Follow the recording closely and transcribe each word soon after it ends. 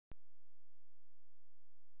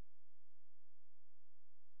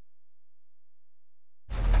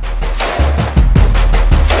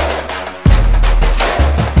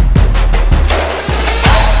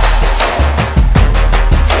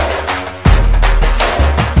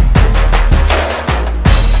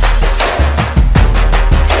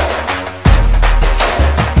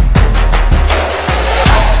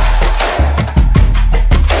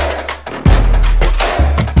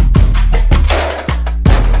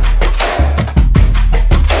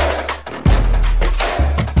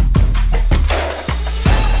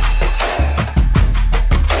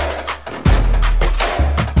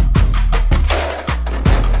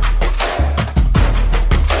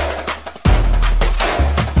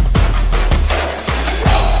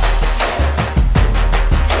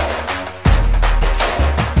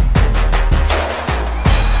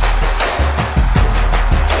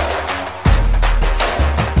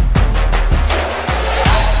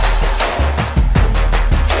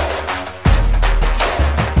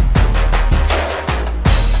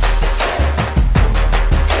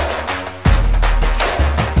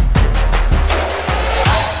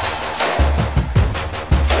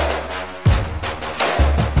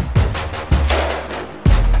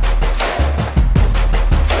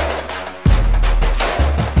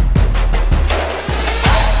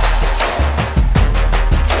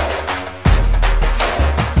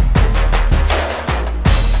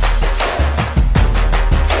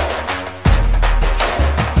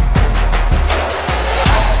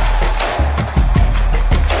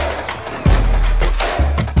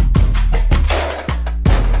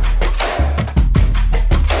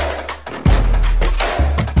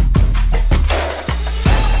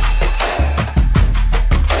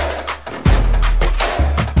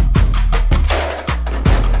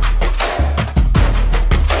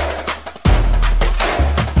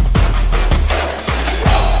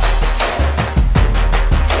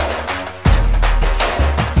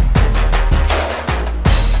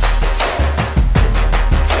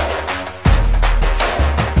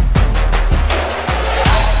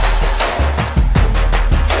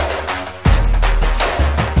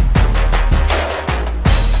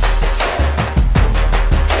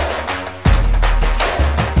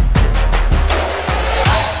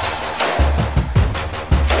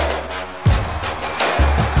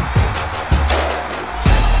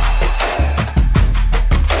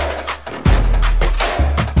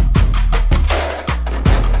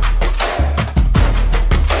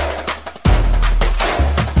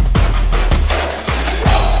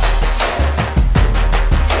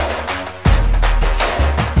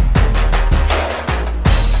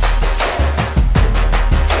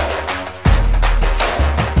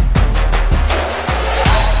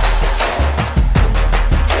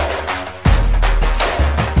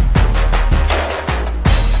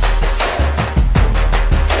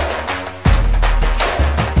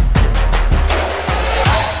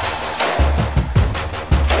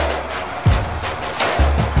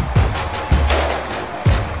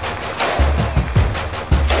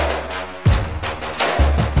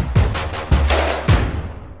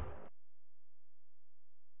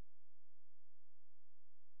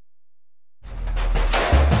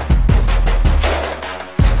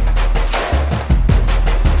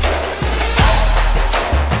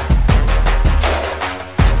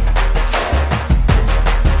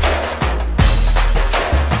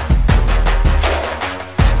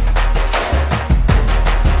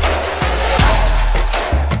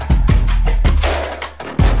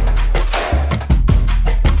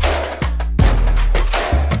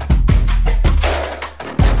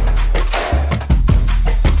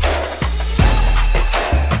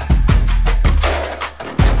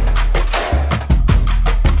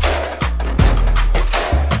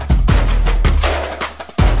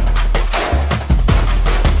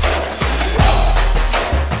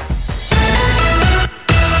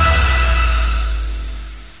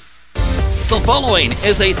following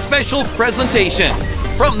is a special presentation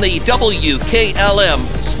from the WKLM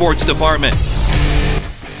Sports Department.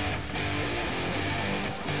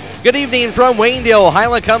 Good evening from Waynedale.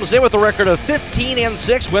 Hiland comes in with a record of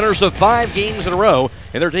 15-6, winners of 5 games in a row,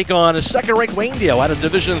 and they're taking on a second-ranked Waynedale out of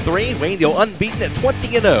Division III. Waynedale unbeaten at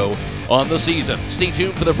 20-0 on the season. Stay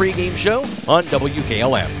tuned for the pregame show on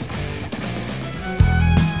WKLM.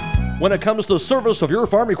 When it comes to service of your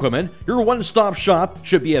farm equipment, your one-stop shop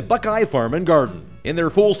should be at Buckeye Farm and Garden. In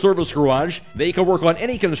their full-service garage, they can work on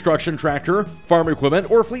any construction tractor, farm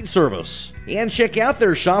equipment, or fleet service. And check out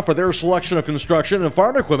their shop for their selection of construction and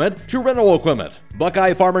farm equipment to rental equipment.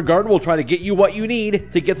 Buckeye Farm and Garden will try to get you what you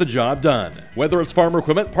need to get the job done. Whether it's farm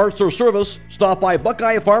equipment, parts, or service, stop by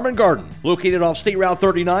Buckeye Farm and Garden, located off State Route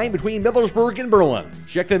 39 between Millersburg and Berlin.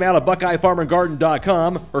 Check them out at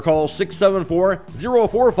BuckeyeFarmandGarden.com or call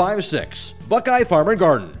 674-0456. Buckeye Farm and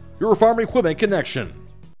Garden, your farm equipment connection.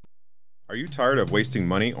 Are you tired of wasting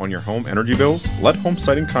money on your home energy bills? Let Home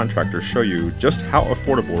Siding Contractors show you just how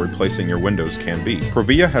affordable replacing your windows can be.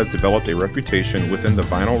 Provia has developed a reputation within the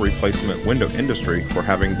vinyl replacement window industry for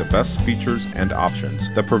having the best features and options.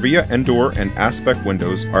 The Provia Endure and Aspect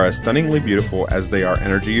windows are as stunningly beautiful as they are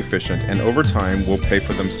energy efficient, and over time will pay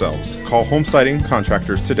for themselves. Call Home Siding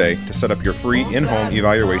Contractors today to set up your free in-home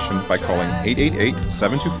evaluation by calling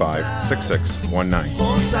 888-725-6619.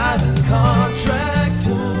 Home Siding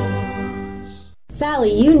Contractors.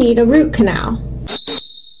 Sally, you need a root canal.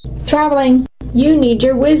 Traveling, you need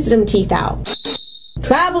your wisdom teeth out.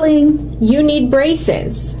 Traveling, you need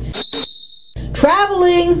braces.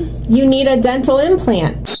 Traveling, you need a dental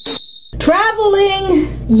implant.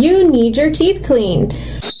 Traveling, you need your teeth cleaned.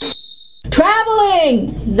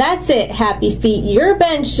 Traveling! That's it, happy feet. You're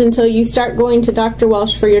benched until you start going to Dr.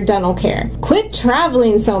 Welsh for your dental care. Quit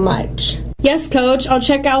traveling so much. Yes, Coach. I'll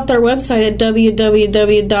check out their website at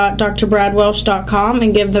www.drbradwelsh.com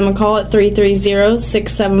and give them a call at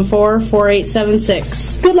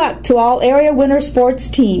 330-674-4876. Good luck to all area winter sports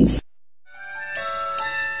teams.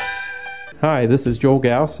 Hi, this is Joel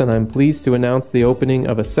Gauss, and I'm pleased to announce the opening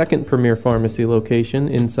of a second Premier Pharmacy location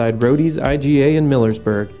inside Rody's IGA in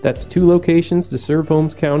Millersburg. That's 2 locations to serve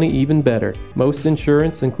Holmes County even better. Most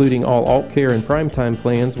insurance, including all alt care and primetime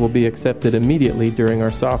plans, will be accepted immediately during our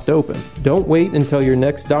soft open. Don't wait until your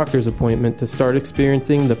next doctor's appointment to start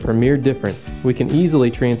experiencing the Premier difference. We can easily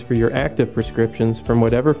transfer your active prescriptions from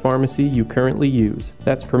whatever pharmacy you currently use.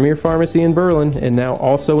 That's Premier Pharmacy in Berlin, and now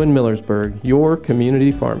also in Millersburg, your community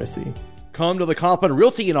pharmacy. Come to the Coppin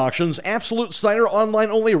Realty and Auctions Absolute Snyder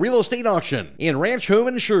online-only real estate auction in Ranch Home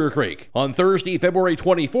in Sugar Creek on Thursday, February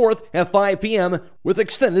 24th at 5 p.m. with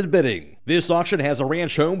extended bidding. This auction has a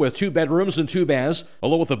ranch home with 2 bedrooms and 2 baths,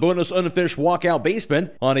 along with a bonus unfinished walkout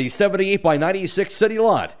basement on a 78 by 96 city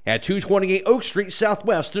lot at 228 Oak Street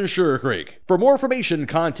Southwest in Sugar Creek. For more information,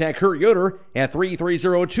 contact Kurt Yoder at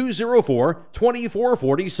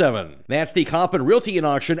 330-204-2447. That's the Coppin Realty and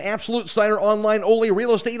Auction Absolute Snyder online-only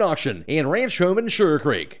real estate auction in Ranch Home in Sugar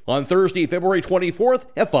Creek on Thursday, February 24th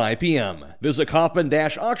at 5 p.m. Visit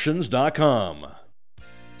Coppin-auctions.com.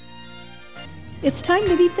 It's time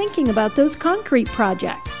to be thinking about those concrete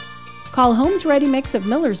projects. Call Homes Ready Mix of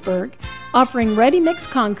Millersburg, offering ready mix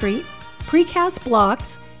concrete, precast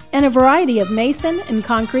blocks, and a variety of mason and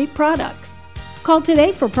concrete products. Call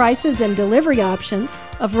today for prices and delivery options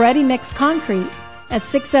of ready mix concrete at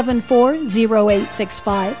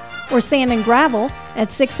 674-0865 or sand and gravel at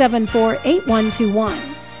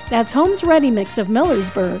 674-8121. That's Homes Ready Mix of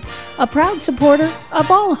Millersburg, a proud supporter of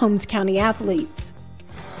all Holmes County athletes.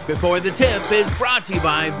 Before the Tip is brought to you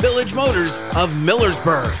by Village Motors of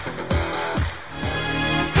Millersburg.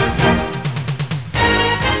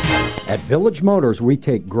 At Village Motors, we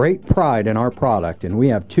take great pride in our product, and we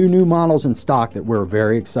have 2 new models in stock that we're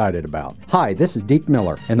very excited about. Hi, this is Deke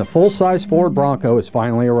Miller, and the full-size Ford Bronco has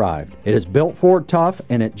finally arrived. It is built Ford tough,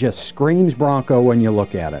 and it just screams Bronco when you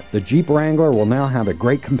look at it. The Jeep Wrangler will now have a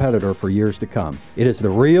great competitor for years to come. It is the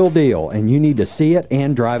real deal, and you need to see it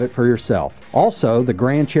and drive it for yourself. Also, the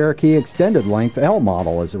Grand Cherokee Extended Length L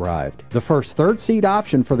model has arrived. The first 3rd seat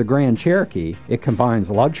option for the Grand Cherokee, it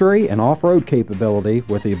combines luxury and off-road capability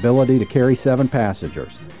with the ability to carry 7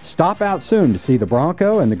 passengers. Stop out soon to see the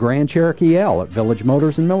Bronco and the Grand Cherokee L at Village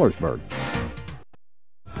Motors in Millersburg.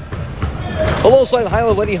 Alongside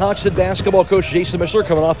Hiland Lady Hawks head basketball coach Jason Mishler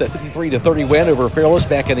coming off that 53-30 win over Fairless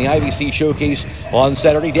back in the IVC Showcase on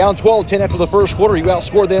Saturday. Down 12-10 after the first quarter. You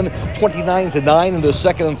outscored them 29-9 in the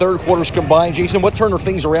second and third quarters combined. Jason, what turned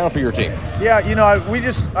things around for your team? Yeah, you know, I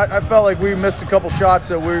felt like we missed a couple shots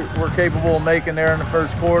that we were capable of making there in the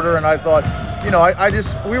first quarter, and I thought, you know,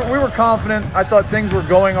 we were confident. I thought things were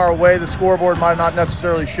going our way. The scoreboard might not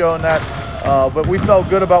necessarily shown that. But we felt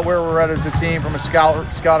good about where we're at as a team from a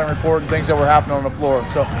scouting report and things that were happening on the floor.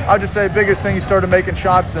 So I would just say biggest thing, he started making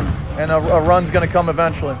shots, and a run's going to come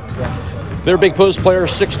eventually. So. Their big post player,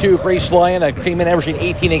 6'2", Grace Lyon, came in averaging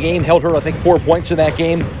 18 a game, held her, I think, 4 points in that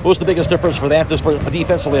game. What was the biggest difference for that, just for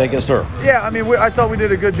defensively against her? Yeah, I mean, I thought we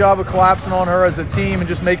did a good job of collapsing on her as a team and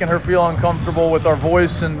just making her feel uncomfortable with our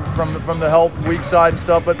voice and from the help weak side and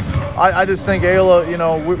stuff. But I just think Ayla, you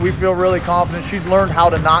know, we feel really confident. She's learned how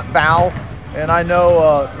to not foul, and I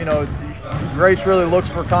know, you know, Grace really looks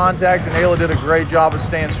for contact, and Ayla did a great job of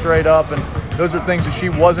staying straight up, and those are things that she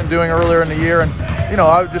wasn't doing earlier in the year. And you know,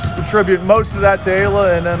 I would just attribute most of that to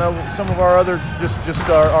Ayla, and then some of our other just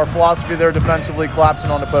our philosophy there defensively, collapsing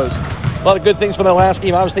on the post. A lot of good things from that last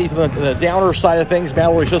game. Obviously, the downer side of things,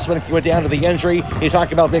 Mallory Schussman went down to the injury. You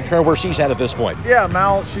talked about Big Croy, where she's at this point. Yeah,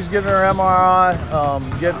 Mal, she's getting her MRI,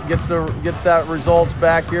 gets that results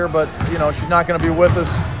back here, but you know, she's not going to be with us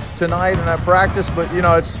tonight in that practice. But you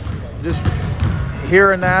know, it's just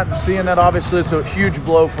hearing that and seeing that. Obviously, it's a huge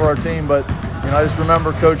blow for our team, but you know, I just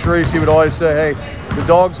remember Coach Reese, he would always say, hey, the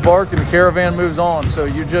dogs bark and the caravan moves on. So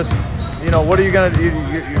you just, you know, what are you going to do?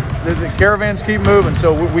 The caravans keep moving,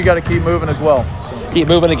 so we got to keep moving as well. So. Keep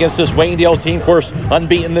moving against this Waynedale team. Of course,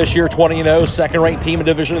 unbeaten this year, 20-0, second-ranked team in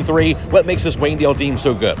Division III. What makes this Waynedale team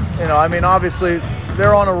so good? You know, I mean, obviously,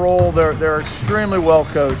 they're on a roll. They're extremely well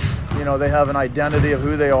coached. You know, they have an identity of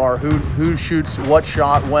who they are, who shoots what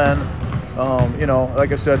shot when. You know,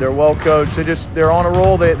 like I said, they're well coached. They're on a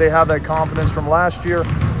roll. They have that confidence from last year.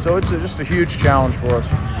 So it's just a huge challenge for us.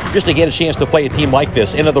 Just to get a chance to play a team like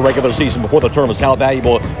this into the regular season before the tournaments, how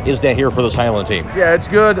valuable is that here for this Hiland team? Yeah, it's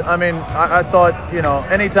good. I mean, I thought, you know,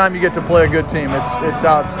 anytime you get to play a good team, it's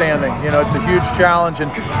outstanding. You know, it's a huge challenge, and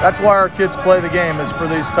that's why our kids play the game, is for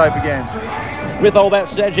these type of games. With all that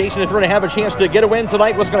said, Jason, if you're going to have a chance to get a win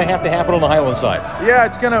tonight, what's going to have to happen on the Hiland side? Yeah,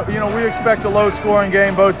 it's going to, you know, we expect a low-scoring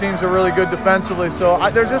game. Both teams are really good defensively, so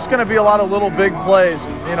there's just going to be a lot of little big plays,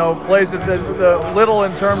 you know, plays that the little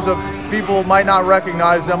in terms of people might not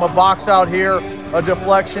recognize them. A box out here, a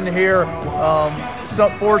deflection here,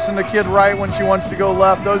 forcing the kid right when she wants to go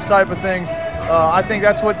left, those type of things. I think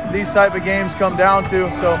that's what these type of games come down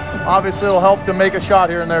to, so obviously it'll help to make a shot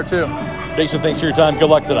here and there too. Jason, thanks for your time. Good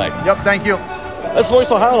luck tonight. Yep, thank you. That's voice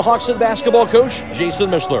of Hiland Hawks basketball coach Jason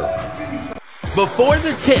Mishler. Before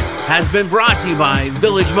the Tip has been brought to you by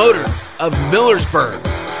Village Motors of Millersburg.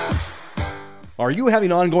 Are you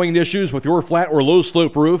having ongoing issues with your flat or low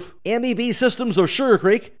slope roof? MEB Systems of Sugar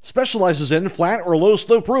Creek specializes in flat or low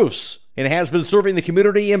slope roofs and has been serving the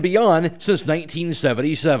community and beyond since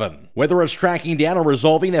 1977. Whether it's tracking down or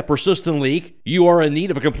resolving that persistent leak, you are in need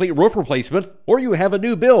of a complete roof replacement, or you have a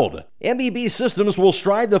new build, MEB Systems will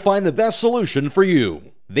strive to find the best solution for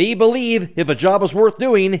you. They believe if a job is worth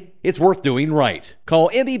doing, it's worth doing right. Call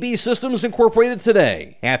MEB Systems Incorporated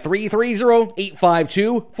today at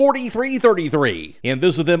 330-852-4333 and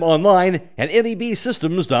visit them online at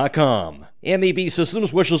mebsystems.com. MEB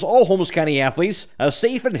Systems wishes all Holmes County athletes a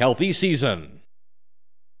safe and healthy season.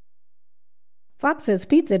 Fox's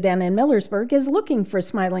Pizza Den in Millersburg is looking for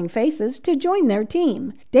smiling faces to join their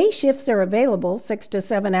team. Day shifts are available 6 to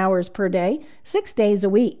 7 hours per day, 6 days a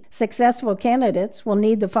week. Successful candidates will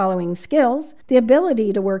need the following skills: the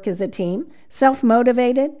ability to work as a team,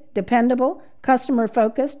 self-motivated, dependable,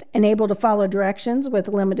 customer-focused, and able to follow directions with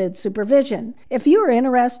limited supervision. If you are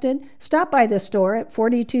interested, stop by the store at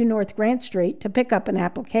 42 North Grant Street to pick up an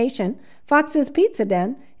application. Fox's Pizza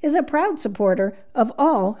Den is a proud supporter of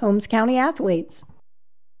all Holmes County athletes.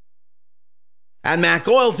 At Mack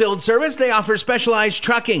Oilfield Service, they offer specialized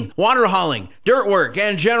trucking, water hauling, dirt work,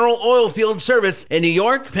 and general oil field service in New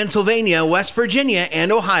York, Pennsylvania, West Virginia,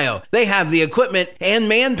 and Ohio. They have the equipment and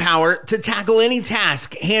manpower to tackle any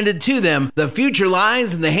task handed to them. The future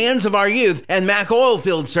lies in the hands of our youth, and Mack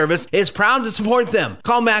Oilfield Service is proud to support them.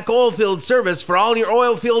 Call Mack Oilfield Service for all your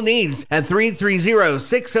oil field needs at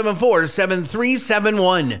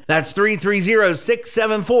 330-674-7371. That's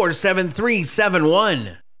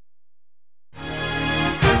 330-674-7371.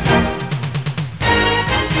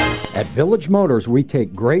 At Village Motors, we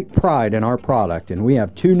take great pride in our product, and we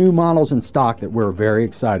have 2 new models in stock that we're very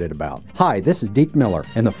excited about. Hi, this is Deke Miller,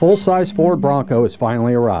 and the full-size Ford Bronco has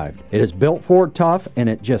finally arrived. It is built Ford tough, and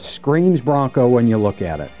it just screams Bronco when you look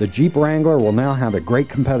at it. The Jeep Wrangler will now have a great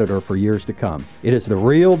competitor for years to come. It is the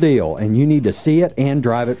real deal, and you need to see it and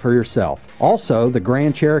drive it for yourself. Also, the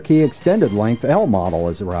Grand Cherokee Extended Length L model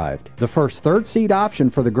has arrived. The first third-seat option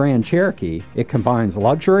for the Grand Cherokee, it combines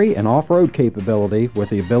luxury and off-road capability with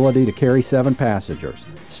the ability to carry 7 passengers.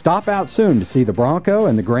 Stop out soon to see the Bronco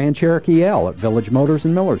and the Grand Cherokee L at Village Motors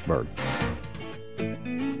in Millersburg.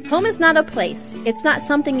 Home is not a place. It's not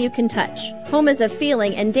something you can touch. Home is a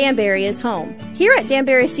feeling, and Danbury is home. Here at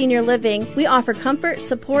Danbury Senior Living, we offer comfort,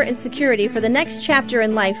 support, and security for the next chapter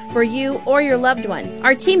in life for you or your loved one.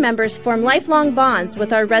 Our team members form lifelong bonds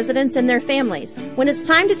with our residents and their families. When it's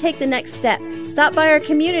time to take the next step, stop by our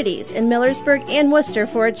communities in Millersburg and Worcester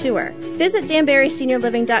for a tour. Visit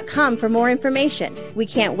DanburySeniorLiving.com for more information. We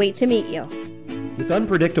can't wait to meet you. With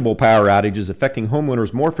unpredictable power outages affecting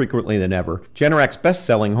homeowners more frequently than ever, Generac's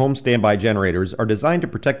best-selling home standby generators are designed to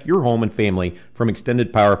protect your home and family from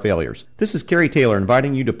extended power failures. This is Kerry Taylor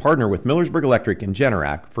inviting you to partner with Millersburg Electric and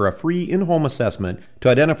Generac for a free in-home assessment to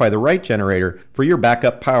identify the right generator for your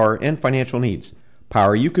backup power and financial needs.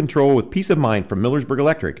 Power you control with peace of mind from Millersburg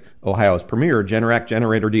Electric, Ohio's premier Generac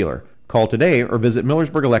generator dealer. Call today or visit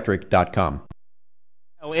millersburgelectric.com.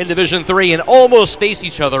 In Division 3 and almost face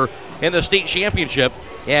each other in the state championship,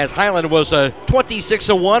 as Hiland was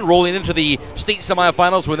 26-1 rolling into the state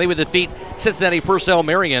semifinals when they would defeat Cincinnati Purcell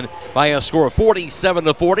Marion by a score of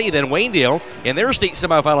 47-40. Then Waynedale, in their state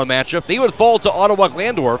semifinal matchup, they would fall to Ottawa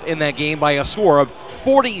Glandorf in that game by a score of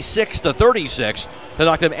 46-36 to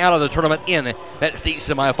knock them out of the tournament in that state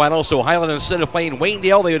semifinal. So Hiland, instead of playing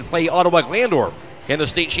Waynedale, they would play Ottawa Glandorf in the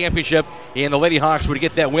state championship, and the Lady Hawks would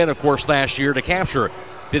get that win, of course, last year to capture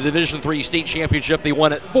the Division III state championship. They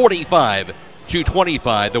won at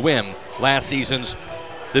 45-25 to win last season's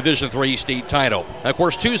Division III state title. Of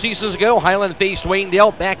course, 2 seasons ago, Hiland faced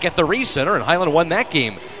Waynedale back at the Reese Center, and Hiland won that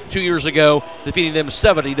game 2 years ago, defeating them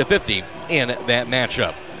 70-50 in that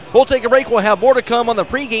matchup. We'll take a break. We'll have more to come on the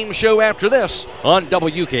pregame show after this on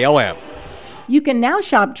WKLM. You can now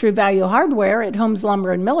shop True Value Hardware at Holmes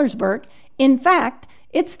Lumber in Millersburg. In fact,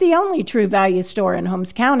 it's the only True Value store in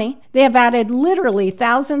Holmes County. They have added literally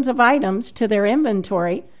thousands of items to their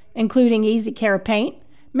inventory, including Easy Care paint,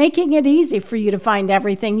 making it easy for you to find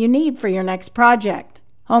everything you need for your next project.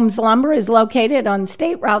 Holmes Lumber is located on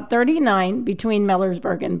State Route 39 between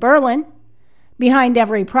Millersburg and Berlin. Behind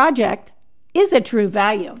every project is a True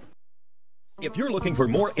Value. If you're looking for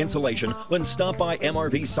more insulation, then stop by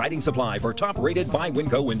MRV Siding Supply for top-rated By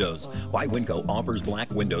Winco windows. By Winco offers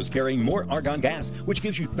black windows carrying more argon gas, which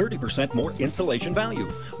gives you 30% more insulation value.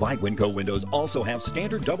 By Winco windows also have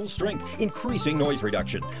standard double strength, increasing noise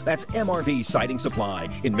reduction. That's MRV Siding Supply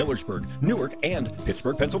in Millersburg, Newark, and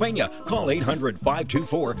Pittsburgh, Pennsylvania. Call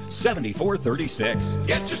 800-524-7436.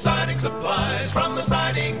 Get your siding supplies from the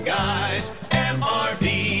siding guys.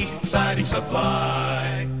 MRV Siding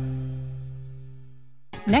Supply.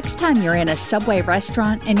 Next time you're in a Subway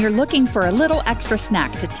restaurant and you're looking for a little extra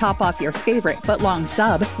snack to top off your favorite footlong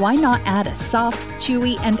sub, why not add a soft,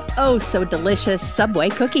 chewy, and oh so delicious Subway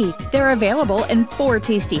cookie? They're available in 4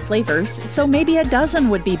 tasty flavors, so maybe a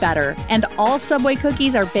dozen would be better. And all Subway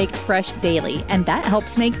cookies are baked fresh daily, and that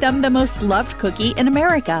helps make them the most loved cookie in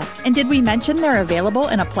America. And did we mention they're available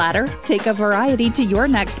in a platter? Take a variety to your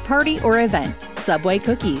next party or event. Subway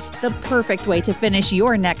cookies, the perfect way to finish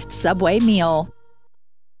your next Subway meal.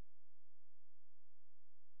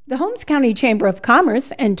 The Holmes County Chamber of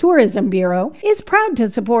Commerce and Tourism Bureau is proud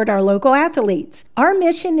to support our local athletes. Our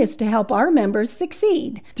mission is to help our members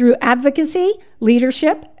succeed through advocacy,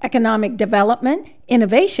 leadership, economic development,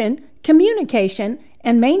 innovation, communication,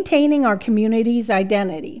 and maintaining our community's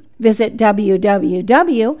identity. Visit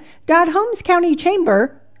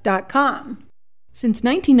www.holmescountychamber.com. Since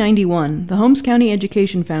 1991, the Holmes County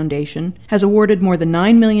Education Foundation has awarded more than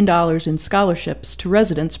 $9 million in scholarships to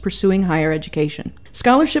residents pursuing higher education.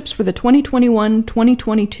 Scholarships for the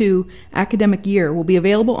 2021-2022 academic year will be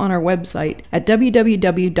available on our website at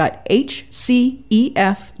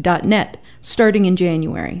www.hcef.net starting in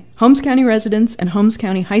January. Holmes County residents and Holmes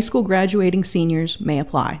County high school graduating seniors may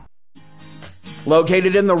apply.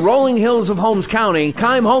 Located in the rolling hills of Holmes County,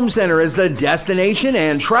 Keim Home Center is the destination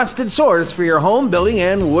and trusted source for your home building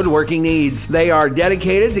and woodworking needs. They are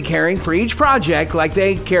dedicated to caring for each project like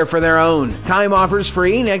they care for their own. Keim offers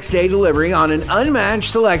free next-day delivery on an unmatched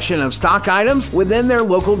selection of stock items within their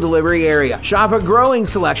local delivery area. Shop a growing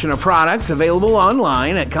selection of products available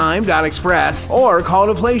online at Keim.express or call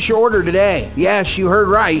to place your order today. Yes, you heard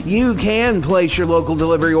right. You can place your local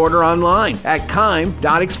delivery order online at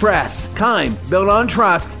Keim.express. Keim, built on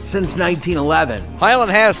trust since 1911. Hiland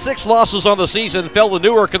has 6 losses on the season, fell to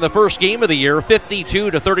Newark in the first game of the year,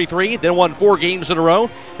 52-33, then won 4 games in a row.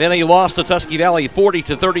 Then he lost to Tusky Valley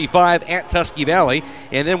 40-35 at Tusky Valley,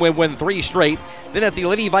 and then would win 3 straight. Then at the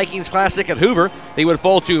Lady Vikings Classic at Hoover, they would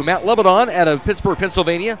fall to Mount Lebanon out of Pittsburgh,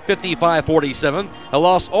 Pennsylvania, 55-47. A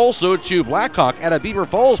loss also to Blackhawk out of Beaver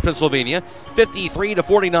Falls, Pennsylvania,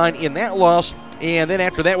 53-49 in that loss. and then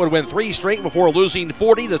after that would win 3 straight before losing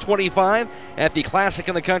 40-25 at the Classic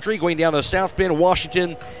in the Country, going down to South Bend,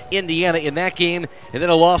 Washington, Indiana in that game, and then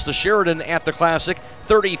a loss to Sheridan at the Classic,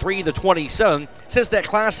 33-27. Since that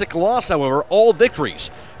Classic loss, however, all victories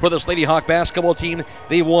for this Lady Hawk basketball team.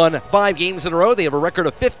 They won 5 games in a row. They have a record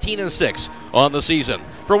of 15-6 on the season.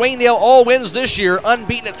 For Waynedale, all wins this year,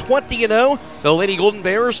 unbeaten at 20-0. The Lady Golden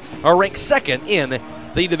Bears are ranked 2nd in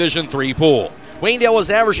the Division III pool. Waynedale was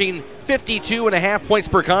averaging 52.5 points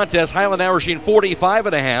per contest, Hiland averaging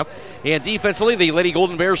 45.5. And defensively, the Lady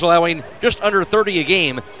Golden Bears allowing just under 30 a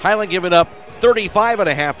game. Hiland giving up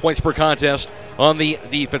 35.5 points per contest on the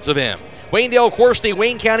defensive end. Waynedale, of course, the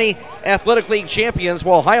Wayne County Athletic League champions,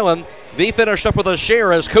 while Hiland, they finished up with a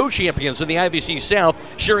share as co-champions in the IVC South,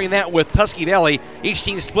 sharing that with Tusky Valley, each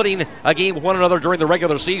team splitting a game with one another during the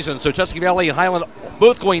regular season. So Tusky Valley and Hiland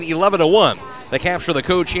both going 11-1. They capture the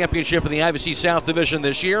co-championship in the IVC South Division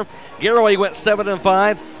this year. Garaway went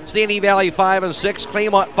 7-5, Standing Valley 5-6,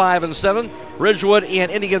 Claymont 5-7, Ridgewood and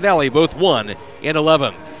Indian Valley both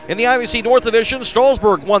 1-11. In the IVC North Division,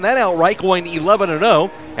 Strasburg won that outright, going 11-0.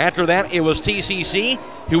 After that, it was TCC,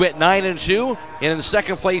 who went 9-2. And in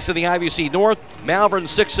second place in the IVC North, Malvern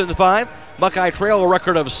 6-5. Buckeye Trail a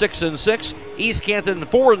record of 6-6. East Canton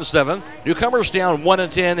 4-7. Newcomerstown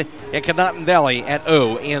 1-10. And Conotton Valley at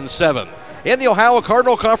 0-7. In the Ohio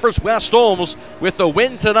Cardinal Conference, West Holmes, with the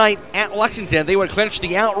win tonight at Lexington, they would clinch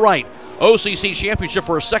the outright OCC championship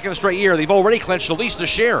for a 2nd straight year. They've already clinched at least a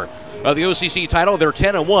share of the OCC title. They're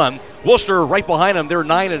 10-1. Worcester right behind them. They're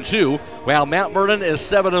 9-2. While Mount Vernon is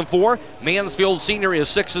 7-4. Mansfield Senior is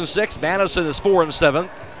 6-6. Madison is 4-7.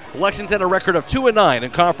 Lexington a record of 2-9 in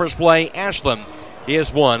conference play. Ashland is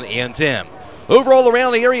 1-10. Overall,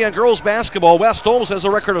 around the area in girls basketball, West Holmes has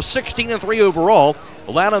a record of 16-3 overall.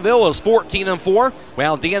 Loudonville is 14-4,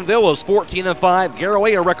 while Danville is 14-5.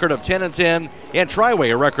 Garaway a record of 10-10, and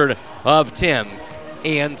Triway a record of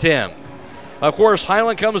 10-10. Of course,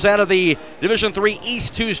 Hiland comes out of the Division III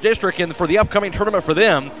East 2 district, and for the upcoming tournament for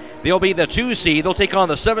them, they'll be the 2 seed. They'll take on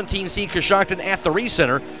the 17 seed Coshocton at the Reese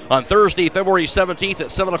Center on Thursday, February 17th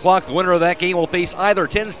at 7 o'clock. The winner of that game will face either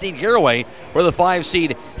 10 seed Garaway or the 5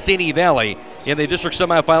 seed Standing Valley in the district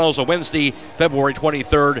semifinals on Wednesday, February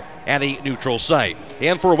 23rd at a neutral site.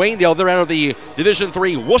 And for Waynedale, they're out of the Division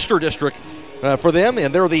III Worcester district for them,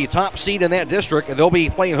 and they're the top seed in that district, and they'll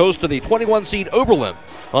be playing host to the 21 seed Oberlin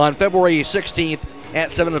on February 16th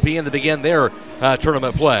at 7 p.m. to begin their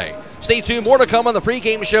tournament play. Stay tuned, more to come on the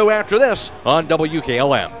pregame show after this on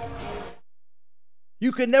WKLM.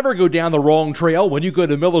 You can never go down the wrong trail when you go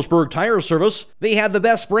to Millersburg Tire Service. They have the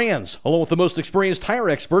best brands, along with the most experienced tire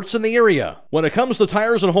experts in the area. When it comes to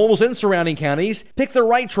tires in Holmes and surrounding counties, pick the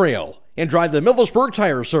right trail and drive the Millersburg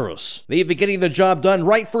Tire Service. They've been getting the job done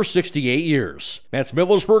right for 68 years. That's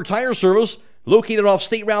Millersburg Tire Service, located off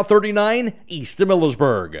State Route 39, east of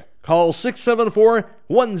Millersburg. Call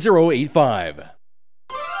 674-1085.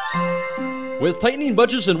 With tightening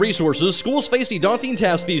budgets and resources, schools face a daunting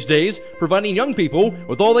task these days, providing young people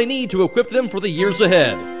with all they need to equip them for the years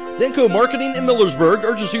ahead. Denko Marketing in Millersburg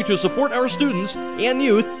urges you to support our students and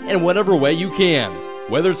youth in whatever way you can.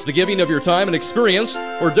 Whether it's the giving of your time and experience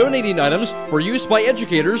or donating items for use by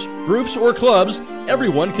educators, groups, or clubs,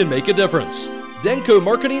 everyone can make a difference. Denko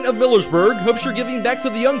Marketing of Millersburg hopes you're giving back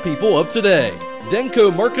to the young people of today.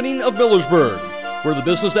 Denko Marketing of Millersburg, where the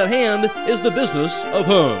business at hand is the business of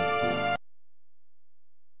home.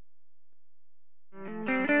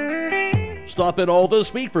 Stop in all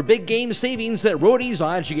this week for big game savings at Rody's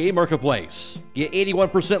IGA Marketplace. Get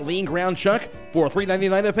 81% lean ground chuck for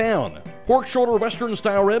 $3.99 a pound. Pork shoulder Western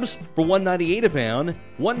style ribs for $1.98 a pound.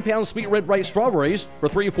 1 pound sweet red rice strawberries for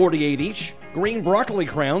 $3.48 each. Green broccoli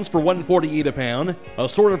crowns for $1.48 a pound.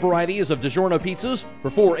 Assorted varieties of DiGiorno pizzas for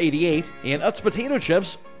 $4.88. And Utz potato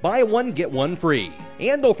chips, buy one, get one free.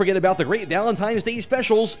 And don't forget about the great Valentine's Day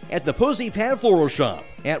specials at the Posey Pad Floral Shop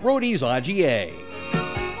at Rody's IGA.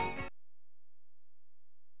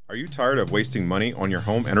 Are you tired of wasting money on your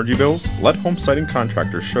home energy bills? Let Home Siding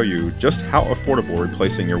Contractors show you just how affordable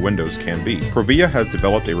replacing your windows can be. Provia has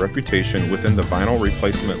developed a reputation within the vinyl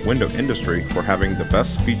replacement window industry for having the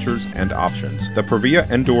best features and options. The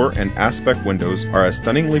Provia Endure and Aspect windows are as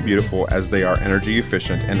stunningly beautiful as they are energy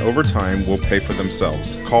efficient, and over time will pay for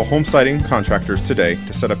themselves. Call Home Siding Contractors today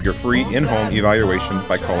to set up your free in-home evaluation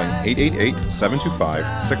by calling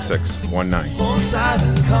 888-725-6619. Home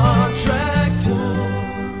Siding Contractors.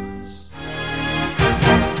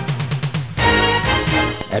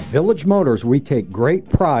 At Village Motors, we take great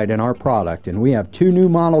pride in our product, and we have 2 new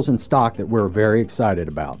models in stock that we're very excited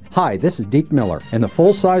about. Hi, this is Deke Miller, and the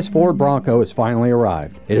full-size Ford Bronco has finally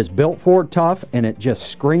arrived. It is built Ford tough, and it just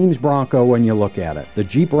screams Bronco when you look at it. The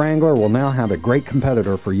Jeep Wrangler will now have a great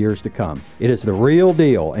competitor for years to come. It is the real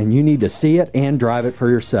deal, and you need to see it and drive it for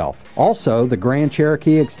yourself. Also, the Grand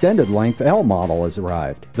Cherokee Extended Length L model has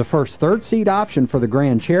arrived. The first third-seat option for the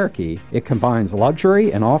Grand Cherokee, it combines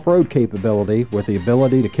luxury and off-road capability with the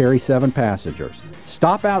ability to carry 7 passengers.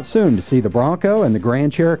 Stop out soon to see the Bronco and the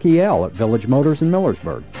Grand Cherokee L at Village Motors in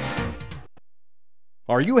Millersburg.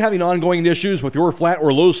 Are you having ongoing issues with your flat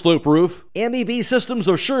or low slope roof? MEB Systems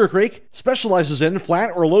of Sugar Creek specializes in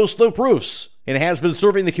flat or low slope roofs and has been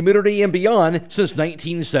serving the community and beyond since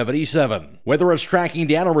 1977. Whether it's tracking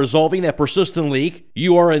down or resolving that persistent leak,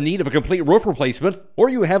 you are in need of a complete roof replacement, or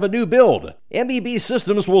you have a new build, MEB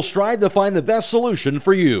Systems will strive to find the best solution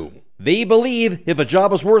for you. They believe if a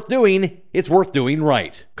job is worth doing, it's worth doing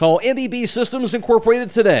right. Call MEB Systems Incorporated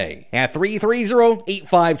today at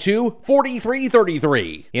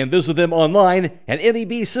 330-852-4333 and visit them online at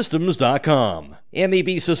mebsystems.com.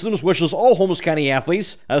 MEB Systems wishes all Holmes County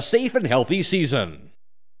athletes a safe and healthy season.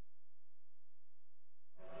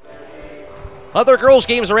 Other girls'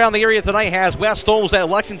 games around the area tonight has West Holmes at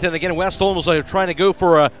Lexington. Again, West Holmes trying to go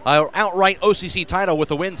for an outright OCC title with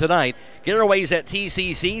a win tonight. Garraway's at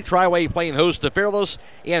TCC, Triway playing host to Fairless,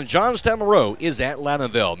 and Johnstown Monroe is at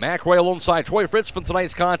Loudonville. Matt Croy alongside Troy Fritz from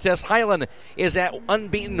tonight's contest. Hiland is at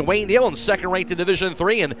unbeaten Waynedale and second-ranked in Division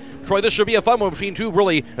III. And Troy, this should be a fun one between two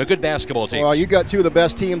really good basketball teams. Well, you got 2 of the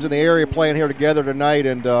best teams in the area playing here together tonight,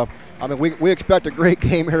 and we expect a great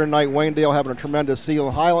game here tonight. Waynedale having a tremendous season.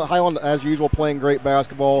 Hiland, as usual, playing great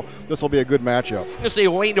basketball. This will be a good matchup. You see,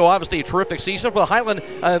 Waynedale obviously a terrific season, but Hiland,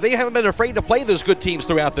 they haven't been afraid to play those good teams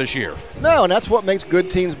throughout this year. No, and that's what makes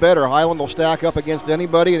good teams better. Hiland will stack up against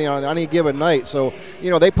anybody on any given night. So,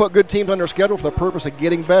 they put good teams on their schedule for the purpose of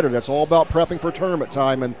getting better. That's all about prepping for tournament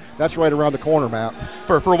time, and that's right around the corner, Matt.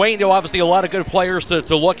 For Waynedale, obviously a lot of good players to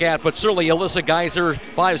look at, but certainly Alyssa Geiser,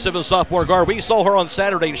 5'7" sophomore guard. We saw her on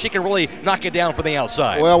Saturday, and she can really knock it down from the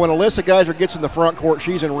outside. Well, when Alyssa Geiser gets in the front court,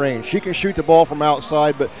 she's in range. She can shoot the ball from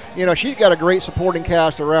outside, but, she's got a great supporting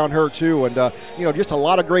cast around her, too. And, just a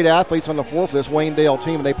lot of great athletes on the floor for this Waynedale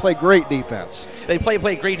team, and they play great defense. They play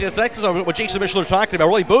great defense. That's what Jason Mishler talked about.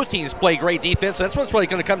 Really, both teams play great defense. That's what it's really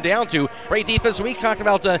going to come down to. Great defense. We talked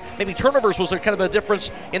about maybe turnovers was kind of a difference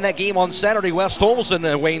in that game on Saturday, West Holmes and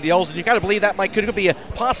Waynedale. And you got to believe that could be a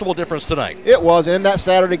possible difference tonight. It was. And in that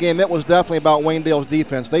Saturday game, it was definitely about Waynedale's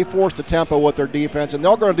defense. They forced the tempo with their defense, and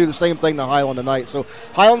they're going to do the same thing to Hiland tonight. So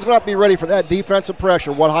Hiland's going to have to be ready for that defensive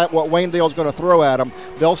pressure, what Waynedale's going to throw at them.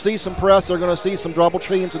 They'll see some press. They're going to see some double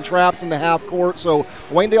teams and traps in the half court. So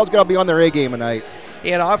Waynedale's got to be on their A game tonight.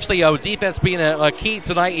 And obviously, defense being a key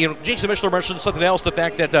tonight. Jason Mishler mentioned something else, the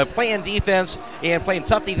fact that playing defense and playing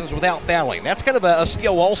tough defense without fouling. That's kind of a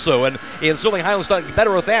skill also, and certainly Hiland's done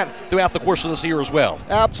better with that throughout the course of this year as well.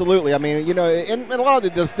 Absolutely. I mean, and a lot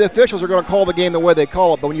of the officials are going to call the game the way they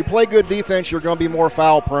call it, but when you play good defense, you're going to be more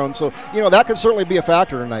foul prone. So, that could certainly be a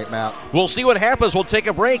factor tonight, Matt. We'll see what happens. We'll take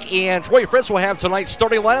a break, and Troy Fritz will have tonight's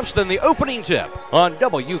starting lineups, then the opening tip on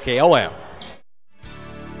WKLM.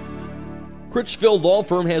 Critchfield Law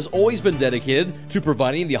Firm has always been dedicated to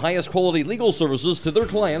providing the highest quality legal services to their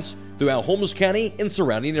clients throughout Holmes County and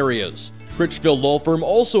surrounding areas. Critchfield Law Firm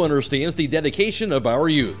also understands the dedication of our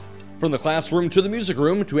youth. From the classroom to the music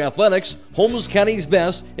room to athletics, Holmes County's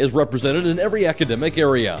best is represented in every academic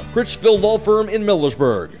area. Critchfield Law Firm in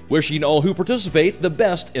Millersburg, wishing all who participate the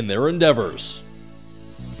best in their endeavors.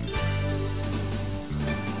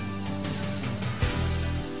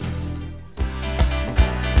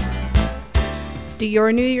 Do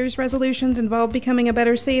your New Year's resolutions involve becoming a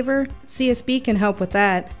better saver? CSB can help with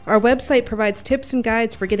that. Our website provides tips and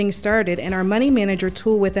guides for getting started, and our Money Manager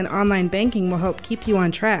tool within online banking will help keep you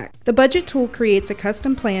on track. The budget tool creates a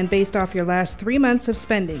custom plan based off your last 3 months of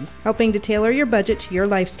spending, helping to tailor your budget to your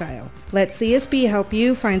lifestyle. Let CSB help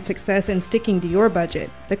you find success in sticking to your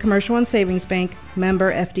budget. The Commercial and Savings Bank,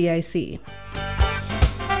 member FDIC.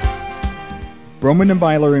 Broman &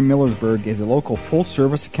 Byler in Millersburg is a local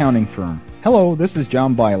full-service accounting firm. Hello, this is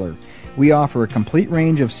John Byler. We offer a complete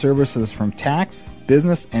range of services from tax,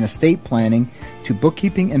 business, and estate planning to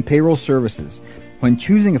bookkeeping and payroll services. When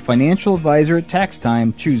choosing a financial advisor at tax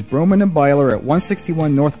time, choose Broman & Byler at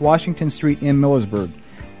 161 North Washington Street in Millersburg.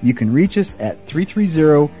 You can reach us at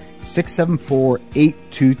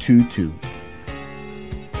 330-674-8222.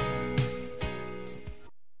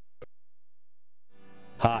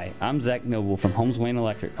 Hi, I'm I'm Zach Noble from Holmes Wayne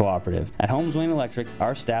Electric Cooperative. At Holmes Wayne Electric,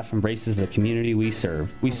 our staff embraces the community we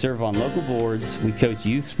serve. We serve on local boards, we coach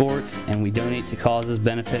youth sports, and we donate to causes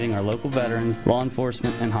benefiting our local veterans, law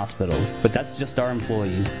enforcement, and hospitals. But that's just our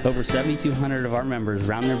employees. Over 7,200 of our members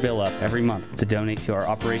round their bill up every month to donate to our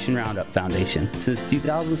Operation Roundup Foundation. Since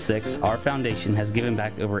 2006, our foundation has given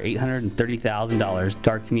back over $830,000 to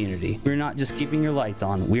our community. We're not just keeping your lights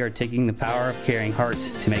on, we are taking the power of caring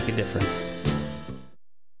hearts to make a difference.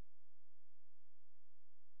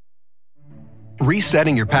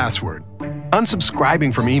 Resetting your password,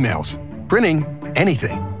 unsubscribing from emails, printing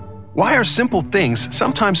anything. Why are simple things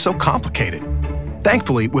sometimes so complicated?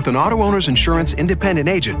 Thankfully, with an auto owner's insurance independent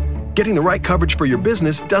agent, getting the right coverage for your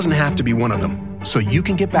business doesn't have to be one of them, so you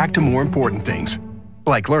can get back to more important things,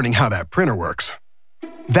 like learning how that printer works.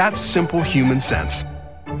 That's simple human sense.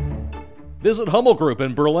 Visit Hummel Group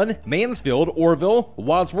in Berlin, Mansfield, Orville,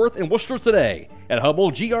 Wadsworth, and Worcester today at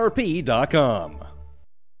HummelGRP.com.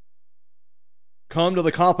 Come to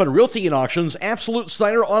the Coppin Realty and Auctions Absolute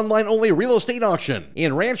Snyder online-only real estate auction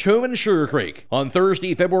in Ranch Home in Sugar Creek on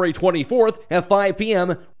Thursday, February 24th at 5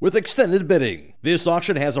 p.m. with extended bidding. This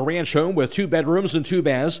auction has a ranch home with 2 bedrooms and 2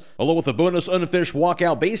 baths, along with a bonus unfinished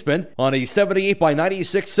walkout basement on a 78 by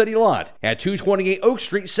 96 city lot at 228 Oak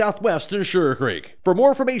Street Southwest in Sugar Creek. For more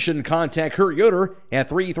information, contact Kurt Yoder at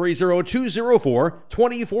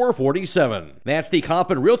 330-204-2447. That's the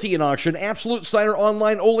Coppin Realty and Auction Absolute Snyder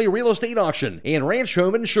online-only real estate auction in Ranch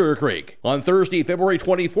Home in Sugar Creek on Thursday, February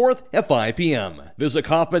 24th at 5 p.m. Visit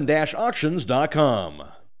Coppin-Auctions.com.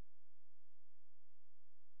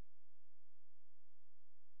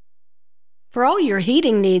 For all your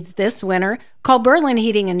heating needs this winter, call Berlin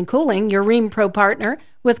Heating and Cooling, your Rheem Pro partner.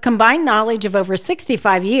 With combined knowledge of over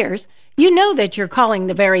 65 years, you know that you're calling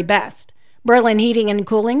the very best. Berlin Heating and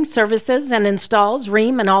Cooling services and installs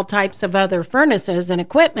Rheem and all types of other furnaces and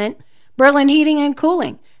equipment. Berlin Heating and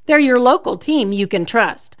Cooling, they're your local team you can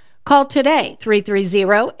trust. Call today,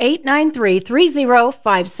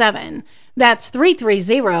 330-893-3057. That's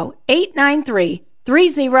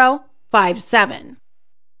 330-893-3057.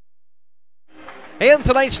 And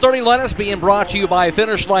tonight's starting lineup being brought to you by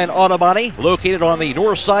Finish Line Auto Body, located on the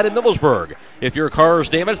north side of Millersburg. If your car is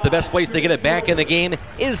damaged, the best place to get it back in the game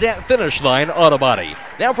is at Finish Line Auto Body.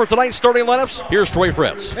 Now for tonight's starting lineups, here's Troy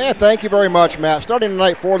Fritz. Yeah, thank you very much, Matt. Starting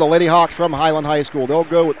tonight for the Lady Hawks from Hiland High School, they'll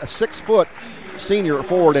go with a 6-foot senior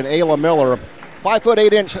forward in Ayla Miller, 5 foot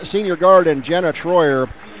 8 inch senior guard in Jenna Troyer,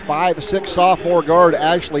 5'6" sophomore guard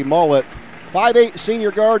Ashley Mullet, 5'8"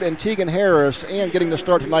 senior guard and Tegan Harris, and getting the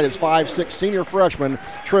start tonight is 5'6" senior freshman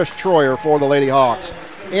Trish Troyer for the Lady Hawks.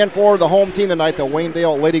 And for the home team tonight, the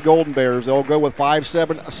Waynedale Lady Golden Bears, they'll go with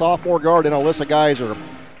 5'7" sophomore guard in Alyssa Geiser,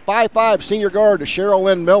 5'5" senior guard Cheryl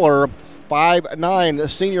Lynn Miller, 5'9"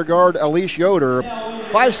 senior guard Elise Yoder,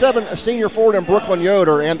 5'7" senior forward in Brooklyn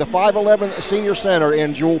Yoder, and the 5'11" senior center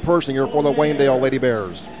in Jewel Persinger for the Waynedale Lady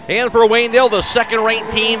Bears. And for Waynedale, the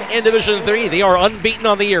second-ranked team in Division III, they are unbeaten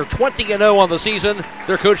on the year, 20-0 on the season.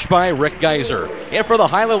 They're coached by Rick Geiser. And for the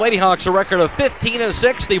Highland Lady Hawks, a record of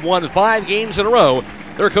 15-6. They've won 5 games in a row.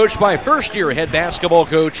 They're coached by first-year head basketball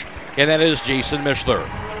coach, and that is Jason Mishler.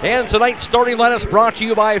 And tonight's starting lineup is brought to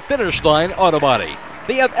you by Finish Line Auto Body.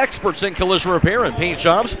 They have experts in collision repair and paint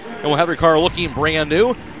jobs and will have your car looking brand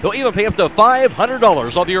new. They'll even pay up to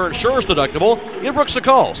 $500 off your insurance deductible. Give Brooks a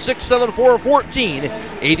call,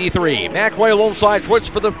 674-1483. Mac White alongside Troy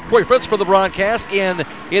Fritz for the broadcast, and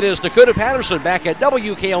it is Dakota Patterson back at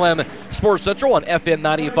WKLM Sports Central on FM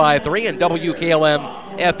 95.3 and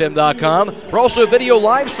WKLM-FM.com. We're also video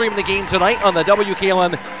live streaming the game tonight on the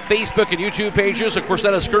WKLM Facebook and YouTube pages. Of course,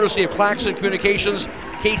 that is courtesy of Claxon Communications.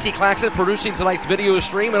 Casey Claxon producing tonight's video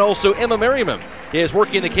stream, and also Emma Merryman is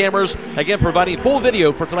working the cameras, again providing full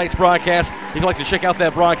video for tonight's broadcast. If you'd like to check out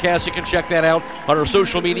that broadcast, you can check that out on our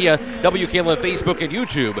social media, WKLM Facebook and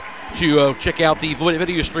YouTube, to check out the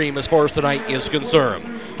video stream as far as tonight is concerned.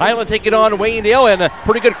 Hiland taking on Waynedale, and a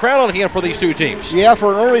pretty good crowd on hand for these two teams. Yeah,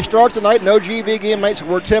 for an early start tonight, no GV game nights.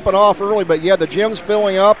 We're tipping off early, but yeah, the gym's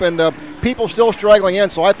filling up and people still straggling in,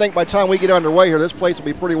 so I think by the time we get underway here, this place will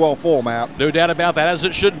be pretty well full, Matt. No doubt about that, as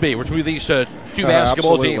it should be, between these two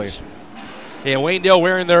basketball teams. And Waynedale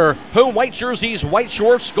wearing their home white jerseys, white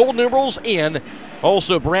shorts, gold numerals, and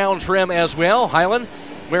also brown trim as well. Hiland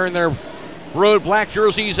wearing their road black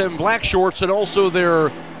jerseys and black shorts, and also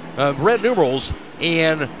their red numerals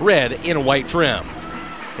and red in white trim.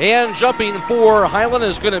 And jumping for Hiland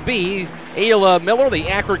is going to be Ayla Miller, the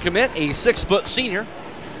Akron commit, a 6-foot senior.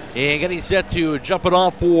 And getting set to jump it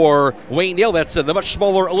off for Waynedale, that's the much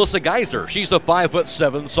smaller Alyssa Geiser. She's a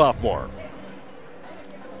 5'7" sophomore.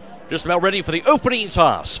 Just about ready for the opening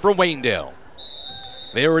toss from Waynedale.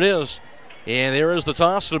 There it is. And there is the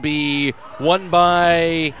toss. It'll be won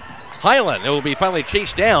by Hiland. It will be finally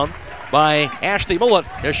chased down by Ashley Millett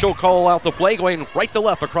as she'll call out the play, going right to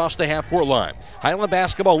left across the half-court line. Hiland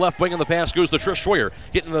basketball, left wing, and the pass goes to Trish Schroyer,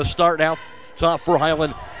 getting the start out top for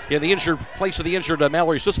Hiland in the injured place of the injured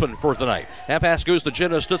Mallory Stutzman for tonight. That pass goes to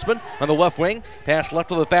Jenna Stutzman on the left wing. Pass left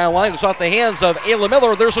to the foul line. It's off the hands of Ayla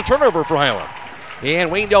Miller. There's a turnover for Hiland.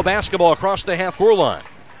 And Waynedale basketball across the half-court line.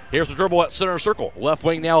 Here's the dribble at center circle. Left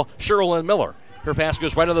wing now, Sherilyn Miller. Her pass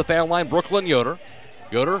goes right to the foul line, Brooklyn Yoder.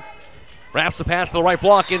 Yoder wraps the pass to the right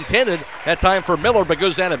block, intended that time for Miller, but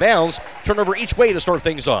goes out of bounds. Turnover each way to start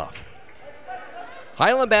things off.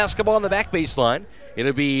 Hiland basketball on the back baseline.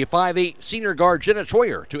 It'll be 5'8" senior guard Jenna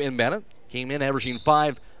Troyer to inbound it. Came in averaging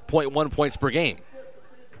 5.1 points per game.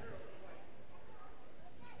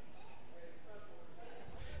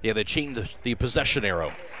 Yeah, they changed the possession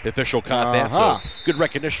arrow. The official caught that, so good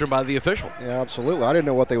recognition by the official. Yeah, absolutely. I didn't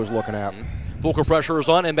know what they was looking at. Full pressure is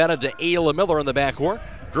on, inbounded to Ayla Miller in the backcourt.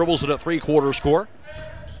 Dribbles it at three-quarter score.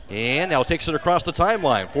 And now takes it across the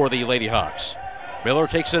timeline for the Lady Hawks. Miller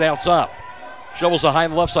takes it out top. Shovels it high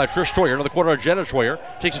on the left side. Trish Troyer into the corner of Jenna Troyer.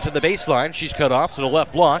 Takes it to the baseline. She's cut off to the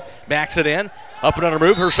left block. Backs it in. Up and under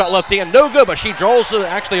move. Her shot left hand. No good, but she draws.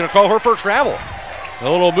 Actually going to call her for travel. A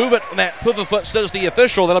little movement on that pivot foot, says the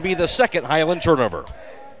official. That'll be the second Hiland turnover.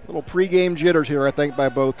 Little pregame jitters here, I think, by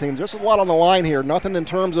both teams. There's a lot on the line here. Nothing in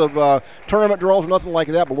terms of tournament draws or nothing like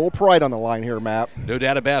that, but a little pride on the line here, Matt. No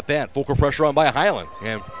doubt about that. Full pressure on by Hiland,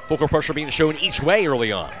 and full pressure being shown each way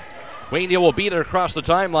early on. Waynedale will beat it across the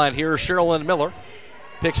timeline here. Sherilyn Miller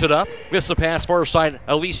picks it up. Gets the pass far side,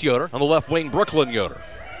 Elise Yoder. On the left wing, Brooklyn Yoder.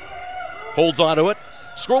 Holds on to it.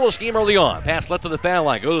 Scoreless game early on. Pass left to the foul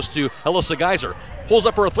line. Goes to Alyssa Geiser. Pulls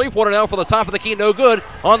up for a three-pointer now for the top of the key. No good.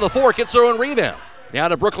 On the floor. Gets her own rebound. Now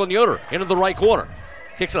to Brooklyn Yoder. Into the right corner.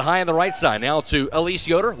 Kicks it high on the right side. Now to Elise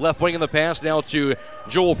Yoder. Left wing in the pass. Now to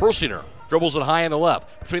Joel Persiner. Dribbles it high on the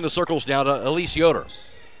left. Between the circles now to Elise Yoder.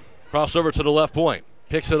 Crossover to the left point.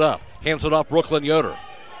 Picks it up. Hands it off Brooklyn Yoder.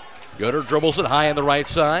 Yoder dribbles it high on the right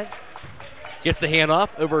side. Gets the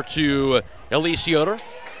handoff over to Elise Yoder.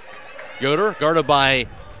 Yoder guarded by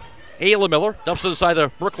Ayla Miller. Dumps it inside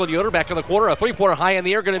to Brooklyn Yoder. Back in the corner. A three-pointer high in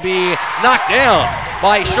the air. Going to be knocked down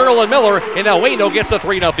by Sherilyn Miller. And now Waynedale gets a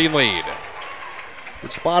 3-0 lead.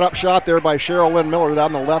 Good spot-up shot there by Sherilyn Miller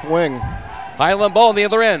down the left wing. Hiland ball on the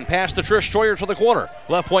other end. Pass to Trish Troyer to the corner.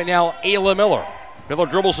 Left point now, Ayla Miller. Miller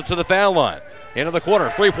dribbles it to the foul line. Into the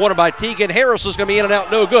corner. Three-pointer by Tegan Harris is going to be in and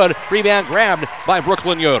out. No good. Rebound grabbed by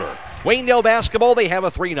Brooklyn Yoder. Waynedale basketball, they have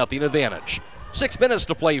a 3-0 advantage. 6 minutes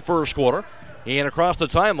to play first quarter. And across the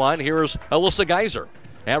timeline, here's Alyssa Geiser,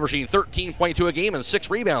 averaging 13.2 a game and 6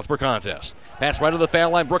 rebounds per contest. Pass right to the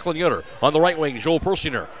foul line, Brooklyn Yoder. On the right wing, Joel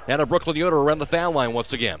Persiner. Now to Brooklyn Yoder around the foul line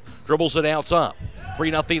once again. Dribbles it out top.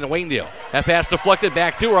 3-0 to Waynedale. That pass deflected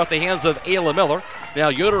back to her off the hands of Ayla Miller. Now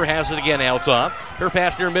Yoder has it again out top. Her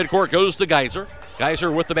pass near midcourt goes to Geiser.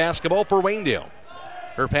 Geiser with the basketball for Waynedale.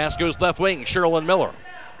 Her pass goes left wing, Sherilyn Miller.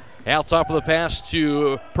 Out top of the pass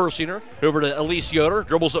to Persiner. Over to Elise Yoder.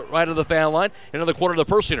 Dribbles it right to the foul line. Into the corner to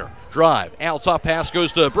Persiner. Drive. Out top pass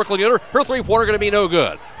goes to Brooklyn Yoder. Her three-pointer going to be no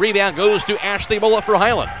good. Rebound goes to Ashley Millett for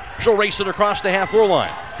Hiland. She'll race it across the half-court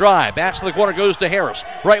line. Drive. Back to the corner goes to Harris.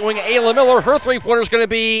 Right wing Ayla Miller. Her three-pointer is going to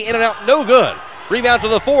be in and out. No good. Rebound to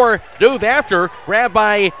the 4. Dove after. Grabbed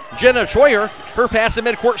by Jenna Troyer. Her pass in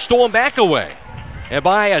midcourt stolen back away. And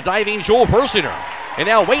by a diving Joel Persiner. And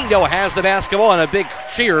now Waynedale has the basketball and a big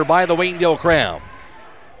cheer by the Waynedale crowd.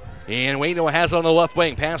 And Waynedale has it on the left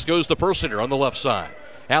wing. Pass goes to Persiner on the left side.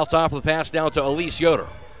 Out top of the pass down to Elise Yoder.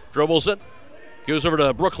 Dribbles it. Goes over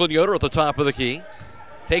to Brooklyn Yoder at the top of the key.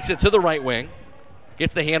 Takes it to the right wing.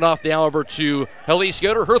 Gets the handoff down over to Elise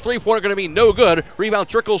Yoder. Her three-pointer going to be no good. Rebound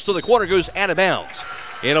trickles to the corner, goes out of bounds.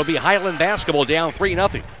 It'll be Hiland basketball down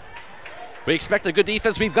 3-0. We expect a good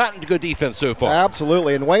defense. We've gotten good defense so far.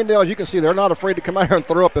 Absolutely. And Waynedale, as you can see, they're not afraid to come out here and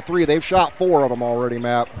throw up the 3. They've shot 4 of them already,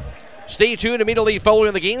 Matt. Stay tuned immediately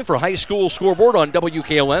following the game for High School Scoreboard on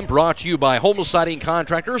WKLM, brought to you by Home Siding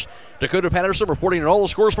Contractors. Dakota Patterson reporting on all the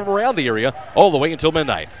scores from around the area all the way until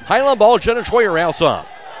midnight. Hiland ball, Jenna Troyer out top.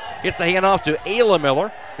 Gets the handoff to Ayla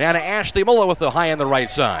Miller. Now to Ashley Miller with the high on the right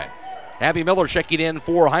side. Abby Miller checking in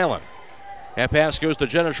for Hiland. That pass goes to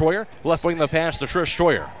Jenna Troyer. Left wing the pass to Trish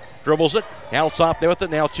Troyer. Dribbles it. Out top there with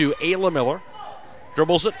it now to Ayla Miller.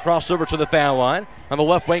 Dribbles it. Crossover to the foul line. On the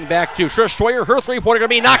left wing back to Trish Troyer. Her three-pointer going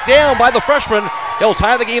to be knocked down by the freshman. They'll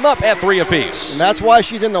tie the game up at 3 apiece. And that's why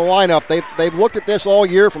she's in the lineup. They've looked at this all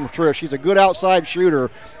year from Trish. She's a good outside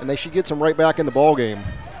shooter, and she gets them right back in the ball game.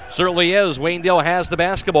 Certainly is. Waynedale has the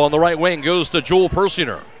basketball on the right wing. Goes to Joel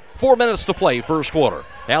Persiner. 4 minutes to play first quarter.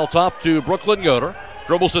 Out top to Brooklyn Yoder.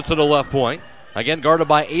 Dribbles it to the left point. Again, guarded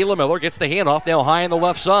by Ayla Miller. Gets the handoff now high on the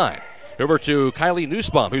left side. Over to Kylie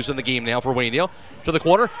Nussbaum, who's in the game now for Waynedale. To the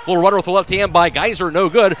corner. Little runner with the left hand by Geyser. No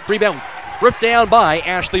good. Rebound ripped down by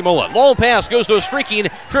Ashley Mullet. Long pass goes to a streaking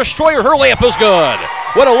Trish Troyer. Her layup is good.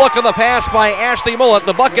 What a look on the pass by Ashley Mullet.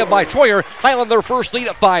 The bucket by Troyer. Hiland their first lead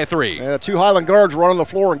at 5-3. Yeah, 2 Hiland guards running the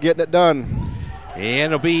floor and getting it done.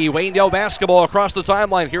 And it'll be Waynedale basketball across the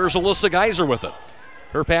timeline. Here's Alyssa Geyser with it.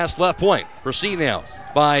 Her pass left point. Received now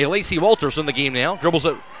by Lacey Walters in the game now. Dribbles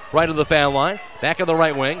it right to the foul line. Back on the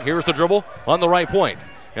right wing. Here's the dribble on the right point.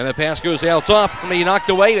 And the pass goes out top. And he knocked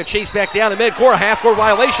away to chase back down to midcourt. Half-court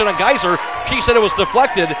violation on Geyser. She said it was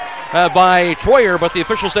deflected by Troyer, but the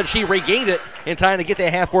official said she regained it in time to get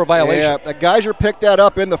that half-court violation. Yeah, Geyser picked that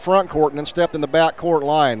up in the front court and then stepped in the back court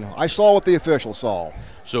line. I saw what the official saw.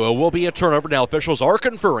 So it will be a turnover. Now officials are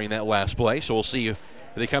conferring that last play, so we'll see if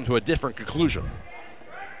they come to a different conclusion.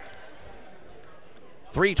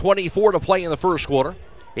 3:24 to play in the first quarter.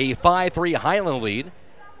 A 5-3 Hiland lead.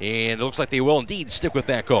 And it looks like they will indeed stick with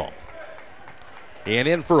that call. And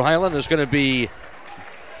in for Hiland is going to be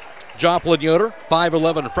Joplin Yoder,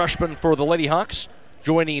 5'11" freshman for the Lady Hawks,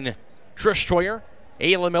 joining Trish Troyer,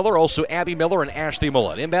 Ayla Miller, also Abby Miller, and Ashley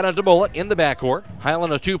Mullet. Inbound to Mullet in the backcourt.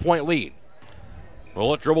 Hiland a 2-point lead.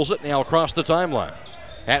 Mullet dribbles it now across the timeline.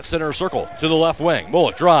 At center circle to the left wing.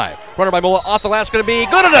 Mullet drive. Runner by Mullet off the last, going to be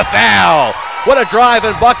good, and a foul. What a drive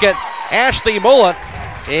and bucket. Ashley Mullet,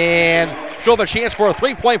 and she'll have a chance for a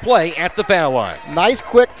 3-point play at the foul line. Nice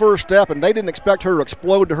quick first step, and they didn't expect her to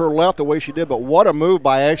explode to her left the way she did, but what a move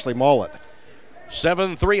by Ashley Mullet.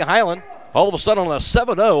 7-3 Hiland. All of a sudden on a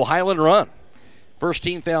 7-0 Hiland run. First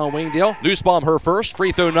team foul on Waynedale. Nussbaum her first.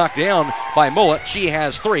 Free throw knocked down by Mullet. She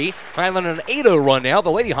has 3. Hiland an 8-0 run now.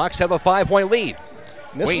 The Lady Hawks have a 5-point lead.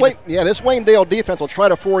 This Waynedale defense will try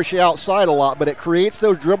to force you outside a lot, but it creates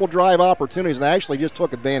those dribble drive opportunities, and Ashley just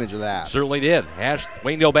took advantage of that. Certainly did.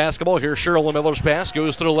 Waynedale basketball. Here's Cheryl Miller's pass.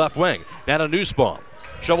 Goes to the left wing. Now to Nussbaum.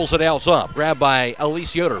 Shovels it out top. Grabbed by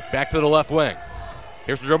Elise Yoder. Back to the left wing.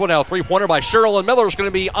 Here's the dribble now. 3-pointer by Cheryl Miller is going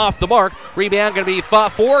to be off the mark. Rebound going to be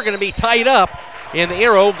fought for. Going to be tied up. And the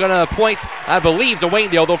arrow going to point, I believe, to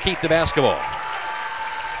Waynedale. They'll keep the basketball.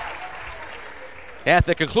 At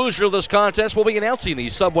the conclusion of this contest, we'll be announcing the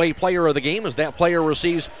Subway Player of the Game as that player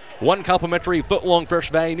receives 1 complimentary foot-long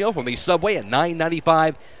fresh value meal from the Subway at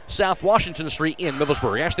 995 South Washington Street in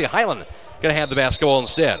Millersburg. Ashley Hiland going to have the basketball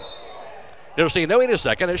instead. They'll say, no, wait a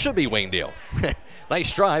second, it should be Waynedale.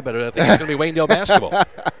 Nice try, but I think it's going to be Waynedale basketball.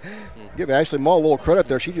 Give Ashley Mull a little credit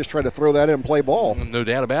there. She just tried to throw that in and play ball. No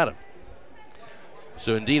doubt about it.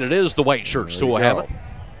 So, indeed, it is the white shirts who will have it.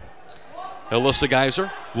 Alyssa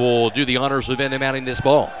Geyser will do the honors of mounting this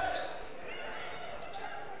ball.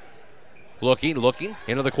 Looking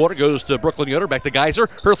into the corner, goes to Brooklyn Yoder, back to Geyser.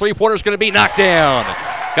 Her 3-pointer is going to be knocked down.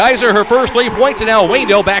 Geyser, her first 3 points, and now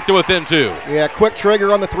Waynedale back to within 2. Yeah, quick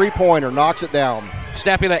trigger on the 3-pointer, knocks it down.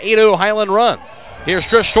 Snapping an 8-0 Hiland run. Here's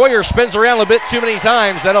Trish Troyer, spins around a bit too many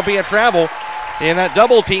times. That'll be a travel. And that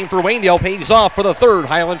double team for Waynedale pays off for the 3rd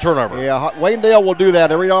Hiland turnover. Yeah, Waynedale will do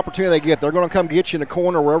that every opportunity they get. They're going to come get you in the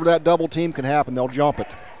corner wherever that double team can happen. They'll jump it.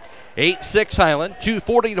 8-6 Hiland,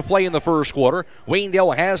 2:40 to play in the first quarter.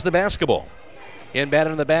 Waynedale has the basketball. Inbound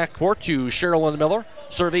in the backcourt to Sherilyn Miller.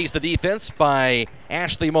 Surveys the defense by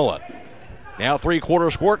Ashley Mullet. Now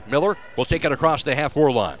 3/4 court. Miller will take it across the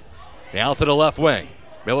half-court line. Now to the left wing.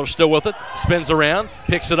 Miller still with it. Spins around.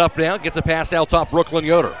 Picks it up now. Gets a pass out top. Brooklyn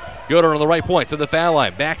Yoder. Yoder on the right point to the foul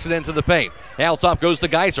line. Backs it into the paint. Out top goes to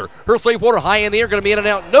Geyser. Her 3-pointer high in the air. Going to be in and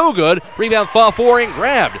out. No good. Rebound fought for and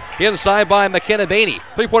grabbed. Inside by McKenna Bainey.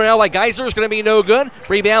 3-pointer out by Geyser is going to be no good.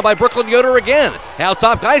 Rebound by Brooklyn Yoder again. Out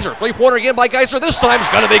top Geyser. 3-pointer again by Geyser. This time is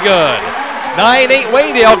going to be good. 9-8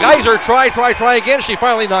 Waynedale. Geyser try again. She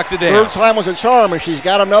finally knocked it down. 3rd time was a charm, and she's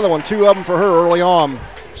got another one. 2 of them for her early on.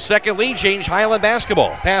 Second lead change, Hiland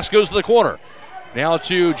basketball. Pass goes to the corner. Now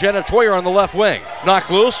to Jenna Troyer on the left wing. Knocked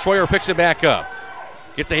loose. Troyer picks it back up.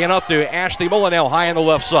 Gets the hand up to Ashley Mullet now high on the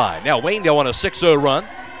left side. Now Waynedale on a 6-0 run.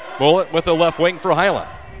 Mullet with the left wing for Hiland.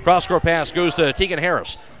 Cross-court pass goes to Tegan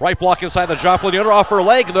Harris. Right block inside the Joplin Yoder off her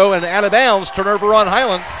leg, though, and out of bounds. Turnover on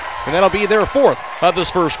Hiland, and that'll be their 4th of this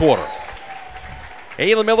first quarter.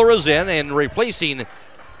 Ayla Miller is in and replacing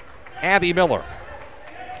Abby Miller.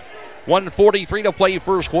 1:43 to play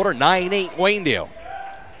first quarter. 9-8 Waynedale.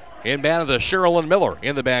 Inbound to Sherilyn Miller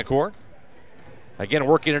in the backcourt. Again,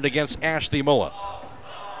 working it against Ashley Mullet.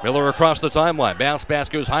 Miller across the timeline. Bounce pass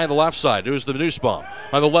goes high on the left side. Goes to Nussbaum.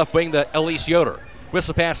 On the left wing to Elise Yoder. Whips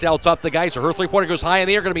the pass out top to Geyser. Her 3-pointer goes high in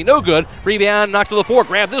the air. Going to be no good. Rebound knocked to the floor.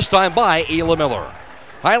 Grabbed this time by Ayla Miller.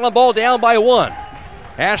 Hiland ball down by 1.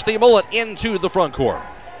 Ashley Mullet into the front court.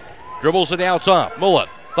 Dribbles it out top. Mullet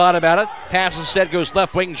thought about it. Pass instead goes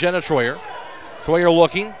left wing, Jenna Troyer. Troyer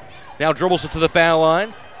looking. Now dribbles it to the foul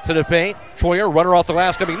line. To the paint. Troyer, runner off the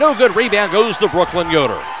glass, coming no good. Rebound goes to Brooklyn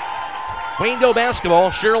Yoder. Waynedale basketball.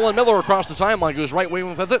 Sherilyn Miller across the timeline goes right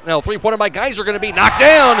wing with it. Now three-pointer by Geyser going to be knocked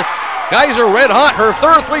down. Geyser red hot. Her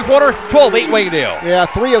third three-pointer. 12-8 Waynedale. Yeah,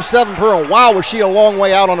 3 of 7 per round. Wow, was she a long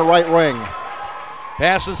way out on the right wing.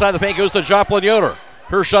 Pass inside the paint goes to Joplin Yoder.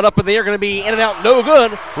 Her shot up in the air going to be in and out. No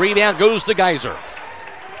good. Rebound goes to Geyser.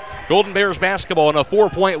 Golden Bears basketball in a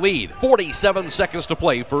 4-point lead. 47 seconds to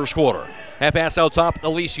play first quarter. That pass out top,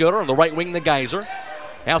 Elise Yoder on the right wing, the Geyser.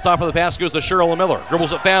 Out top of the pass goes to Sherilyn Miller.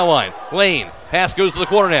 Dribbles at foul line. Lane. Pass goes to the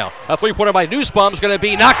corner now. A three-pointer by Nussbaum is going to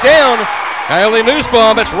be knocked down. Kylie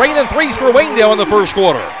Nussbaum. It's raining threes for Waynedale in the first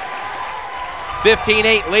quarter.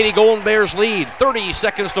 15-8, Lady Golden Bears lead. 30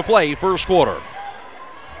 seconds to play first quarter.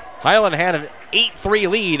 Hiland had an 8-3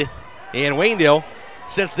 lead, and Waynedale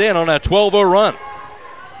since then on a 12-0 run.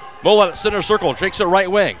 Mullet at center circle, takes it right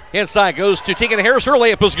wing. Inside goes to Tegan Harris. Her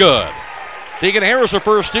layup is good. Tegan Harris her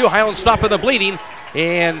first two. Hiland stopping the bleeding.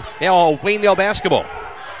 And now Waynedale basketball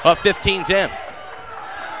up 15-10.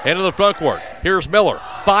 Into the front court. Here's Miller.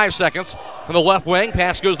 5 seconds from the left wing.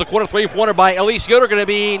 Pass goes to the corner. Three-pointer by Elise Yoder. Going to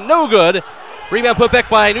be no good. Rebound put back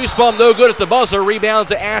by Nussbaum. No good at the buzzer. Rebound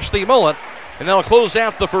to Ashley Mullet. And they'll close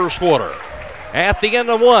out the first quarter. At the end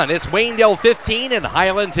of one, it's Waynedale 15 and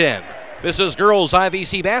Hiland 10. This is girls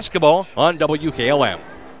IVC basketball on WKLM.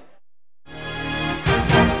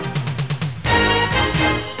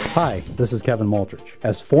 Hi, this is Kevin Maltrich.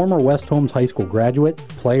 As former West Holmes High School graduate,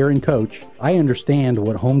 player, and coach, I understand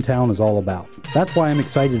what hometown is all about. That's why I'm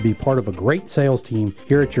excited to be part of a great sales team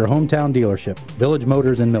here at your hometown dealership, Village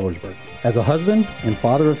Motors in Millersburg. As a husband and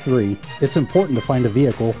father of 3, it's important to find a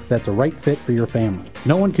vehicle that's a right fit for your family.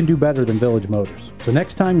 No one can do better than Village Motors. So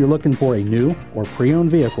next time you're looking for a new or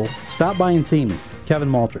pre-owned vehicle, stop by and see me, Kevin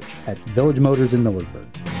Maltrich, at Village Motors in Millersburg.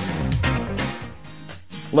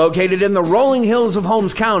 Located in the rolling hills of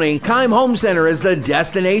Holmes County, Keim Home Center is the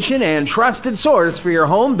destination and trusted source for your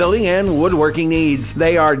home building and woodworking needs.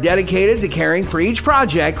 They are dedicated to caring for each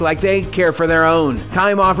project like they care for their own.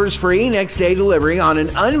 Keim offers free next-day delivery on an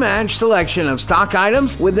unmatched selection of stock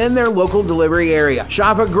items within their local delivery area.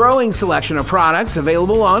 Shop a growing selection of products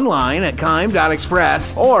available online at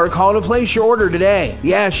Keim.express or call to place your order today.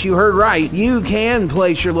 Yes, you heard right. You can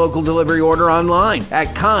place your local delivery order online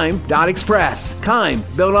at Keim.express. Keim,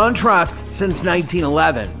 built on trust since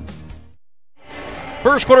 1911.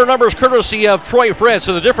 First quarter numbers courtesy of Troy Fritz,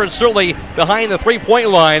 so the difference certainly behind the three-point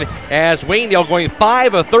line as Waynedale going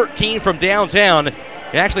 5 of 13 from downtown.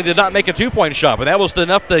 He actually did not make a two-point shot, but that was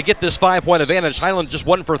enough to get this 5-point advantage. Hiland just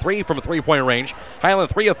 1 for 3 from a three-point range.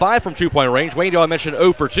 Hiland 3 of 5 from two-point range. Waynedale, I mentioned,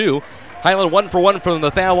 0 for 2. Hiland 1 for 1 from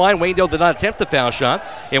the foul line. Waynedale did not attempt the foul shot.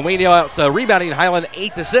 And Waynedale out rebounding Hiland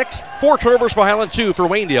 8-6. 4 turnovers for Hiland, 2 for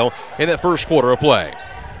Waynedale in that first quarter of play.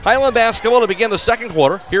 Hiland basketball to begin the second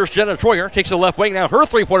quarter. Here's Jenna Troyer, takes the left wing. Now her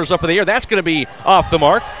three-pointer's up in the air. That's going to be off the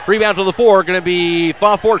mark. Rebound to the 4, going to be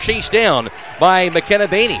 5-4 chased down by McKenna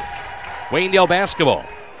Bainey. Waynedale basketball.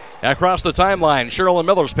 Across the timeline, Sherilyn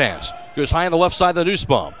Miller's pass. Goes high on the left side of the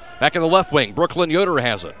Nussbaum. Back in the left wing, Brooklyn Yoder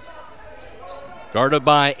has it. Guarded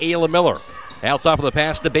by Ayla Miller. Out top of the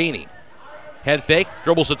pass to Bainey. Head fake,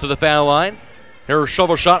 dribbles it to the foul line. Her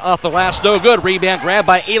shovel shot off the glass, no good. Rebound grabbed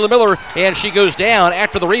by Ayla Miller, and she goes down.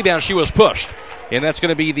 After the rebound, she was pushed. And that's going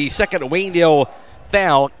to be the second Waynedale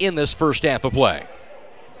foul in this first half of play.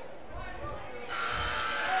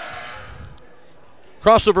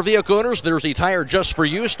 Crossover vehicle owners, there's a tire just for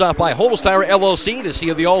you. Stop by Holmes Tire LLC to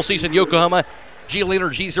see the all-season Yokohama G-Leader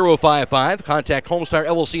G055. Contact Holmes Tire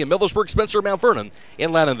LLC in Millersburg, Spencer, Mount Vernon, in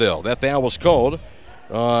Loudonville. That foul was called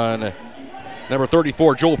on number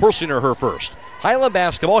 34, Joel Persinger, her first. Hiland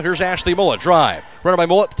basketball, here's Ashley Mullet. Drive. Runner by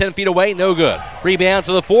Mullet, 10 feet away, no good. Rebound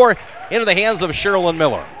to the 4, into the hands of Sherilyn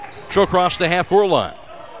Miller. She'll cross the half-court line.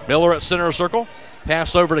 Miller at center circle.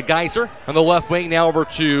 Pass over to Geyser on the left wing, now over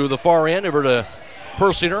to the far end, over to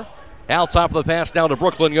Persinger. Out top of the pass down to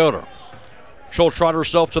Brooklyn Yoder. She'll trot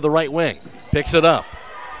herself to the right wing. Picks it up.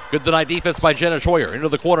 Good denied defense by Jenna Troyer. Into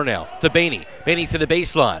the corner now to Bainey. Bainey to the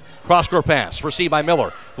baseline. Cross-court pass. Received by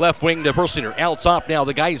Miller. Left wing to Persinger. Out top now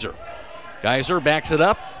to Geyser. Geyser backs it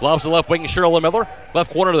up. Lobs the left wing to Sherilyn Miller.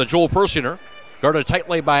 Left corner to the Joel Persinger. Guarded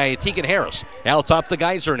tightly by Tegan Harris. Out top to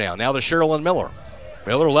Geyser now. Now to Sherilyn Miller.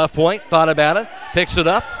 Miller left point. Thought about it. Picks it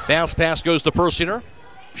up. Bounce pass goes to Persinger.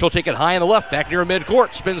 She'll take it high in the left. Back near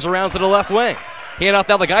midcourt. Spins around to the left wing. Hand off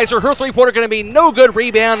now to Geyser. Her three-pointer going to be no good.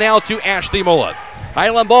 Rebound now to Ashley Mullet.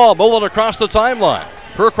 Hiland ball. Mullet across the timeline.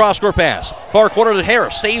 Her cross-court pass. Far corner to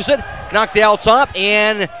Harris. Saves it. Knocked out top.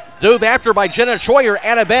 And Dove after by Jenna Troyer,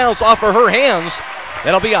 out of bounds off of her hands.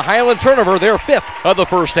 That'll be a Hiland turnover, their 5th of the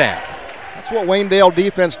first half. That's what Waynedale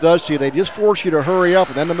defense does to you. They just force you to hurry up,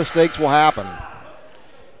 and then the mistakes will happen.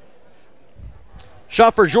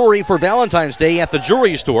 Shop for jewelry for Valentine's Day at the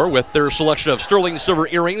jewelry store with their selection of sterling silver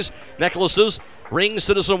earrings, necklaces, rings,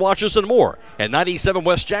 citizen watches, and more at 97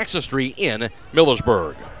 West Jackson Street in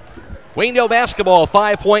Millersburg. Waynedale basketball,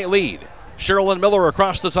 5-point lead. Sherilyn Miller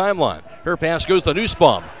across the timeline. Her pass goes to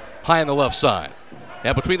Nussbaum, high on the left side.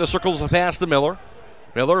 Now between the circles, the pass to Miller.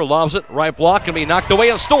 Miller lobs it, right block, can be knocked away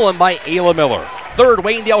and stolen by Ayla Miller. 3rd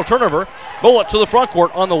Waynedale turnover. Bullet to the front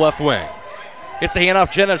court on the left wing. Gets the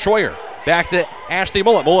handoff, Jenna Troyer. Back to Ashley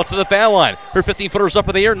Mullet. Mullet to the foul line. Her 15-footer's up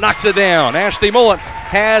in the air, knocks it down. Ashley Mullet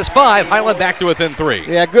has 5. Hiland back to within 3.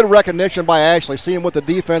 Yeah, good recognition by Ashley, seeing what the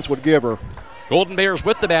defense would give her. Golden Bears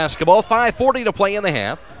with the basketball. 5:40 to play in the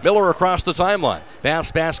half. Miller across the timeline.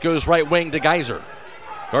 Pass goes right wing to Geyser.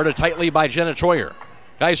 Guarded tightly by Jenna Troyer.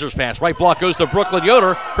 Geyser's pass. Right block goes to Brooklyn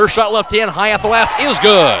Yoder. Her shot left hand high at the last is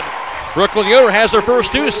good. Brooklyn Yoder has her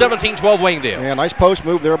first 2, 17-12 Waynedale. Yeah, nice post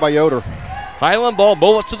move there by Yoder. Hiland ball,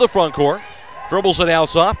 Bullet to the front court. Dribbles it out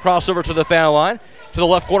top. Crossover to the foul line. To the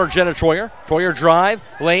left corner, Jenna Troyer. Troyer drive.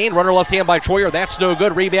 Lane. Runner left hand by Troyer. That's no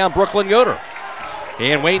good. Rebound, Brooklyn Yoder.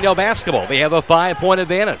 And Waynedale basketball. They have a 5-point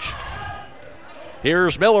advantage.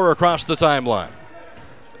 Here's Miller across the timeline.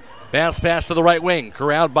 Pass to the right wing.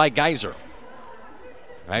 Corralled by Geyser.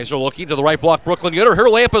 Geyser looking to the right block. Brooklyn Yoder. Her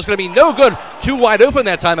layup is going to be no good. Too wide open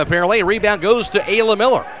that time, apparently. Rebound goes to Ayla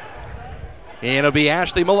Miller. And it'll be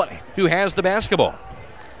Ashley Mullet who has the basketball.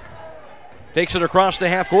 Takes it across the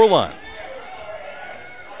half-court line.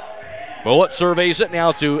 Mullet surveys it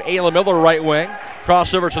now to Ayla Miller, right wing.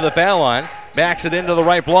 Crossover to the foul line. Backs it into the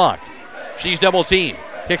right block. She's double teamed.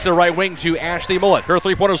 Kicks it right wing to Ashley Mullet. Her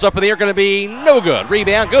three-pointer's up in the air, going to be no good.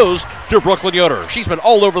 Rebound goes to Brooklyn Yoder. She's been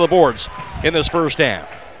all over the boards in this first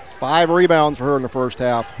half. 5 rebounds for her in the first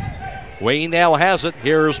half. Wayne now has it.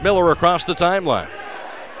 Here's Miller across the timeline.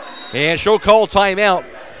 And she'll call timeout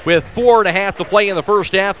with 4.5 to play in the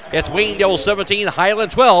first half. It's Waynedale 17,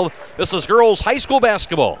 Hiland 12. This is girls high school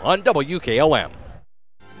basketball on WKLM.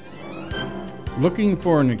 Looking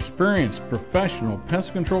for an experienced professional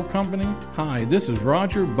pest control company? Hi, this is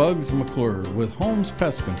Roger Bugs McClure with Holmes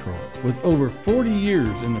Pest Control. With over 40 years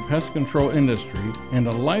in the pest control industry and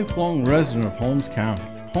a lifelong resident of Holmes County,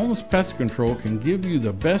 Holmes Pest Control can give you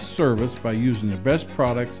the best service by using the best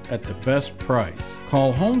products at the best price.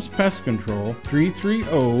 Call Holmes Pest Control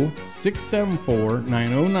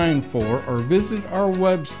 330-674-9094 or visit our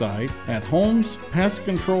website at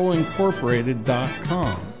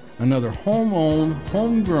holmespestcontrolincorporated.com. Another home-owned,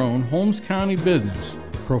 homegrown Holmes County business.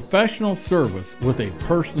 Professional service with a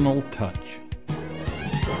personal touch.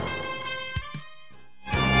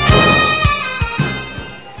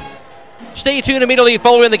 Stay tuned immediately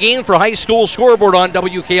following the game for High School Scoreboard on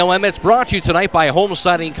WKLM. It's brought to you tonight by Home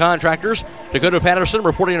Siding Contractors. Dakota Patterson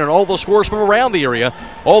reporting on all the scores from around the area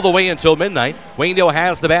all the way until midnight. Waynedale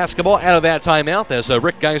has the basketball out of that timeout as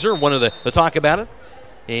Rick Geyser wanted to talk about it.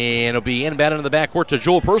 And it'll be inbound into the backcourt to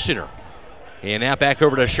Joel Persinger. And now back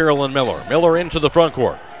over to Sherilyn Miller. Miller into the front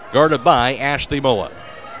court, guarded by Ashley Mullet.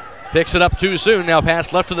 Picks it up too soon. Now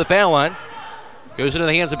pass left to the foul line. Goes into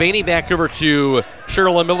the hands of Bainey. Back over to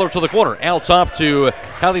Sherilyn Miller to the corner. Out top to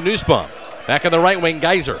Kylie Nussbaum. Back in the right wing,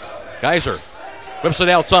 Geyser. Geyser whips it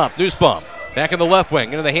out top. Nussbaum back in the left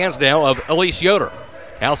wing. Into the hands now of Elise Yoder.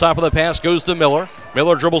 Out top of the pass goes to Miller.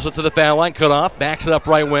 Miller dribbles it to the foul line. Cut off. Backs it up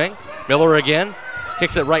right wing. Miller again.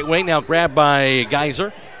 Kicks it right wing. Now grabbed by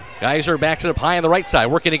Geyser. Geyser backs it up high on the right side.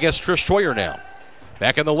 Working against Trish Troyer now.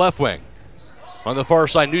 Back in the left wing. On the far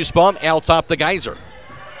side, Nussbaum. Out top to Geyser.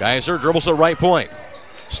 Geyser dribbles at right point.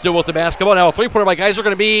 Still with the basketball. Now a three-pointer by Geyser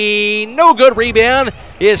going to be no good. Rebound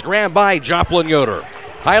is grabbed by Joplin Yoder.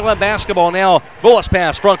 Hiland basketball now. Bullis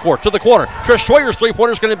pass front court to the corner. Trish Troyer's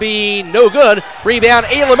three-pointer is going to be no good. Rebound,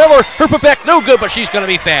 Ayla Miller. Her put back no good, but she's going to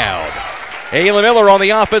be fouled. Ayla Miller on the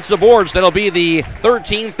offensive boards. That'll be the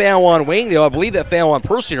 13th foul on Waynedale. I believe that foul on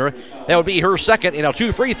Persinger. That would be her second. And now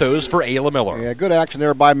 2 free throws for Ayla Miller. Yeah, good action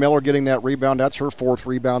there by Miller getting that rebound. That's her 4th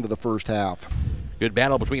rebound of the first half. Good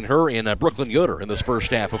battle between her and Brooklyn Yoder in this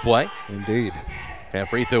first half of play. Indeed. That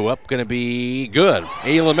free throw up going to be good.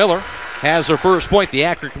 Ayla Miller has her first point. The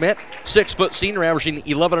Akron commit, 6-foot senior, averaging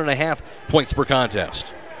 11.5 points per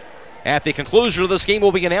contest. At the conclusion of this game,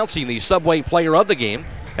 we'll be announcing the Subway player of the game.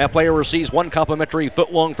 That player receives 1 complimentary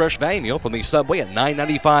foot-long fresh value meal from the Subway at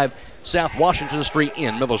 995 South Washington Street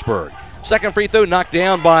in Millersburg. Second free throw knocked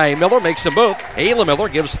down by Miller, makes them both. Ayla Miller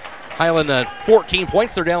gives Hiland 14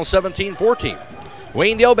 points. They're down 17-14.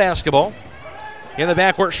 Waynedale basketball. In the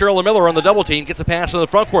backcourt, Cheryl Miller on the double team. Gets a pass in the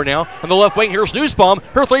front court now. On the left wing, here's Nussbaum.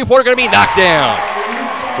 Her three-pointer going to be knocked down.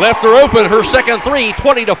 Left her open. Her second three,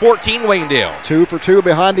 20-14 Waynedale. 2 for 2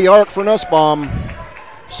 behind the arc for Nussbaum.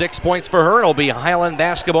 6 points for her. It'll be Hiland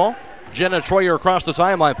basketball. Jenna Troyer across the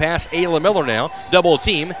timeline. Pass Ayla Miller now. Double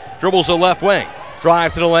team. Dribbles the left wing.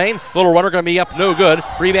 Drive to the lane. Little runner going to be up. No good.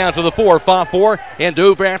 Rebound to the 4. Fought for and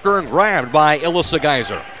dove after and grabbed by Alyssa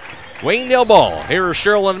Geyser. Waynedale ball. Here's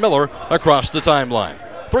Sherilyn Miller across the timeline.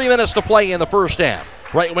 3 minutes to play in the first half.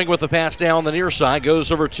 Right wing with the pass down the near side.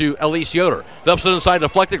 Goes over to Elise Yoder. Dumps it inside,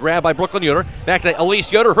 deflected. Grab by Brooklyn Yoder. Back to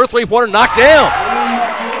Elise Yoder. Her three-pointer knocked down.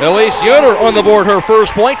 Elise Yoder on the board. Her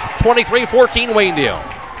first points. 23-14 Waynedale.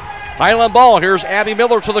 Hiland ball. Here's Abby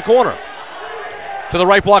Miller to the corner. To the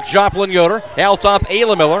right block, Joplin Yoder. Out top,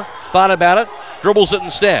 Ayla Miller. Thought about it. Dribbles it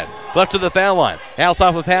instead. Left to the foul line. Out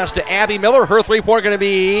top of the pass to Abby Miller. Her three-pointer going to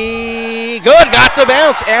be good. Got the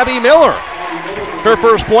bounce. Abby Miller. Her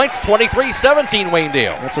first points, 23-17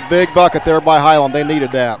 Waynedale. That's a big bucket there by Hiland. They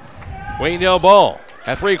needed that. Waynedale ball.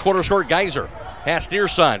 At three-quarter short, Geyser. Pass near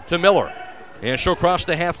side to Miller. And she'll cross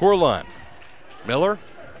the half-court line. Miller.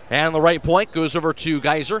 And the right point goes over to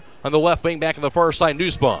Geyser. On the left wing, back on the far side,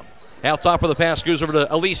 Nussbaum. Out top of the pass goes over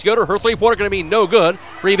to Elise Yoder. Her three-pointer going to be no good.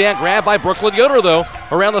 Rebound grab by Brooklyn Yoder, though,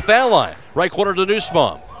 around the foul line. Right corner to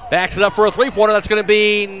Nussbaum. Backs it up for a three-pointer. That's going to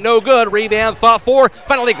be no good. Rebound, thought for.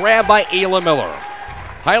 Finally grabbed by Ayla Miller.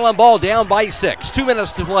 Hiland ball down by 6. 2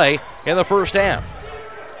 minutes to play in the first half.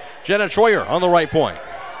 Jenna Troyer on the right point.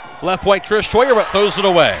 Left point, Trish Troyer, but throws it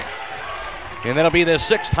away. And that'll be the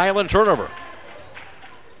 6th Hiland turnover.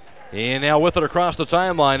 And now with it across the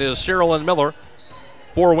timeline is Sherilyn Miller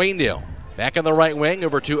for Waynedale. Back on the right wing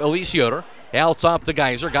over to Elise Yoder. Out top to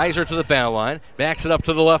Geyser. Geyser to the foul line. Backs it up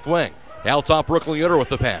to the left wing. Out top Brooklyn Yoder with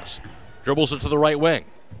the pass. Dribbles it to the right wing.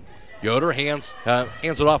 Yoder hands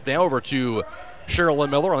it off now over to Sherilyn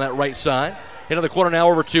Miller on that right side. Into the corner now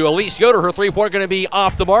over to Elise Yoder. Her three-pointer going to be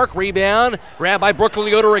off the mark. Rebound. Grabbed by Brooklyn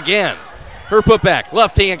Yoder again. Her putback.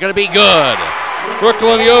 Left hand going to be good.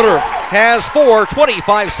 Brooklyn Yoder has 4,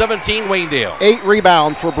 25-17 Waynedale. 8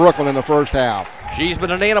 rebounds for Brooklyn in the first half. She's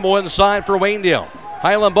been an animal inside for Waynedale.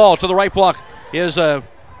 Hiland ball to the right block is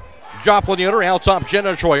Joplin Yoder. Out top,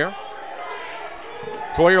 Jenna Troyer.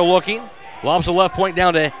 Troyer looking. Lobs the left point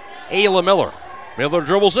down to Ayla Miller. Miller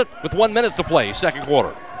dribbles it with 1 minute to play, second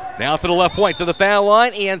quarter. Now to the left point to the foul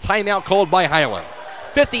line, and timeout called by Hiland.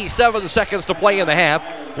 57 seconds to play in the half.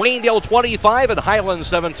 Waynedale 25 and Hiland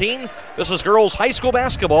 17. This is girls high school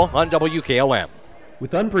basketball on WKLM.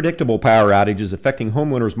 With unpredictable power outages affecting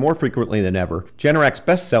homeowners more frequently than ever, Generac's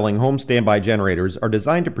best-selling home standby generators are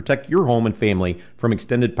designed to protect your home and family from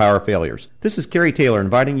extended power failures. This is Carrie Taylor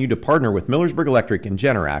inviting you to partner with Millersburg Electric and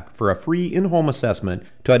Generac for a free in-home assessment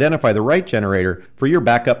to identify the right generator for your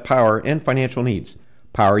backup power and financial needs.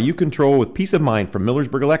 Power you control with peace of mind from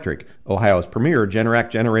Millersburg Electric, Ohio's premier Generac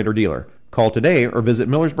generator dealer. Call today or visit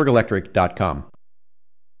millersburgelectric.com.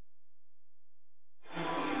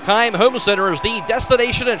 Keim Home Center is the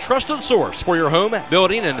destination and trusted source for your home,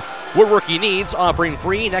 building, and woodworking needs, offering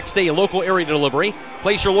free next-day local area delivery.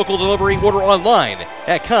 Place your local delivery order online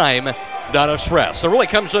at Keim.Express. So it really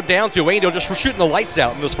comes down to Waynedale just for shooting the lights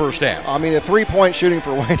out in this first half. I mean, the three-point shooting for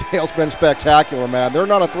Waynedale's been spectacular, man. They're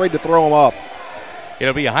not afraid to throw them up.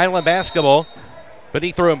 It'll be Hiland basketball.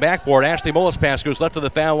 Beneath throw and backboard. Ashley Mullis pass goes left to the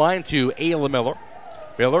foul line to Ayla Miller.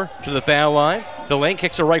 Miller to the foul line. To lane,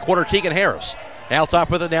 kicks the right corner, Tegan Harris. Out top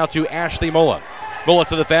with it now to Ashley Mulla. Mulla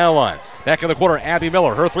to the foul line. Back in the corner, Abby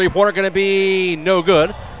Miller. Her three-pointer going to be no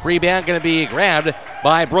good. Rebound going to be grabbed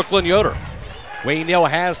by Brooklyn Yoder. Waynedale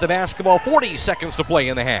has the basketball. 40 seconds to play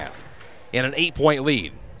in the half. And an 8-point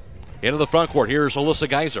lead. Into the front court, here's Alyssa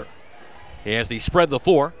Geyser. As they spread the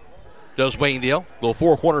floor, does Waynedale. Little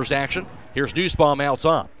four corners action. Here's Nussbaum out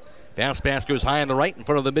top. Bounce pass goes high on the right in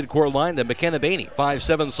front of the midcourt line to McKenna Bainey,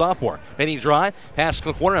 5'7" sophomore. Bainey drive, pass to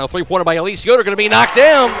the corner, now three-pointer by Elise Yoder, going to be knocked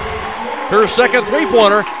down. Her second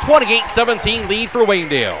three-pointer, 28-17 lead for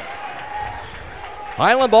Waynedale.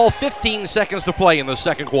 Hiland ball, 15 seconds to play in the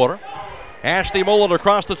second quarter. Ashley Mullen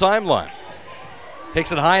across the timeline.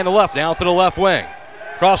 Takes it high in the left, now to the left wing.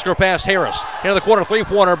 Cross-court pass Harris. Into the corner,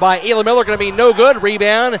 three-pointer by Ayla Miller, going to be no good.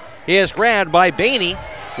 Rebound is grabbed by Bainey.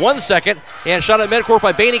 1 second, and shot at midcourt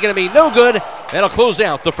by Bainey, going to be no good. That'll close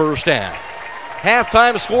out the first half.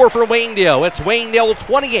 Halftime score for Waynedale. It's Waynedale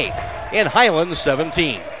 28 and Hiland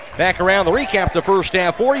 17. Back around the recap the first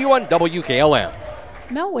half for you on WKLM.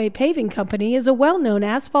 Melway Paving Company is a well-known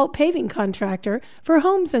asphalt paving contractor for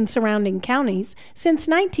homes in surrounding counties since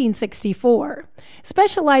 1964,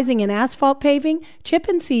 specializing in asphalt paving, chip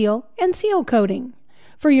and seal coating.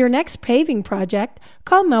 For your next paving project,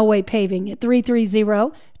 call Melway Paving at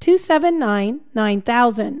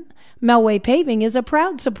 330-279-9000. Melway Paving is a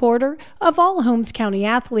proud supporter of all Holmes County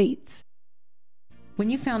athletes. When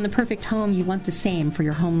you found the perfect home, you want the same for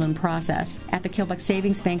your home loan process. At the Kilbuck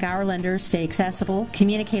Savings Bank, our lenders stay accessible,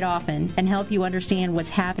 communicate often, and help you understand what's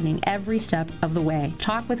happening every step of the way.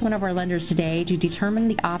 Talk with one of our lenders today to determine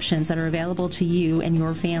the options that are available to you and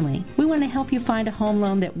your family. We want to help you find a home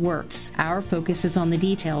loan that works. Our focus is on the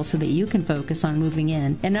details so that you can focus on moving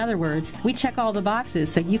in. In other words, we check all the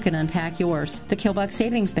boxes so you can unpack yours. The Kilbuck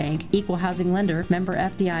Savings Bank, Equal Housing Lender, member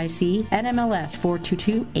FDIC, NMLS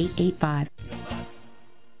 422885.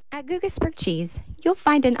 At Gugasburg Cheese, you'll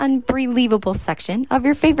find an unbelievable section of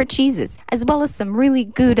your favorite cheeses, as well as some really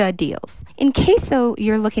good deals. In case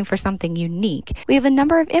you're looking for something unique, we have a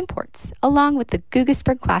number of imports, along with the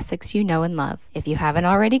Gugasburg classics you know and love. If you haven't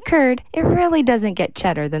already curd, it really doesn't get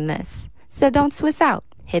cheddar than this. So don't Swiss out.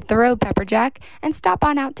 Hit the road, Pepperjack, and stop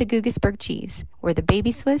on out to Gugasburg Cheese, where the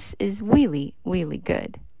baby Swiss is really, really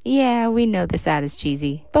good. Yeah, we know this ad is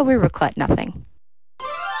cheesy, but we reclut nothing.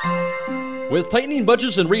 With tightening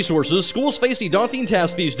budgets and resources, schools face a daunting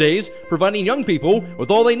task these days, providing young people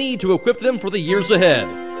with all they need to equip them for the years ahead.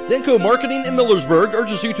 Denko Marketing in Millersburg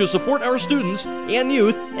urges you to support our students and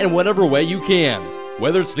youth in whatever way you can.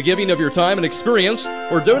 Whether it's the giving of your time and experience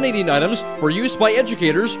or donating items for use by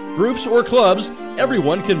educators, groups, or clubs,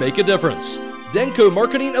 everyone can make a difference. Denko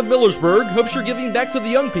Marketing of Millersburg hopes you're giving back to the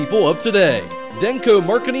young people of today. Denko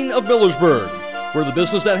Marketing of Millersburg, where the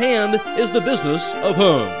business at hand is the business of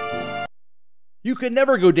home. You can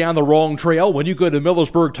never go down the wrong trail when you go to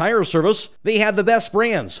Millersburg Tire Service. They have the best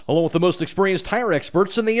brands, along with the most experienced tire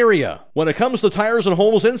experts in the area. When it comes to tires in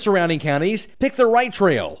homes and surrounding counties, pick the right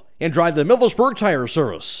trail and drive the Millersburg Tire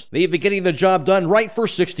Service. They've been getting the job done right for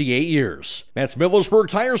 68 years. That's Millersburg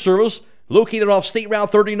Tire Service, located off State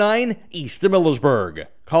Route 39, east of Millersburg.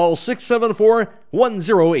 Call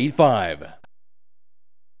 674-1085.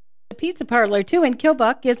 The Pizza Parlor 2 in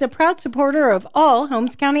Kilbuck is a proud supporter of all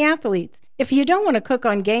Holmes County athletes. If you don't want to cook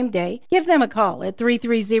on game day, give them a call at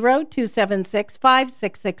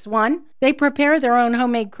 330-276-5661. They prepare their own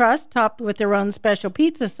homemade crust topped with their own special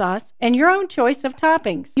pizza sauce and your own choice of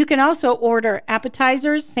toppings. You can also order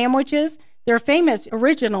appetizers, sandwiches, their famous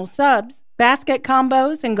original subs, basket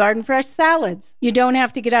combos, and garden fresh salads. You don't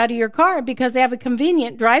have to get out of your car because they have a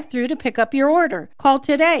convenient drive-thru to pick up your order. Call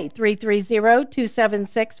today,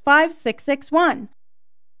 330-276-5661.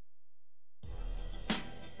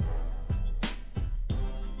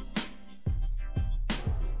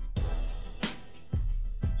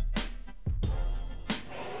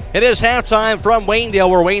 It is halftime from Waynedale,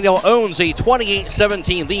 where Waynedale owns a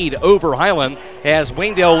 28-17 lead over Hiland, as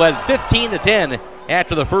Waynedale led 15-10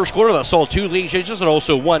 after the first quarter. That saw 2 lead changes and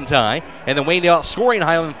also 1 tie. And then Waynedale scoring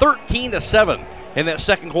Hiland 13-7 in that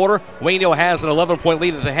second quarter. Waynedale has an 11-point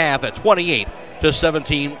lead at the half at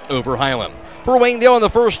 28-17 over Hiland. For Waynedale in the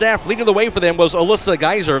first half, leading the way for them was Alyssa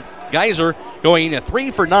Geyser. Geyser going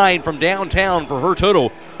 3 for 9 from downtown for her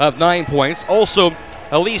total of 9 points. Also,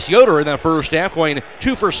 Elise Yoder in that first half going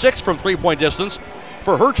 2 for 6 from three-point distance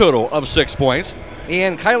for her total of 6 points.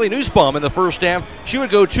 And Kylie Nussbaum in the first half, she would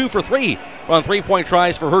go 2 for 3 on three-point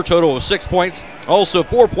tries for her total of 6 points. Also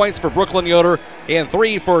 4 points for Brooklyn Yoder and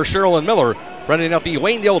 3 for Sherilyn Miller, running out the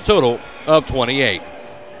Waynedale total of 28.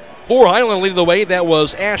 For Hiland leading the way, that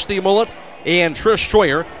was Ashley Mullett and Trish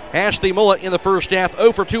Troyer. Ashley Mullett in the first half,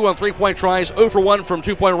 0 for 2 on three-point tries, 0 for 1 from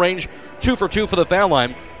two-point range, 2 for 2 for the foul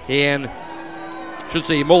line. And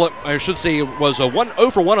Mullett was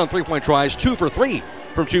 0 for 1 on three-point tries, 2 for 3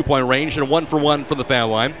 from two-point range, and 1 for 1 from the foul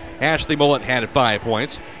line. Ashley Mullett had 5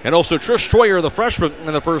 points. And also Trish Troyer, the freshman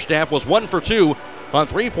in the first half, was 1 for 2 on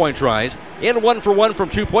three-point tries and 1 for 1 from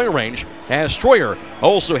two-point range, as Troyer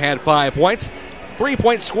also had 5 points. 3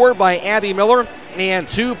 points scored by Abby Miller and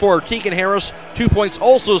 2 for Tegan Harris. 2 points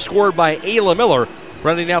also scored by Ayla Miller,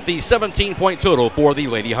 running out the 17-point total for the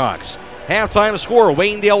Lady Hawks. Halftime score,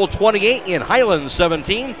 Waynedale 28 and Hiland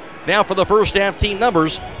 17. Now for the first half team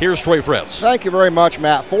numbers, here's Troy Fritz. Thank you very much,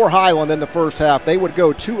 Matt. For Hiland in the first half, they would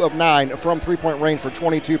go 2 of 9 from three-point range for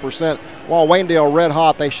 22%, while Waynedale red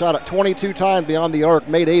hot, they shot it 22 times beyond the arc,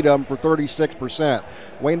 made 8 of them for 36%.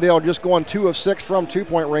 Waynedale just going 2 of 6 from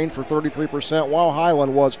two-point range for 33%, while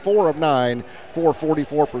Hiland was 4 of 9 for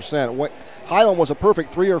 44%. Hiland was a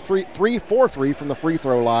perfect 3 for 3 from the free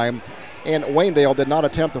throw line, and Waynedale did not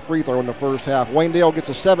attempt the free throw in the first half. Waynedale gets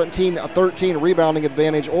a 17-13 rebounding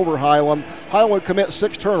advantage over Hiland. Hiland would commit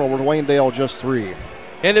 6 turnovers, Waynedale just 3.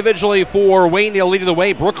 Individually for Waynedale leading the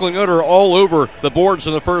way, Brooklyn Yoder all over the boards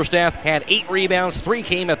in the first half, had 8 rebounds, 3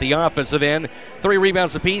 came at the offensive end, 3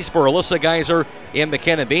 rebounds apiece for Alyssa Geiser and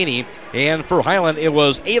McKenna Beanie. And for Hiland, it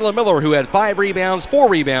was Ayla Miller who had 5 rebounds, 4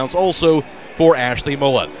 rebounds also for Ashley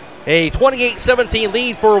Mullet. A 28-17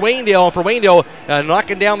 lead for Waynedale. For Waynedale,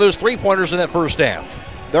 knocking down those 3-pointers in that first half.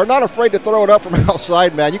 They're not afraid to throw it up from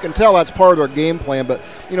outside, man. You can tell that's part of their game plan. But,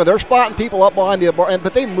 they're spotting people up behind the bar,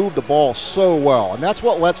 but they move the ball so well. And that's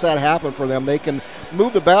what lets that happen for them. They can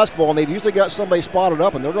move the basketball, and they've usually got somebody spotted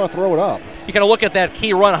up, and they're going to throw it up. You kind of look at that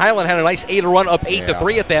key run. Hiland had a nice 8 run up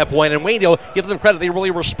 8-3 at that point, and Waynedale, give them credit, they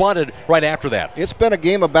really responded right after that. It's been a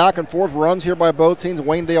game of back and forth runs here by both teams.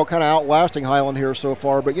 Waynedale kind of outlasting Hiland here so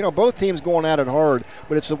far. But, both teams going at it hard.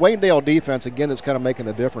 But it's the Waynedale defense, again, that's kind of making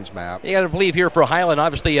the difference, Matt. You got to believe here for Hiland,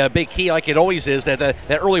 obviously a big key, like it always is, that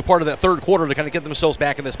early part of that third quarter to kind of get themselves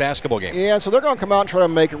back in this basketball game. Yeah, so they're going to come out and try to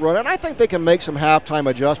make it run. And I think they can make some halftime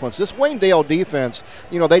adjustments. This Waynedale defense,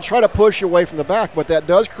 they try to push you away from the back, but that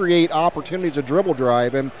does create opportunities to dribble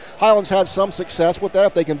drive. And Hiland's had some success with that.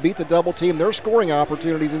 If they can beat the double team, they're scoring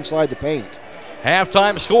opportunities inside the paint.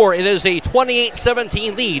 Halftime score, it is a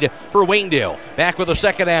 28-17 lead for Waynedale. Back with the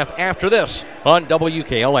second half after this on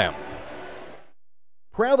WKLM.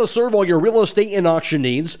 Proud to serve all your real estate and auction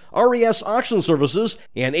needs, RES Auction Services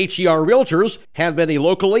and HER Realtors have been a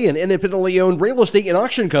locally and independently owned real estate and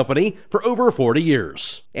auction company for over 40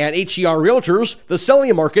 years. At HER Realtors, the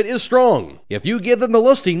selling market is strong. If you give them the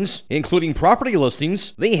listings, including property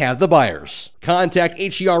listings, they have the buyers. Contact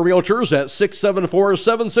HER Realtors at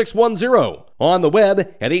 674-7610, on the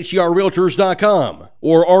web at herrealtors.com,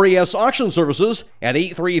 or RES Auction Services at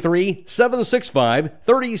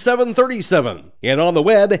 833-765-3737, and on the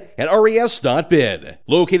web at res.bid.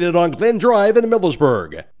 Located on Glen Drive in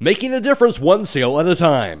Millersburg, making a difference one sale at a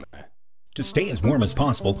time. To stay as warm as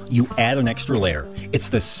possible, you add an extra layer. It's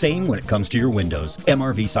the same when it comes to your windows.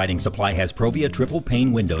 MRV Siding Supply has Provia triple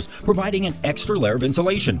pane windows, providing an extra layer of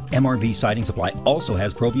insulation. MRV Siding Supply also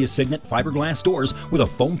has Provia Signet fiberglass doors with a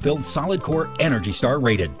foam-filled solid core Energy Star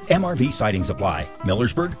rated. MRV Siding Supply,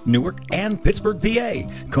 Millersburg, Newark, and Pittsburgh, PA.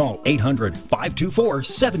 Call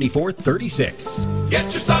 800-524-7436.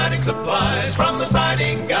 Get your siding supplies from the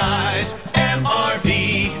siding guys.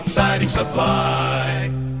 MRV Siding Supply.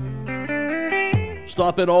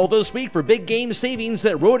 Stop in all this week for big game savings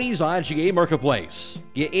at Roadie's IGA Marketplace.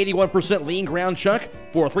 Get 81% lean ground chuck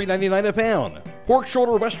for $3.99 a pound. Pork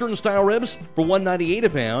shoulder Western style ribs for $1.98 a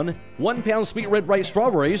pound. 1 pound sweet red rice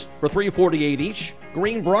strawberries for $3.48 each.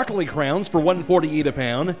 Green broccoli crowns for $1.48 a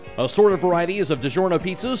pound. Assorted varieties of DiGiorno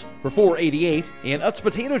pizzas for $4.88. And Utz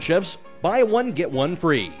potato chips, buy one, get one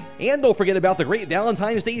free. And don't forget about the great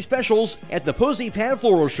Valentine's Day specials at the Posey Pad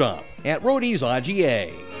Floral Shop at Roadie's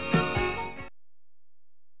IGA.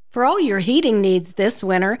 For all your heating needs this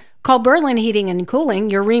winter, call Berlin Heating and Cooling,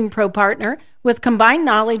 your Rheem Pro partner. With combined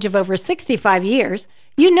knowledge of over 65 years,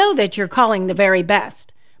 you know that you're calling the very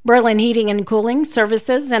best. Berlin Heating and Cooling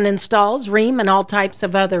services and installs Rheem and all types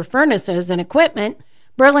of other furnaces and equipment.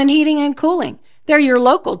 Berlin Heating and Cooling, they're your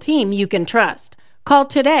local team you can trust. Call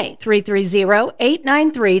today,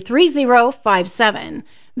 330-893-3057.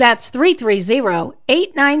 That's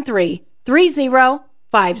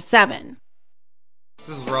 330-893-3057.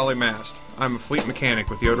 This is Raleigh Mast. I'm a fleet mechanic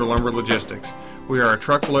with Yoder Lumber Logistics. We are a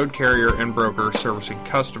truckload carrier and broker servicing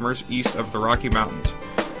customers east of the Rocky Mountains.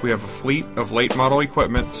 We have a fleet of late model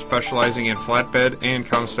equipment specializing in flatbed and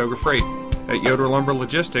Conestoga freight. At Yoder Lumber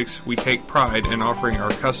Logistics, we take pride in offering our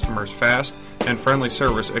customers fast and friendly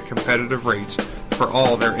service at competitive rates for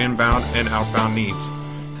all their inbound and outbound needs.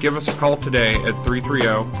 Give us a call today at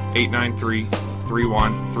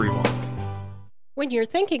 330-893-3131. When you're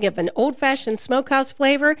thinking of an old-fashioned smokehouse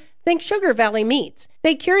flavor, think Sugar Valley Meats.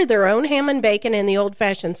 They cure their own ham and bacon, and the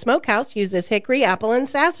old-fashioned smokehouse uses hickory, apple, and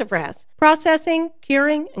sassafras. Processing,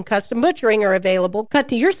 curing, and custom butchering are available, cut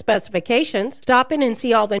to your specifications. Stop in and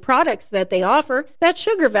see all the products that they offer. That's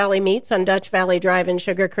Sugar Valley Meats on Dutch Valley Drive in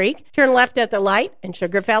Sugar Creek. Turn left at the light, and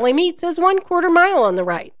Sugar Valley Meats is 1/4 mile on the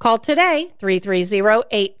right. Call today,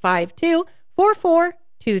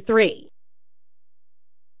 330-852-4423.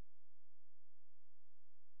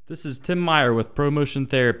 This is Tim Meyer with ProMotion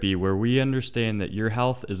Therapy, where we understand that your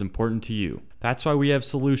health is important to you. That's why we have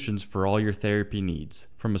solutions for all your therapy needs.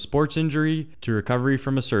 From a sports injury to recovery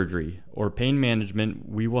from a surgery or pain management,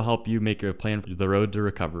 we will help you make a plan for the road to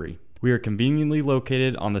recovery. We are conveniently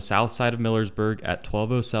located on the south side of Millersburg at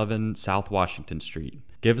 1207 South Washington Street.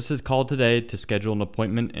 Give us a call today to schedule an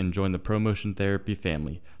appointment and join the ProMotion Therapy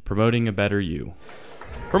family, promoting a better you.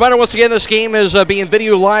 Reminder once again, this game is being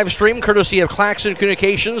video live streamed courtesy of Claxon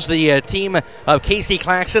Communications, the team of Casey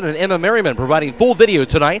Claxon and Emma Merryman providing full video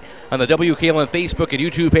tonight on the WKLM Facebook and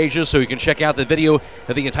YouTube pages, so you can check out the video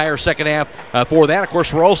of the entire second half for that. Of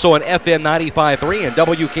course, we're also on FM 95.3 and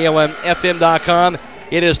WKLM-FM.com.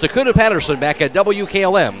 It is Dakota Patterson back at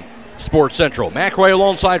WKLM Sports Central. Matt Croy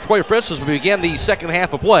alongside Troy Fritz as we begin the second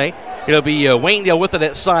half of play. It'll be Waynedale with it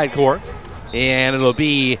at side court, and it'll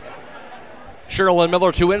be Sherilyn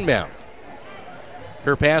Miller to inbound.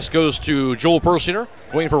 Her pass goes to Joel Persinger,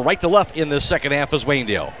 going from right to left in this second half as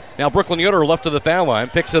Waynedale. Now Brooklyn Yoder left to the foul line,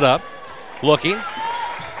 picks it up, looking.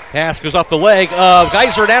 Pass goes off the leg of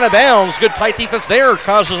Geyser and out of bounds. Good tight defense there,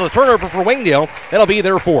 causes a turnover for Waynedale. That'll be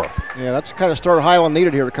their fourth. Yeah, that's the kind of start Hiland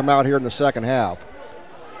needed here to come out here in the second half.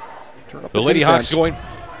 The Lady Hawks going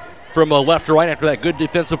from left to right after that good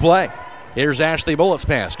defensive play. Here's Ashley Mullet's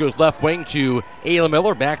pass. Goes left wing to Ayla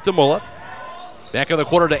Miller, back to Mullet. Back in the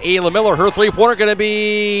corner to Ayla Miller. Her three-pointer going to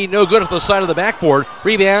be no good at the side of the backboard.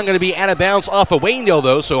 Rebound going to be out of bounds off of Waynedale,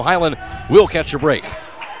 though, so Hiland will catch a break.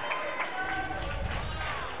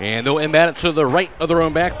 And they'll inbound it to the right of their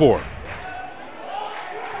own backboard.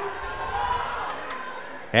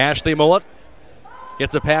 Ashley Mullet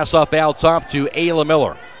gets a pass off out top to Ayla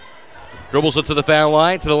Miller. Dribbles it to the foul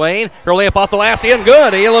line, to the lane. Her layup off the last end,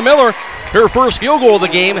 good. Ayla Miller, her first field goal of the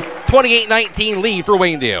game. 28-19 lead for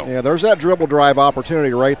Waynedale. Yeah, there's that dribble drive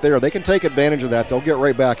opportunity right there. They can take advantage of that. They'll get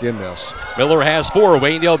right back in this. Miller has 4,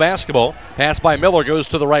 Waynedale basketball. Pass by Miller goes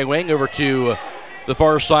to the right wing over to the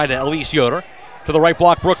far side to Elise Yoder. To the right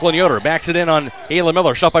block, Brooklyn Yoder. Backs it in on Ayla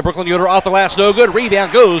Miller. Shot by Brooklyn Yoder off the last, no good.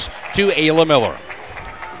 Rebound goes to Ayla Miller.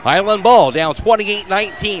 Hiland ball down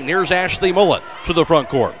 28-19. Here's Ashley Mullet to the front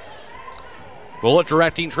court. Mullet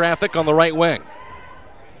directing traffic on the right wing.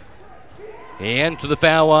 And to the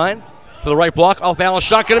foul line. To the right block. Off balance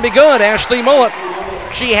shot going to be good. Ashley Mullet.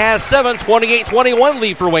 She has 7. 28-21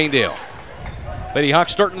 lead for Waynedale. Lady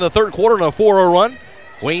Hawks starting the third quarter on a 4-0 run.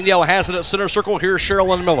 Waynedale has it at center circle. Here's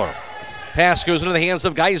Sherilyn Miller. Pass goes into the hands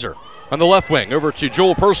of Geyser on the left wing. Over to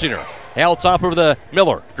Joel Persinger. Out top of the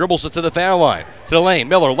Miller. Dribbles it to the foul line. To the lane.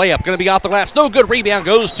 Miller layup going to be off the glass. No good. Rebound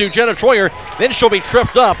goes to Jenna Troyer. Then she'll be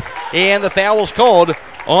tripped up. And the foul is called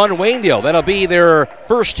on Waynedale. That'll be their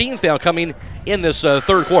first team foul coming in this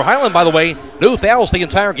third quarter. Hiland, by the way, no fouls the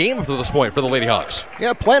entire game up to this point for the Lady Hawks.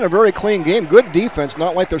 Yeah, playing a very clean game. Good defense.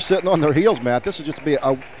 Not like they're sitting on their heels, Matt. This is just to be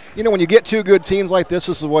when you get two good teams like this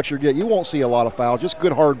is what you get. You won't see a lot of fouls. Just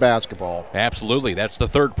good, hard basketball. Absolutely. That's the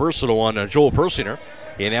third personal on Joel Persinger.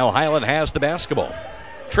 And now Hiland has the basketball.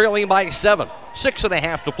 Trailing by 7.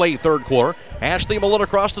 6.5 to play third quarter. Ashley Mullet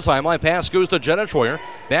across the timeline. Pass goes to Jenna Troyer.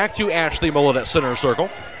 Back to Ashley Mullet at center circle.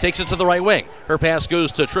 Takes it to the right wing. Her pass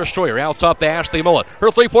goes to Trish Troyer. Out top to Ashley Mullet. Her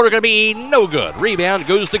three-pointer going to be no good. Rebound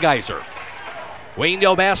goes to Geyser.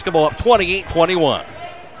 Waynedale basketball up 28-21.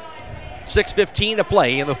 6:15 to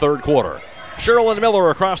play in the third quarter. Sherilyn Miller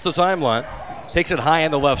across the timeline. Takes it high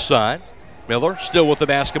on the left side. Miller still with the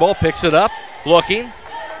basketball. Picks it up. Looking.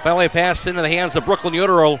 Finally passed into the hands of Brooklyn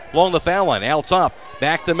Yoder along the foul line. Out top,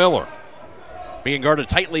 back to Miller. Being guarded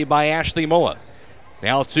tightly by Ashley Mullet.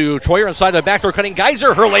 Now to Troyer inside the backdoor cutting.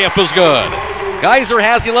 Geyser, her layup is good. Geyser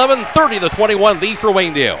has 11, 30-21 lead for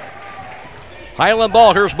Waynedale. Hiland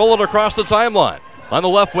ball, here's Mullet across the timeline. On the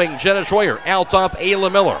left wing, Jenna Troyer. Out top,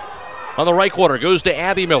 Ayla Miller. On the right quarter, goes to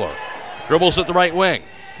Abby Miller. Dribbles at the right wing.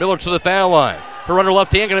 Miller to the foul line. Her under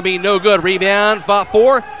left hand going to be no good. Rebound, fought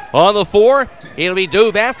 4. On the 4, it'll be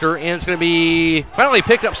dove after, and it's going to be finally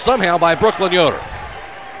picked up somehow by Brooklyn Yoder.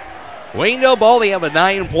 Waynedale ball, they have a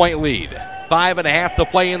 9-point lead. 5.5 to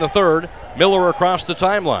play in the third. Miller across the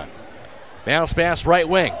timeline. Bounce pass right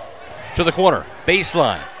wing to the corner.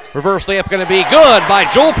 Baseline. Reverse layup going to be good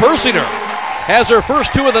by Joel Persinger. Has her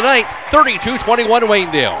first 2 of the night. 32-21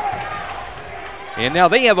 Waynedale. And now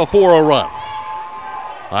they have a 4-0 run.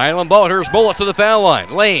 Hiland ball, here's Mullet to the foul line.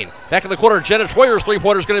 Lane, back in the corner. Jenna Troyer's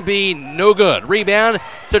three-pointer is going to be no good. Rebound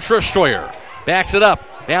to Trish Troyer. Backs it up.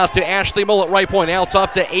 Now to Ashley Mullet, right point. Out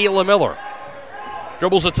top to Ayla Miller.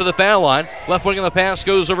 Dribbles it to the foul line. Left wing of the pass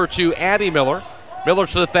goes over to Abby Miller. Miller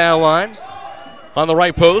to the foul line. On the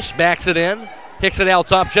right post, backs it in. Kicks it out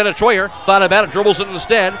top. Jenna Troyer thought about it, dribbles it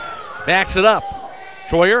instead. Backs it up.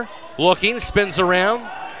 Troyer looking, spins around.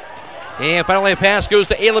 And finally a pass goes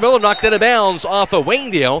to Ayla Miller, knocked out of bounds off of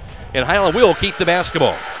Waynedale, and Hiland will keep the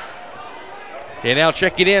basketball. And now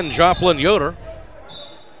checking in, Joplin Yoder.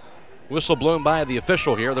 Whistle blown by the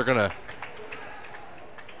official here. They're going to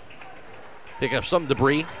pick up some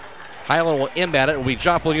debris. Hiland will inbound it. It will be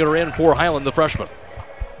Joplin Yoder in for Hiland, the freshman.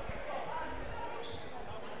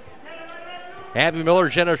 Abby Miller,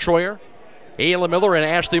 Jenna Troyer. Ayla Miller and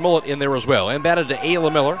Ashley Mullet in there as well. Inbounded to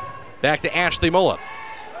Ayla Miller. Back to Ashley Mullet.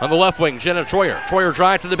 On the left wing, Jenna Troyer. Troyer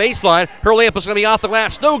drive to the baseline. Her layup is going to be off the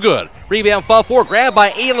glass. No good. Rebound, foul 4. Grabbed by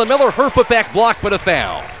Ayla Miller. Her putback blocked, but a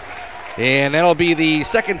foul. And that'll be the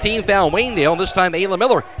second team foul, Waynedale. This time, Ayla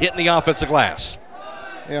Miller hitting the offensive glass.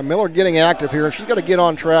 Yeah, Miller getting active here. She's got to get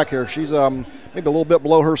on track here. She's maybe a little bit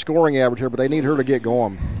below her scoring average here, but they need her to get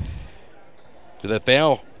going. To the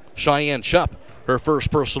foul, Cheyenne Chupp, her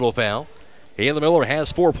first personal foul. Ayla Miller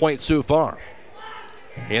has 4 points so far.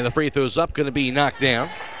 And the free throw's up, going to be knocked down.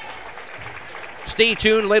 Stay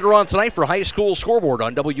tuned later on tonight for High School Scoreboard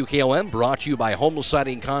on WKLM, brought to you by Home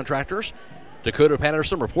Siding Contractors. Dakota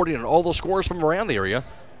Patterson reporting on all the scores from around the area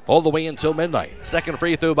all the way until midnight. Second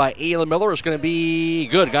free throw by Ayla Miller is going to be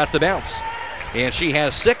good. Got the bounce. And she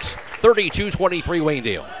has 6, 32-23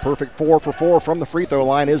 Waynedale. Perfect 4 for 4 from the free throw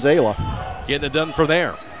line is Ayla. Getting it done from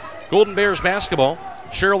there. Golden Bears basketball.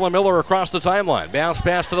 Sherilyn Miller across the timeline. Bounce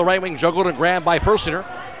pass to the right wing, juggled and grabbed by Persinger.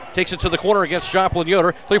 Takes it to the corner against Joplin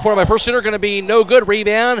Yoder. 3-pointer by Persinger, going to be no good.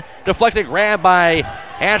 Rebound, deflected, grab by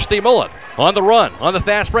Ashley Mullet. On the run, on the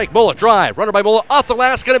fast break. Mullet drive, runner by Mullet, off the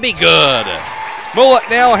glass, going to be good. Mullet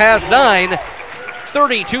now has 9,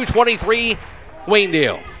 32-23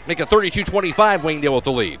 Waynedale. Make it 32-25 Waynedale with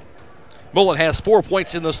the lead. Mullet has 4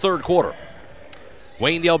 points in this third quarter.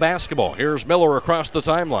 Waynedale basketball. Here's Miller across the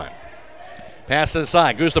timeline. Pass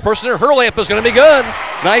inside, goes to Persinger. Her layup is going to be good.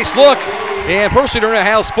 Nice look. And Persinger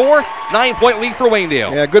has 4, 9-point lead for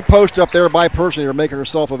Waynedale. Yeah, good post up there by Persinger, making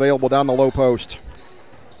herself available down the low post.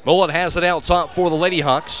 Mullet has it out top for the Lady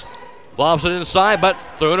Hawks. Lobs it inside, but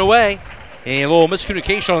thrown away. And a little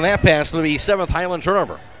miscommunication on that pass. It'll be 7th Hiland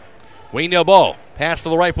turnover. Waynedale ball. Pass to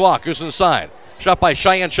the right block. Goes inside. Shot by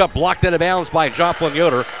Cheyenne Chupp. Blocked out of bounds by Joplin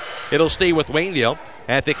Yoder. It'll stay with Waynedale.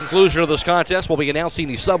 At the conclusion of this contest, we'll be announcing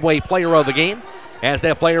the Subway player of the game, as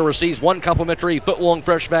that player receives 1 complimentary foot-long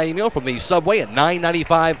fresh value meal from the Subway at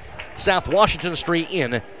 995 South Washington Street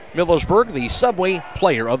in Millersburg, the Subway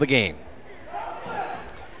player of the game.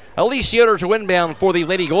 Elise Yoder to inbound for the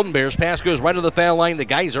Lady Golden Bears. Pass goes right to the foul line to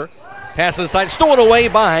Geyser. Pass inside, stolen away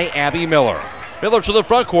by Abby Miller. Miller to the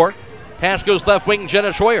front court. Pass goes left wing, Jenna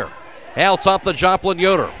Troyer. Out top the Joplin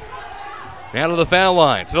Yoder. Down to the foul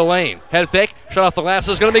line, to the lane. Head fake, shot off the glass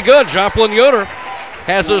is going to be good. Joplin Yoder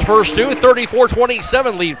has his first 2,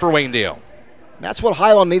 34-27 lead for Waynedale. That's what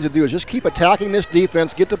Hiland needs to do, is just keep attacking this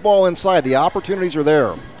defense, get the ball inside. The opportunities are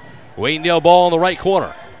there. Waynedale ball in the right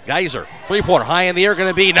corner. Geyser, 3-pointer, high in the air, going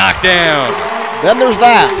to be knocked down. Then there's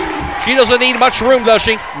that. She doesn't need much room, does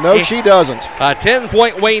she? No, she doesn't. A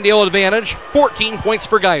 10-point Waynedale advantage, 14 points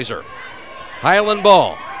for Geyser. Hiland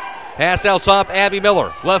ball. Pass out top, Abby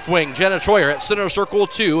Miller. Left wing, Jenna Troyer at center circle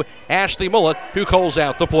 2, Ashley Mullet, who calls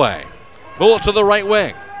out the play. Mullet to the right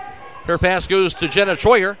wing. Her pass goes to Jenna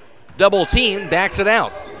Troyer. Double team, backs it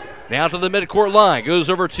out. Now to the midcourt line. Goes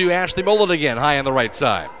over to Ashley Mullet again, high on the right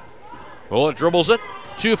side. Mullet dribbles it.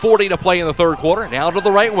 2:40 to play in the third quarter. Now to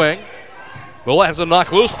the right wing. Mullet has a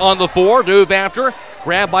knock loose on the 4. Dove after.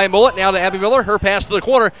 Grabbed by Mullet. Now to Abby Miller. Her pass to the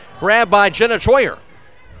corner. Grabbed by Jenna Troyer.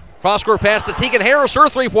 Cross-court pass to Tegan Harris. Her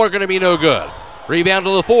 3-pointer going to be no good. Rebound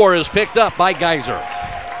to the 4 is picked up by Geyser.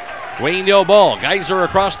 Waynedale ball. Geyser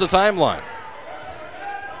across the timeline.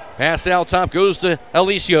 Pass out top goes to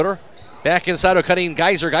Elise Yoder. Back inside of cutting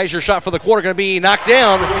Geyser. Geyser shot for the corner going to be knocked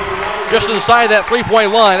down just inside that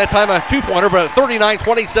 3-point line. That time a 2-pointer, but a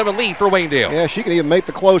 39-27 lead for Waynedale. Yeah, she can even make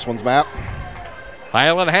the close ones, Matt.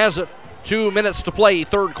 Hiland has it. 2 minutes to play,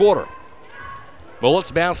 third quarter.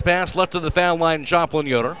 Bullets bounce pass left to the foul line, Joplin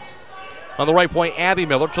Yoder. On the right point, Abby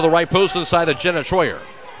Miller to the right post inside of Jenna Troyer.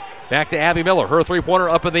 Back to Abby Miller. Her 3-pointer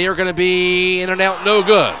up in the air, going to be in and out, no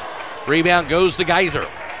good. Rebound goes to Geyser.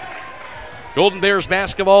 Golden Bears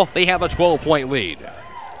basketball, they have a 12-point lead.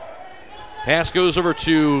 Pass goes over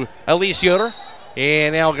to Elise Yoder.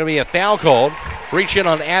 And now going to be a foul called. Reach in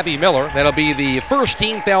on Abby Miller. That'll be the first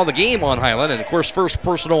team foul of the game on Hiland. And, of course, first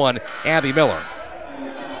personal on Abby Miller.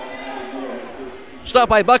 Stop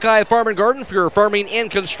by Buckeye Farm and Garden for your farming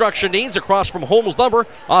and construction needs across from Holmes Lumber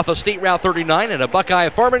off of State Route 39 and at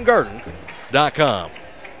BuckeyeFarmandGarden.com.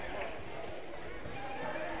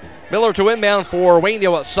 Miller to inbound for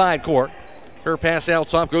Waynedale at side court. Her pass out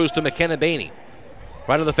top goes to McKenna Bainey.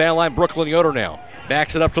 Right to the foul line, Brooklyn Yoder now.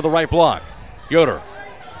 Backs it up to the right block. Yoder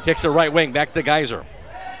kicks it right wing, back to Geyser.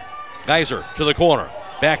 Geyser to the corner,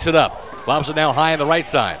 backs it up. Lobs it now high on the right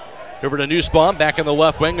side. Over to Nussbaum, back in the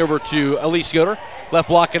left wing, over to Elise Yoder. Left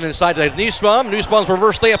blocking inside to Nussbaum. Nussbaum's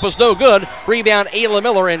reverse layup was no good. Rebound, Ayla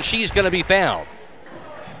Miller, and she's going to be fouled.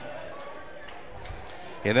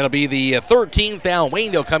 And that'll be the third team foul.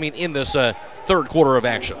 Waynedale coming in this third quarter of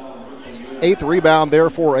action. 8th rebound there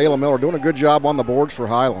for Ayla Miller. Doing a good job on the boards for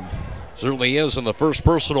Hiland. Certainly is in the first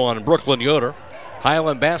personal on Brooklyn Yoder.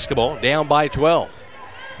 Hiland basketball down by 12.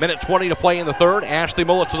 Minute 20 to play in the third. Ashley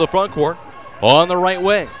Mullet to the front court on the right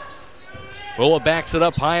wing. Mullet backs it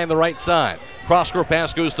up high on the right side. Cross-court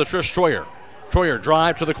pass goes to Trish Troyer. Troyer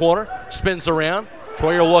drive to the corner, spins around.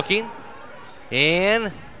 Troyer looking,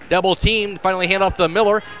 and double teamed. Finally hand off to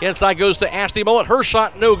Miller. Inside goes to Ashley Mullet. Her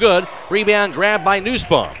shot no good. Rebound grabbed by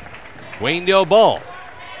Nussbaum. Waynedale ball.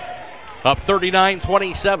 Up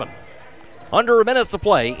 39-27. Under a minute to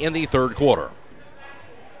play in the third quarter.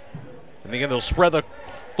 And again, they'll spread the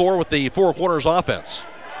floor with the four corners offense.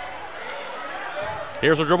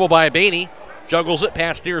 Here's a dribble by Bainey. Juggles it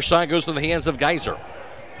past near side, goes to the hands of Geyser.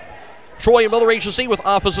 Troy and Miller Agency with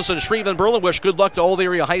offices in Shreve and Berlin wish good luck to all the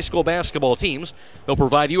area high school basketball teams. They'll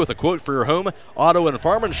provide you with a quote for your home, auto, and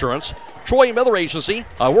farm insurance. Troy and Miller Agency,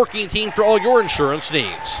 a working team for all your insurance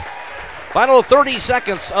needs. Final 30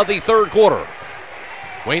 seconds of the third quarter.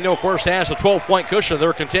 Waynedale, of course, has a 12-point cushion.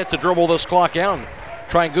 They're content to dribble this clock out and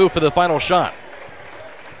try and go for the final shot.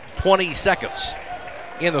 20 seconds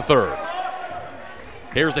in the third.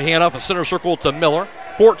 Here's the handoff at center circle to Miller.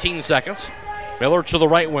 14 seconds. Miller to the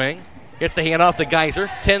right wing. Gets the handoff to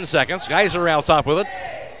Geyser. 10 seconds. Geyser out top with it.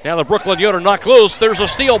 Now the Brooklyn Yoder not close. There's a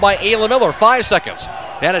steal by Ayla Miller. 5 seconds.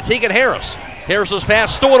 Now to Tegan Harris. Harris's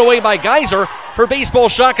pass stolen away by Geyser. Her baseball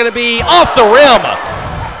shot going to be off the rim.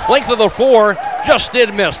 Length of the floor. Just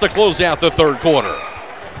did miss to close out the third quarter.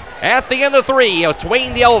 At the end of three, it's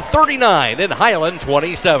Waynedale 39 and Hiland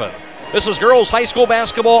 27. This is girls high school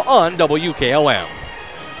basketball on WKLM.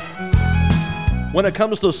 When it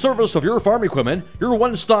comes to service of your farm equipment, your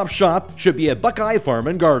one-stop shop should be at Buckeye Farm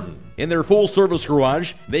and Garden. In their full-service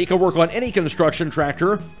garage, they can work on any construction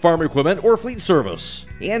tractor, farm equipment, or fleet service.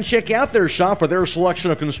 And check out their shop for their selection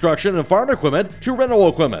of construction and farm equipment to rental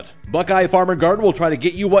equipment. Buckeye Farm and Garden will try to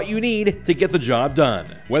get you what you need to get the job done.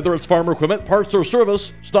 Whether it's farm equipment, parts, or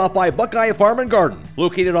service, stop by Buckeye Farm and Garden,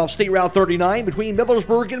 located off State Route 39 between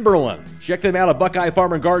Millersburg and Berlin. Check them out at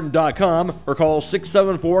BuckeyeFarmandGarden.com or call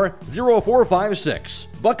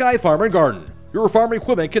 674-0456. Buckeye Farm and Garden, your farm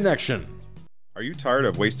equipment connection. Are you tired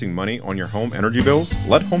of wasting money on your home energy bills?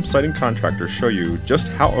 Let Home Siding Contractors show you just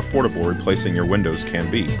how affordable replacing your windows can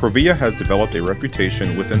be. Provia has developed a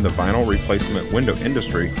reputation within the vinyl replacement window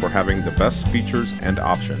industry for having the best features and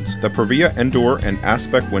options. The Provia Endure and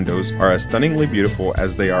Aspect windows are as stunningly beautiful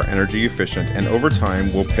as they are energy efficient, and over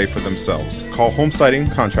time will pay for themselves. Call Home Siding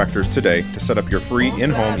Contractors today to set up your free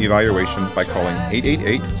in-home evaluation by calling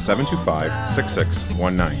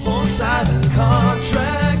 888-725-6619. Home Siding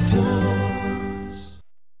Contractors.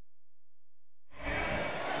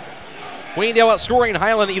 Waynedale outscoring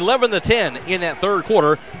Hiland 11-10 in that third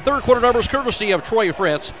quarter. Third quarter numbers courtesy of Troy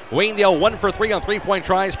Fritz. Waynedale 1 for 3 on three-point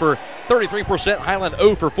tries for 33%. Hiland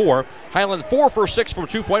 0 for 4. Hiland 4 for 6 from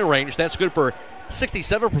two-point range. That's good for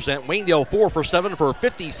 67%. Waynedale 4 for 7 for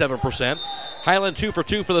 57%. Hiland 2 for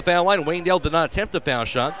 2 for the foul line. Waynedale did not attempt a foul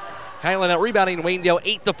shot. Hiland out rebounding Waynedale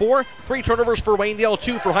 8-4. 3 turnovers for Waynedale,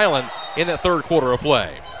 2 for Hiland in that third quarter of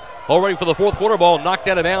play. All ready for the fourth quarter. Ball knocked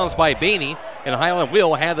out of bounds by Bainey, and Hiland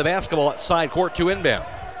will have the basketball at side court to inbound.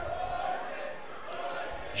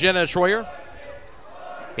 Jenna Troyer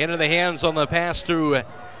into the hands on the pass to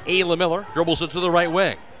Ayla Miller. Dribbles it to the right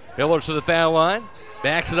wing. Miller to the foul line.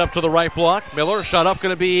 Backs it up to the right block. Miller shot up,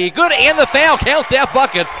 going to be good, and the foul. Count that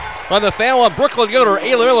bucket on the foul on Brooklyn Yoder.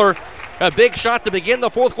 Ayla Miller, a big shot to begin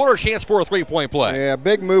the fourth quarter. Chance for a three-point play. Yeah,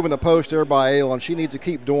 big move in the post there by Ayla, and she needs to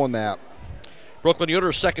keep doing that. Brooklyn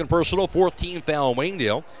Yoder's second personal, 14th foul on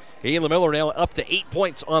Waynedale. Ayla Miller now up to 8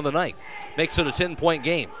 points on the night. Makes it a 10-point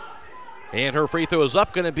game. And her free throw is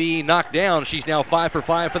up, going to be knocked down. She's now 5 for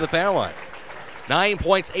 5 for the foul line. 9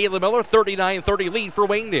 points, Ayla Miller, 39-30 lead for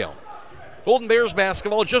Waynedale. Golden Bears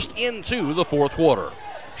basketball just into the fourth quarter.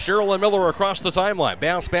 Cheryl and Miller across the timeline.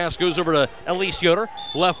 Bounce pass goes over to Elise Yoder.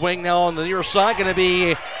 Left wing now on the near side, going to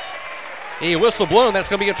be a whistle blown. That's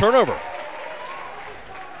going to be a turnover.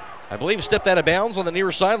 I believe stepped out of bounds on the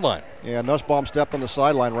near sideline. Yeah, Nussbaum stepped on the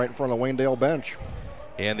sideline right in front of the Waynedale bench.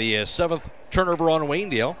 And the seventh turnover on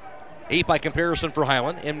Waynedale. 8 by comparison for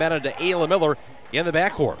Hiland. Inbounded to Ayla Miller in the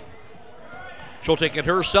backcourt. She'll take it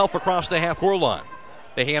herself across the half-court line.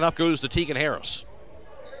 The handoff goes to Tegan Harris.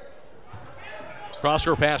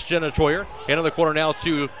 Cross-court pass, Jenna Troyer. Into the corner now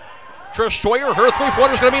to Trish Troyer. Her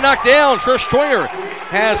three-pointer's going to be knocked down. Trish Troyer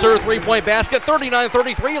has her three-point basket.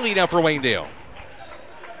 39-33 lead now for Waynedale.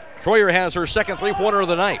 Troyer has her second three-pointer of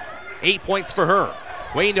the night. 8 points for her.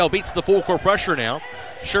 Waynedale beats the full court pressure now.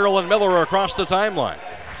 Cheryl and Miller are across the timeline.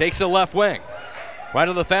 Takes the left wing. Right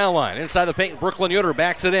on the foul line. Inside the paint, Brooklyn Yoder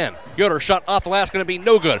backs it in. Yoder shot off the last, going to be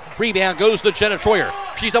no good. Rebound goes to Jenna Troyer.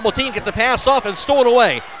 She's double teamed, gets a pass off and stolen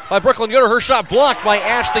away by Brooklyn Yoder. Her shot blocked by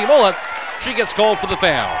Ashley Mullet. She gets called for the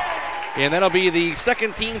foul. And that'll be the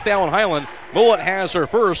second team foul in Hiland. Mullet has her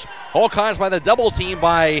first, all caused by the double team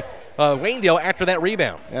by Waynedale after that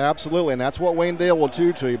rebound. Yeah, absolutely, and that's what Waynedale will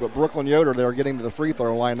do to you. But Brooklyn Yoder, they're getting to the free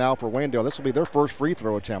throw line now for Waynedale. This will be their first free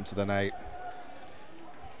throw attempts of the night.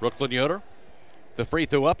 Brooklyn Yoder, the free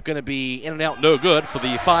throw up, going to be in and out, no good for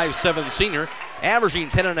the 5'7" senior, averaging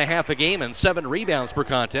 10.5 a game and 7 rebounds per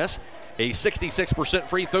contest, a 66%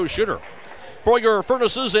 free throw shooter. For your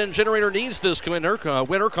furnaces and generator needs this winter,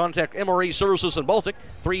 contact MRE Services in Baltic,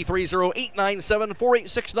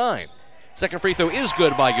 330-897-4869. Second free throw is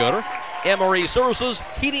good by Yoder. MRE Services,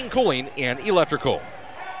 heating, cooling, and electrical.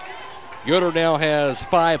 Yoder now has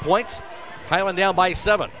 5 points. Hiland down by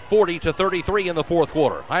 7, 40-33 in the fourth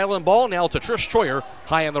quarter. Hiland ball now to Trish Troyer,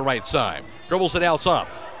 high on the right side. Dribbles it out top.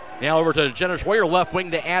 Now over to Jenna Troyer, left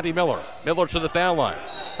wing to Abby Miller. Miller to the foul line.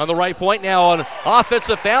 On the right point now, an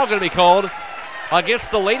offensive foul going to be called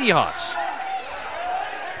against the Lady Hawks.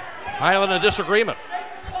 Hiland in disagreement.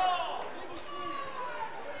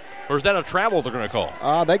 Or is that a travel they're going to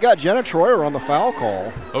call? They got Jenna Troyer on the foul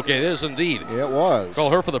call. Okay, it is indeed. Yeah, it was.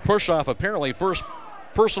 Call her for the push-off, apparently. First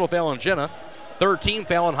personal foul on Jenna, third team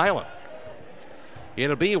foul on Hiland.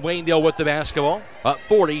 It'll be Waynedale with the basketball, up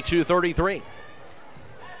 40-33.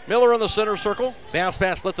 Miller in the center circle. Bounce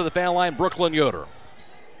pass left to the foul line, Brooklyn Yoder.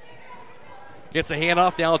 Gets a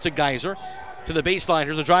handoff down to Geyser. To the baseline.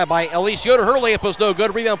 Here's a drive by Elise Yoder. Her layup was no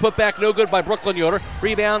good. Rebound put back no good by Brooklyn Yoder.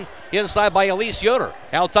 Rebound inside by Elise Yoder.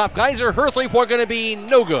 Out top Geyser. Her three-point going to be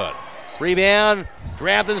no good. Rebound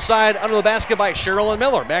grabbed inside under the basket by Cheryl and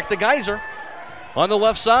Miller. Back to Geyser on the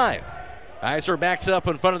left side. Geyser backs up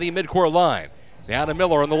in front of the midcourt line. Down to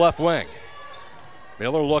Miller on the left wing.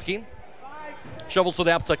 Miller looking. Shovels it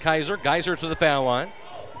out to Geyser. Geyser to the foul line.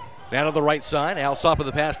 Down to the right side. Out top of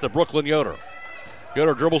the pass to Brooklyn Yoder.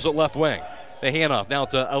 Yoder dribbles it left wing. The handoff now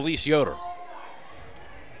to Elise Yoder.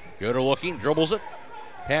 Yoder looking, dribbles it.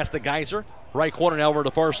 Pass to Geyser. Right corner now over to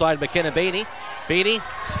the far side, McKenna Beatty. Beatty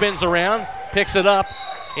spins around, picks it up,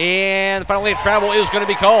 and finally a travel is going to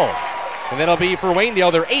be called. And that'll be for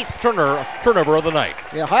Waynedale, their 8th turnover of the night.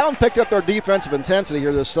 Yeah, Hiland picked up their defensive intensity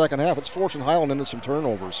here this second half. It's forcing Hiland into some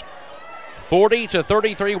turnovers.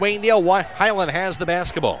 40-33 Waynedale. Hiland has the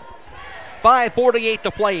basketball. 5:48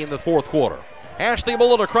 to play in the fourth quarter. Ashley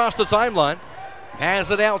Mullet across the timeline.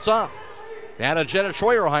 Has it out top. Now to Jenna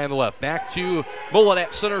Troyer high on the left. Back to Mullet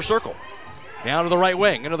at center circle. Now to the right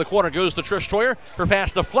wing. Into the corner goes to Trish Troyer. Her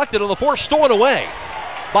pass deflected on the force. Stolen away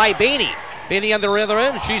by Beatty. Beatty on the other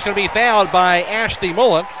end. She's going to be fouled by Ashley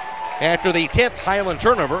Mullet after the 10th Hiland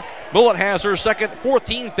turnover. Mullet has her second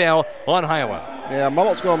 14th foul on Hiland. Yeah,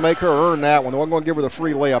 Mullet's going to make her earn that one. They weren't going to give her the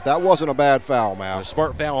free layup. That wasn't a bad foul, man. A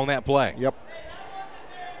smart foul on that play. Yep.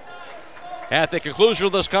 At the conclusion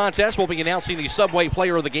of this contest, we'll be announcing the Subway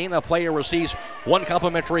Player of the Game. The player receives 1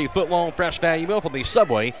 complimentary foot-long fresh value meal from the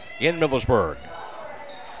Subway in Millersburg.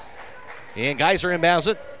 And Geyser inbounds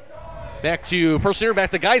it. Back to Persier,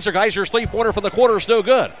 back to Geyser. Geyser's three-pointer from the corner is no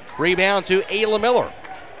good. Rebound to Ayla Miller.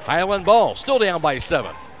 Hiland ball, still down by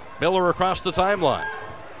 7. Miller across the timeline.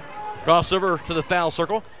 Crossover to the foul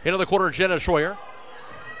circle. Into the corner, Jenna Troyer.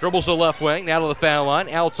 Dribbles the left wing, now to the foul line.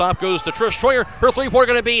 Out top goes to Trish Troyer. Her three-pointer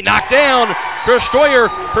going to be knocked down. Trish Troyer,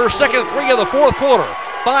 her second three of the fourth quarter.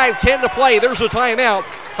 5:10 to play. There's a timeout.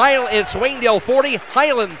 It's Waynedale 40,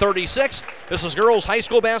 Hiland 36. This is girls high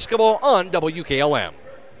school basketball on WKLM.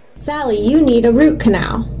 Sally, you need a root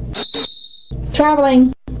canal.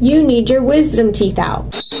 Traveling, you need your wisdom teeth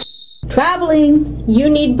out. Traveling, you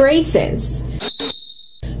need braces.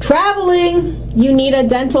 Traveling, you need a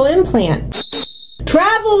dental implant.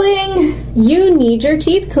 Traveling, you need your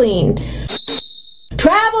teeth cleaned.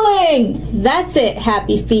 Traveling! That's it,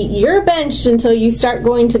 happy feet. You're benched until you start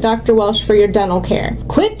going to Dr. Welsh for your dental care.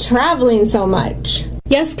 Quit traveling so much.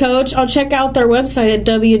 Yes, Coach. I'll check out their website at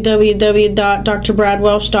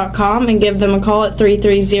www.drbradwelsh.com and give them a call at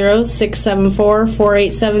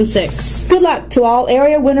 330-674-4876. Good luck to all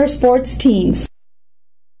area winter sports teams.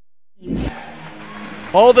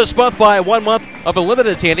 All this month by 1 month of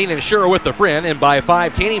unlimited tanning and share with a friend, and buy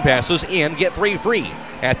 5 tanning passes and get 3 free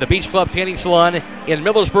at the Beach Club Tanning Salon in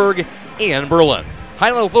Millersburg and Berlin.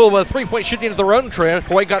 Hiland with a little bit of three-point shooting of their own.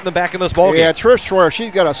 Croy got them back in this ballgame. Yeah, Trish Troyer,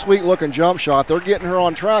 she's got a sweet-looking jump shot. They're getting her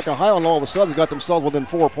on track, and Hiland all of a sudden got themselves within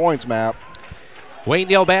 4 points, Matt.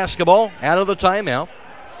 Waynedale basketball out of the timeout,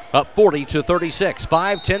 up 40-36,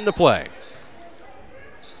 5:10 to play.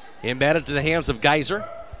 Embedded to the hands of Geyser.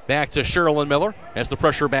 Back to Sherilyn Miller as the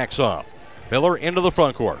pressure backs off. Miller into the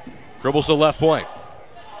front court. Dribbles to the left point.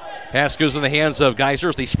 Pass goes in the hands of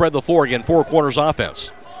Geisers. They spread the floor again. Four corners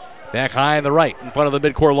offense. Back high on the right in front of the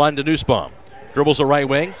midcourt line to Nussbaum. Dribbles the right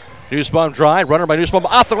wing. Nussbaum drive. Runner by Nussbaum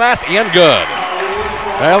off the glass and good.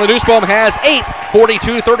 Well, Nussbaum has 8.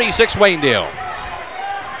 42-36 Waynedale.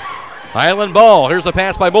 Hiland ball. Here's the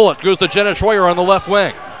pass by Mullet. Goes to Jenna Troyer on the left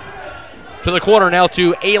wing. To the corner now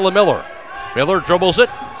to Ayla Miller. Miller dribbles it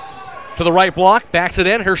to the right block. Backs it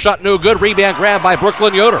in. Her shot no good. Rebound grab by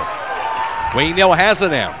Brooklyn Yoder. Waynedale has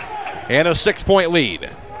it now. And a 6-point lead.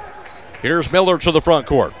 Here's Miller to the front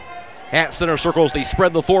court. At center circles, they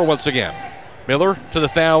spread the floor once again. Miller to the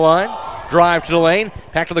foul line. Drive to the lane.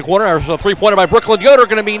 Back to the corner. A three-pointer by Brooklyn Yoder.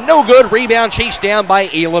 Going to be no good. Rebound chased down by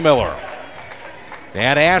Ayla Miller.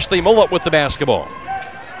 And Ashley Mullet with the basketball.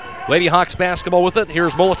 Lady Hawks basketball with it.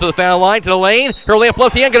 Here's Mullet to the foul line, to the lane. Her layup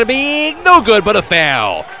left hand going to be no good, but a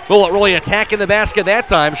foul. Mullet really attacking the basket that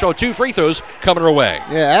time. Show 2 free throws coming her way.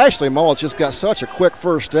 Yeah, Ashley Mullet's just got such a quick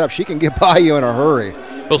first step. She can get by you in a hurry.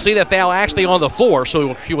 We'll see that foul actually on the floor,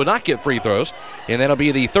 so she will not get free throws. And that'll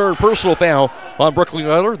be the 3rd personal foul on Brooklyn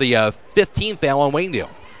Yoder, the 15th foul on Waynedale.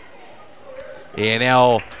 And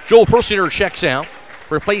now Joel Persinger checks out,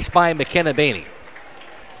 replaced by McKenna Bainey.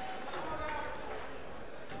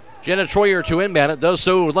 Jenna Troyer to inbound it. Does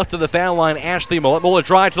so left of the foul line, Ashley Mullet. Mullet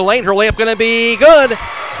drive to the lane. Her layup going to be good.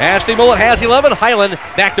 Ashley Mullet has 11. Hiland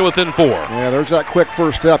back to within 4. Yeah, there's that quick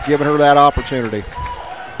first step, giving her that opportunity.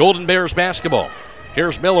 Golden Bears basketball.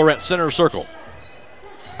 Here's Miller at center circle.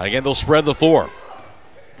 Again, they'll spread the floor.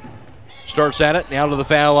 Starts at it. Now to the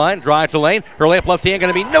foul line. Drive to lane. Her layup left hand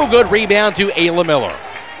going to be no good. Rebound to Ayla Miller.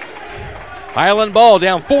 Hiland ball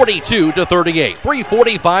down 42-38.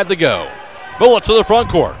 3:45 to go. Mullet to the front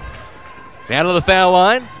court. Down to the foul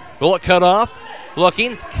line. Mullet cut off.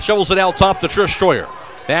 Looking. Shovels it out top to Trish Troyer.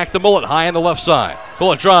 Back to Mullet high on the left side.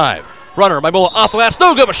 Mullet drive. Runner by Mullet off the glass.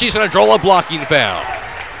 No good, but she's going to draw a blocking foul.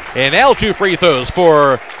 And now 2 free throws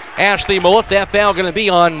for Ashley Mullet. That foul going to be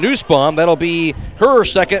on Nussbaum. That'll be her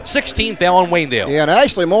second, 16th foul on Waynedale. Yeah, and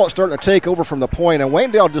Ashley Mullet starting to take over from the point, and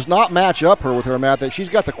Waynedale does not match up her with her, Matt. That she's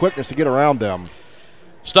got the quickness to get around them.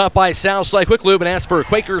 Stop by Southside Quick Lube and ask for a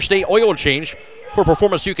Quaker State oil change. For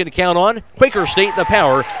performance you can count on, Quaker State, the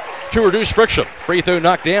power to reduce friction. Free throw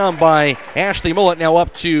knocked down by Ashley Mullet, now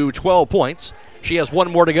up to 12 points. She has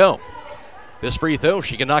 1 more to go. This free throw,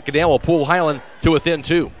 she can knock it down, will pull Hiland to within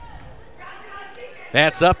 2.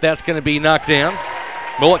 That's up, that's going to be knocked down.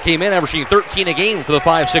 Mullet came in averaging 13 a game for the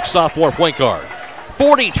 5'6" sophomore point guard.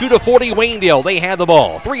 42-40 Waynedale, they had the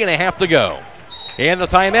ball. 3.5 to go. And the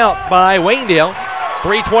timeout by Waynedale.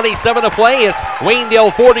 3:27 to play. It's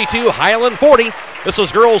Waynedale 42, Hiland 40. This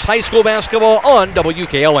is girls high school basketball on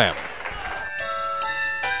WKLM.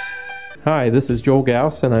 Hi, this is Joel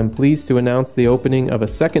Gauss, and I'm pleased to announce the opening of a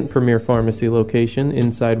second Premier Pharmacy location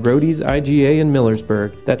inside Rody's IGA in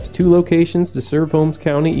Millersburg. That's 2 locations to serve Holmes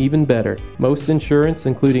County even better. Most insurance,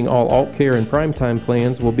 including all alt care and primetime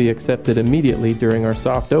plans, will be accepted immediately during our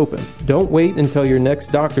soft open. Don't wait until your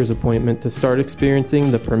next doctor's appointment to start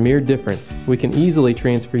experiencing the Premier difference. We can easily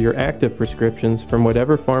transfer your active prescriptions from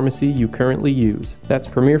whatever pharmacy you currently use. That's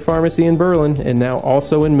Premier Pharmacy in Berlin and now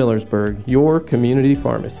also in Millersburg, your community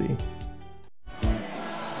pharmacy.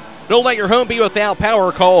 Don't let your home be without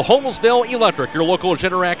power. Call Holmesville Electric, your local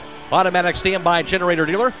Generac automatic standby generator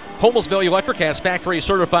dealer. Holmesville Electric has factory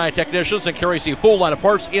certified technicians and carries a full line of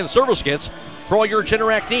parts and service kits for all your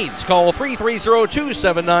Generac needs. Call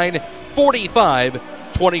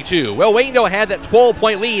 330-279-4522. Well, Waynedale had that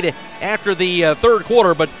 12-point lead after the third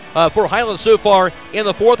quarter, but for Hiland so far in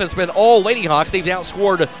the fourth, it's been all Lady Hawks. They've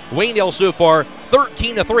outscored Waynedale so far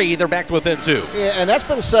 13-3. They're back to within 2. Yeah, and that's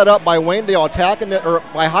been set up by Waynedale attacking it, or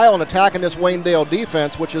by Hiland attacking this Waynedale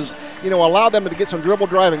defense, which is, allowed them to get some dribble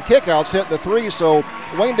drive and kickouts, hit the 3. So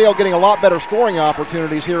Waynedale getting a lot better scoring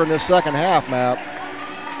opportunities here in this second half, Matt.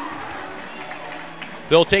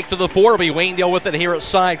 They'll take to the 4. It'll be Waynedale with it here at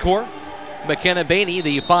side court. McKenna Bainey,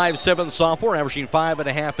 the 5'7" sophomore, averaging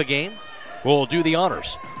 5.5 a game, will do the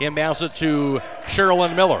honors. Inbounds it to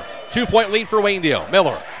Sherilyn Miller. 2-point lead for Waynedale.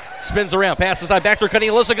 Miller spins around, passes side back to cutting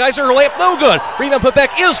Alyssa Geiser. Her layup no good. Rebound put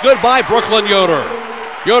back is good by Brooklyn Yoder.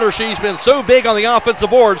 Yoder, she's been so big on the offensive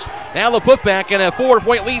boards. Now the putback and a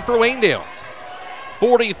 4-point lead for Waynedale.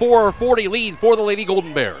 44-40 lead for the Lady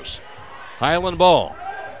Golden Bears. Hiland ball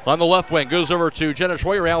on the left wing goes over to Jenna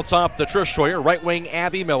Troyer, out top to Trish Troyer. Right wing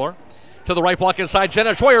Abby Miller. To the right block inside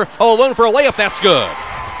Jenna Troyer. Oh, alone for a layup. That's good.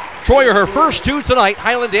 Troyer, her first 2 tonight.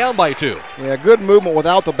 Hiland down by 2. Yeah, good movement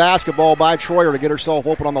without the basketball by Troyer to get herself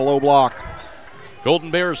open on the low block.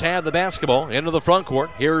 Golden Bears have the basketball into the front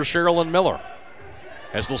court. Here's Sherilyn Miller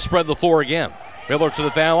as they'll spread the floor again. Miller to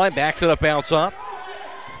the foul line, backs it up, bounce up.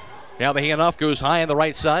 Now the handoff goes high on the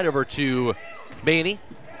right side over to Maney.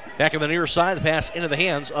 Back on the near side, the pass into the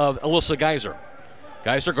hands of Alyssa Geiser.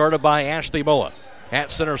 Geiser guarded by Ashley Mulla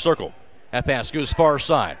at center circle. That pass goes far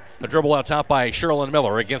side. The dribble out top by Sherilyn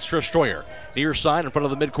Miller against Trish Troyer. Near side in front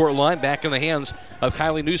of the midcourt line, back in the hands of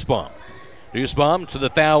Kylie Nussbaum. Nussbaum to the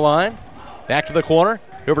foul line, back to the corner,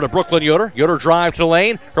 over to Brooklyn Yoder. Yoder drive to the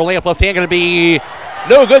lane. Her layup left hand going to be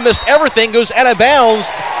no good, missed everything, goes out of bounds.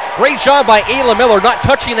 Great job by Ayla Miller not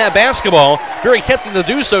touching that basketball. Very tempting to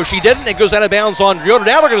do so. She didn't. It goes out of bounds on Yoder.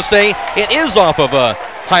 Now they're going to say it is off of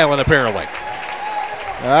Hiland apparently.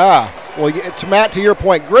 Well, Matt, to your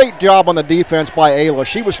point, great job on the defense by Ayla.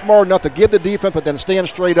 She was smart enough to give the defense, but then stand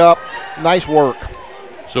straight up. Nice work.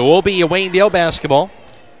 So it will be a Waynedale basketball.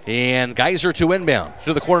 And Geiser to inbound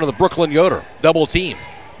to the corner of the Brooklyn Yoder. Double team.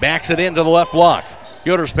 Backs it into the left block.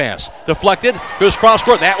 Yoder's pass deflected, goes cross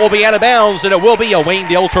court. That will be out of bounds, and it will be a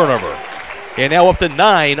Waynedale turnover. And now up to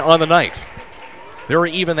 9 on the night. They're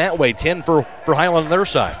even that way, 10 for Hiland on their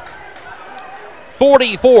side.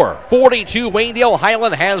 44-42, Waynedale.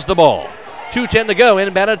 Hiland has the ball. 2:10 to go,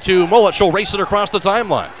 inbounded to Mullet. She'll race it across the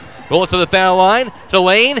timeline. Mullet to the foul line, to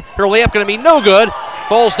Lane. Her layup going to be no good.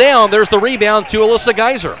 Falls down. There's the rebound to Alyssa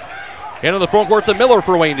Geiser. Into the front court to Miller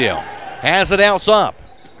for Waynedale. Has it out top.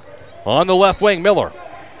 On the left wing, Miller.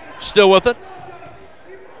 Still with it.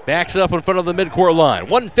 Backs it up in front of the midcourt line.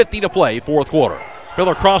 1:50 to play, fourth quarter.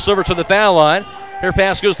 Miller crossover to the foul line. Her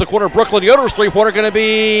pass goes to the corner. Brooklyn Yoder's three-pointer going to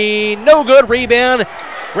be no good. Rebound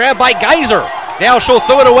grabbed by Geiser. Now she'll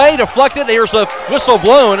throw it away. Deflected. Here's a whistle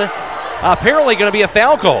blown. Apparently going to be a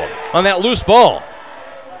foul call on that loose ball.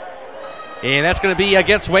 And that's going to be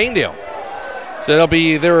against Waynedale. So it'll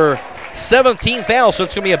be their 17th foul, so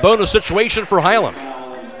it's going to be a bonus situation for Hiland.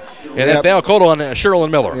 And that foul called on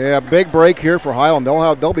Sherilyn Miller. Yeah, big break here for Hiland.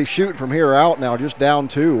 They'll be shooting from here out now, just down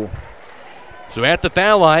 2. So at the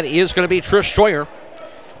foul line is going to be Trish Troyer.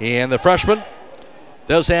 And the freshman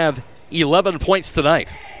does have 11 points tonight.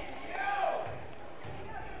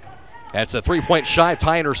 That's a 3-point shot,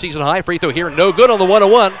 tying her season high. Free throw here, no good on the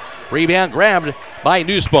 1-on-1. Rebound grabbed by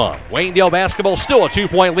Nussbaum. Waynedale basketball still a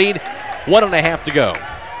 2-point lead. 1.5 to go.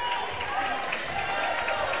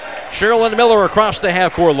 Sherilyn Miller across the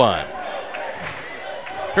half-court line.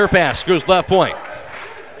 Her pass goes left point.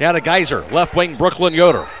 Now to Geiser, left wing Brooklyn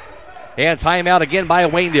Yoder. And timeout again by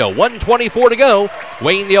Waynedale. 1:24 to go.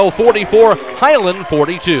 Waynedale 44, Hiland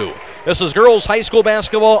 42. This is girls high school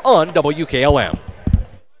basketball on WKLM.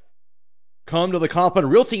 Come to the Coppin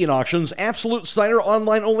Realty and Auctions Absolute Snyder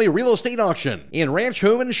online-only real estate auction in Ranch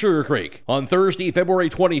Home in Sugar Creek on Thursday, February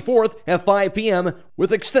 24th at 5 p.m.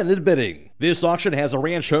 with extended bidding. This auction has a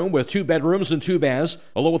ranch home with 2 bedrooms and 2 baths,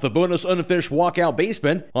 along with a bonus unfinished walkout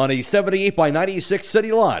basement on a 78 by 96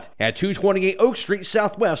 city lot at 228 Oak Street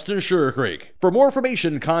Southwest in Sugar Creek. For more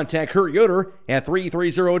information, contact Kurt Yoder at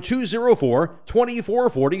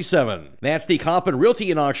 330-204-2447. That's the Coppin Realty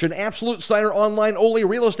and Auction Absolute Snyder online-only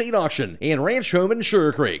real estate auction in Ranch Home in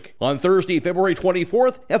Sugar Creek on Thursday, February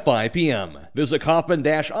 24th at 5 p.m. Visit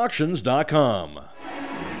Coppin-Auctions.com.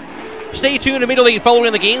 Stay tuned immediately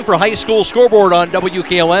following the game for High School Scoreboard on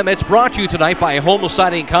WKLM. It's brought to you tonight by Home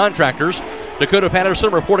Siding Contractors. Dakota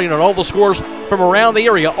Patterson reporting on all the scores from around the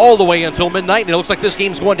area all the way until midnight. And it looks like this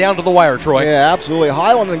game's going down to the wire, Troy. Yeah, absolutely.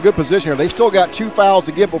 Hiland in good position here. They still got 2 fouls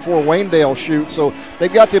to get before Waynedale shoots, so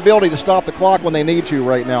they've got the ability to stop the clock when they need to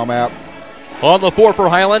right now, Matt. On the floor for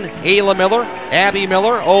Hiland, Ayla Miller, Abby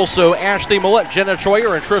Miller, also Ashley Millett, Jenna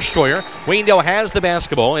Troyer, and Trish Troyer. Waynedale has the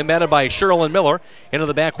basketball, embedded by Sherilyn Miller. Into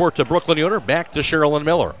the backcourt to Brooklyn Yoder, back to Sherilyn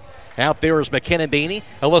Miller. Out there is McKenna Bainey,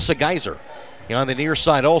 Alyssa Geiser. And on the near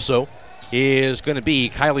side also is going to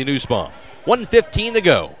be Kylie Nussbaum. 1:15 to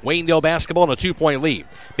go. Waynedale basketball in a 2-point lead.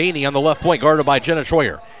 Bainey on the left point, guarded by Jenna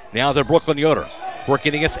Troyer. Now to Brooklyn Yoder,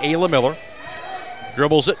 working against Ayla Miller.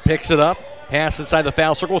 Dribbles it, picks it up. Pass inside the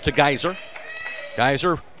foul circle to Geiser.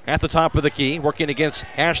 Geiser at the top of the key, working against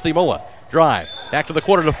Ashley Mulla. Drive, back to the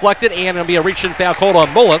corner, deflected, and going to be a reach-in foul called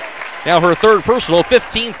on Mulla. Now her third personal,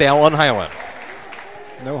 15th foul on Hiland.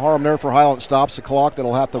 No harm there for Hiland. Stops the clock.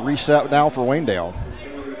 That'll have to reset now for Waynedale.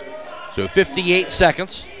 So 58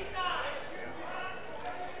 seconds.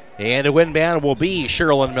 And a windbound will be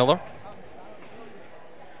Sherilyn Miller.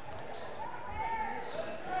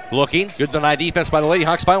 Looking, good denied defense by the Lady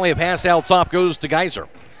Hawks. Finally a pass out top goes to Geiser.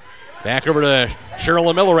 Back over to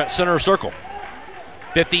Sherilyn Miller at center circle.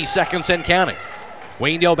 50 seconds and counting.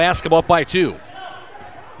 Waynedale basketball up by 2.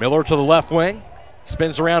 Miller to the left wing.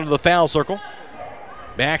 Spins around to the foul circle.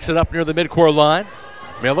 Backs it up near the midcourt line.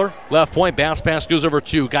 Miller, left point, bounce pass goes over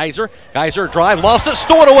to Geiser. Geiser drive, lost it,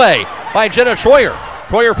 stolen away by Jenna Troyer.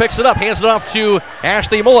 Troyer picks it up, hands it off to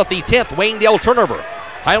Ashley Mullet, the 10th Waynedale turnover.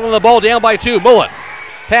 Hiland the ball down by 2. Mullet.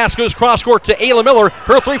 Pass goes cross court to Ayla Miller.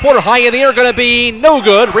 Her three-pointer high in the air, going to be no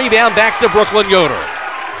good. Rebound back to Brooklyn Yoder.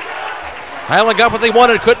 Hiland got what they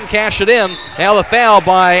wanted, couldn't cash it in. Now the foul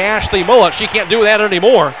by Ashley Mullet. She can't do that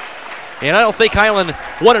anymore. And I don't think Hiland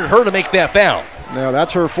wanted her to make that foul. No,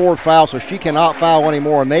 that's her 4th foul, so she cannot foul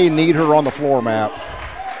anymore, and they need her on the floor, Matt.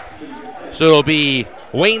 So it'll be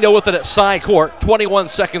Waynedale with it at side court. 21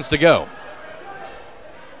 seconds to go.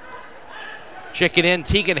 Checking in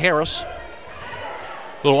Tegan Harris.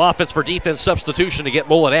 Little offense for defense substitution to get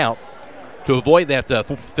Mullet out to avoid that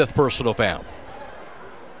 5th personal foul.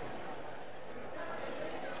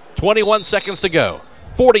 21 seconds to go.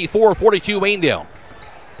 44-42 Waynedale.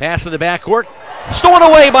 Pass in the backcourt. Stolen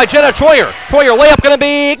away by Jenna Troyer. Troyer layup going to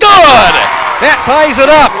be good. That ties it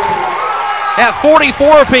up at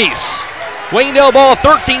 44 apiece. Waynedale ball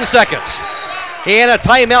 13 seconds. And a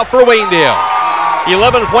timeout for Waynedale.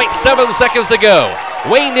 11.7 seconds to go.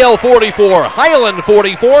 Waynedale 44, Hiland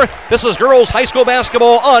 44. This is girls high school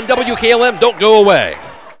basketball on WKLM. Don't go away.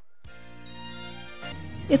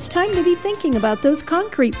 It's time to be thinking about those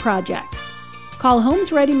concrete projects. Call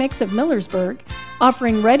Holmes Ready Mix of Millersburg,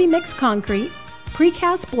 offering ready mix concrete,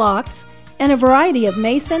 precast blocks, and a variety of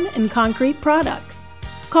mason and concrete products.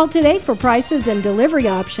 Call today for prices and delivery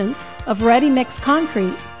options of ready mix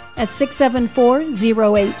concrete at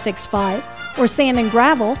 674-0865 or sand and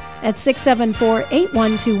gravel at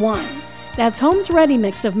 674-8121. That's Holmes Ready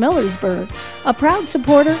Mix of Millersburg, a proud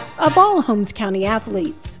supporter of all Holmes County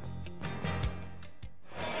athletes.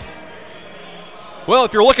 Well,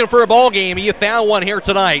 if you're looking for a ball game, you found one here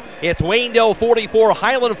tonight. It's Waynedale 44,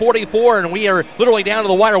 Hiland 44, and we are literally down to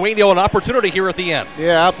the wire. Waynedale an opportunity here at the end.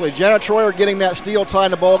 Yeah, absolutely. Jenna Troyer getting that steal,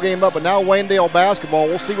 tying the ball game up, but now Waynedale basketball.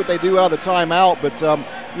 We'll see what they do out of the timeout, but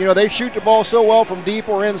they shoot the ball so well from deep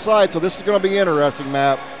or inside, so this is going to be interesting,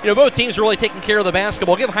 Matt. Both teams are really taking care of the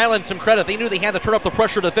basketball. Give Hiland some credit. They knew they had to turn up the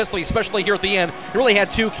pressure defensively, especially here at the end. They really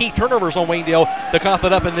had 2 key turnovers on Waynedale to cough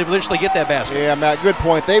it up and eventually get that basket. Yeah, Matt, good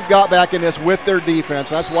point. They've got back in this with their defense.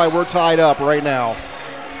 That's why we're tied up right now.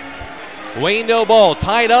 Waynedale ball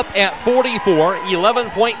tied up at 44,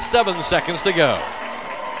 11.7 seconds to go.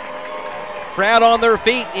 Crowd on their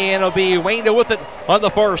feet, and it'll be Waynedale with it on the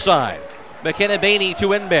far side. McKenna Bainey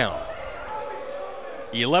to inbound.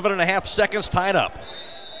 11.5 seconds tied up.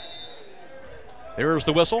 There's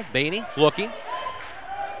the whistle. Bainey looking.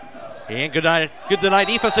 And good night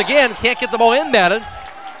defense again. Can't get the ball inbounded.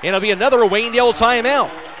 And it'll be another Waynedale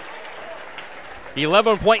timeout.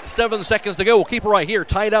 11.7 seconds to go. We'll keep it right here,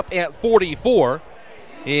 tied up at 44.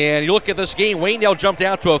 And you look at this game, Waynedale jumped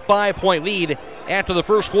out to a 5-point lead after the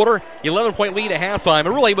first quarter, 11-point lead at halftime. It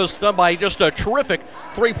really was done by just a terrific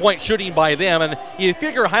 3-point shooting by them. And you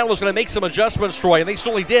figure Hiland was going to make some adjustments, Troy, and they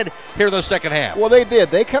certainly did here in the second half. Well, they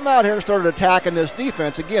did. They come out here and started attacking this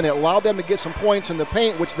defense. Again, it allowed them to get some points in the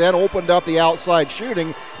paint, which then opened up the outside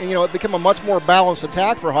shooting. And, it became a much more balanced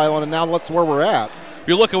attack for Hiland, and now that's where we're at.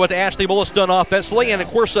 You look at what Ashley Mullet's done offensively, and of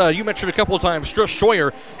course, you mentioned a couple of times Trish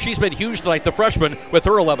Troyer. She's been huge tonight, the freshman, with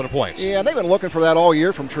her 11 points. Yeah, they've been looking for that all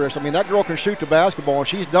year from Trish. I mean, that girl can shoot the basketball, and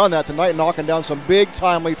she's done that tonight, knocking down some big,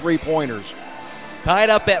 timely three-pointers.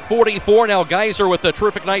 Tied up at 44. Now Geyser with a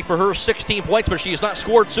terrific night for her, 16 points, but she has not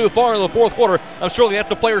scored so far in the fourth quarter. I'm sure that's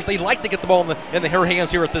the players they like to get the ball in her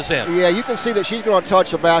hands here at this end. Yeah, you can see that she's going to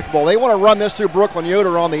touch the basketball. They want to run this through Brooklyn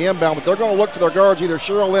Yoder on the inbound, but they're going to look for their guards. Either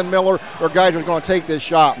Cheryl Lynn Miller or Geyser's going to take this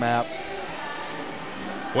shot, Matt.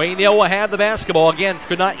 Waynedale will have the basketball. Again,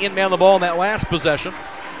 could not inbound the ball in that last possession.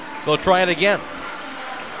 They'll try it again.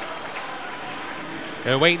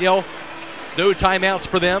 And Waynedale, no timeouts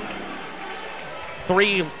for them.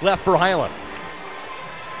 3 left for Hiland.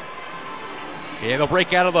 And they'll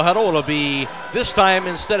break out of the huddle. It'll be, this time,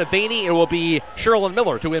 instead of Bainey, it will be Sherilyn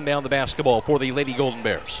Miller to inbound the basketball for the Lady Golden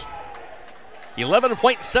Bears.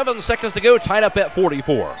 11.7 seconds to go, tied up at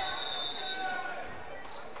 44.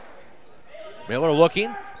 Miller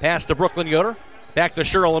looking, pass to Brooklyn Yoder, back to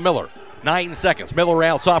Sherilyn Miller. 9 seconds. Miller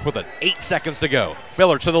out top with it. 8 seconds to go.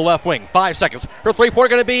 Miller to the left wing. 5 seconds. Her three-pointer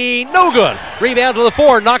going to be no good. Rebound to the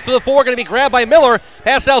floor. Knocked to the floor. Going to be grabbed by Miller.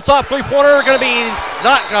 Pass out top. Three-pointer going to be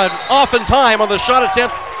not off in time on the shot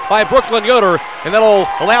attempt by Brooklyn Yoder. And that'll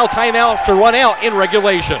allow timeout to run out in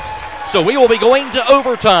regulation. So we will be going to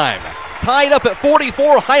overtime. Tied up at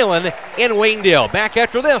 44, Hiland and Waynedale. Back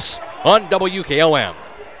after this on WKLM.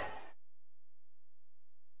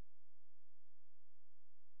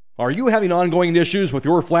 Are you having ongoing issues with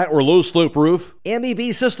your flat or low slope roof?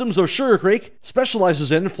 MEB Systems of Sugar Creek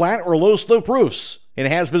specializes in flat or low slope roofs and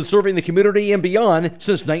has been serving the community and beyond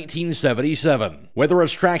since 1977. Whether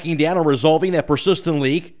it's tracking down or resolving that persistent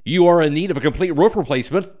leak, you are in need of a complete roof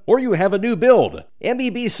replacement, or you have a new build,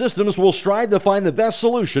 MEB Systems will strive to find the best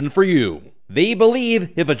solution for you. They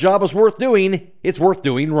believe if a job is worth doing, it's worth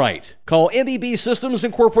doing right. Call MEB Systems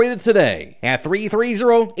Incorporated today at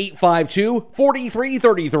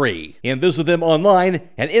 330-852-4333 and visit them online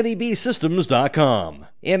at MEBsystems.com.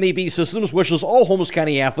 MEB Systems wishes all Holmes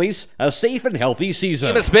County athletes a safe and healthy season.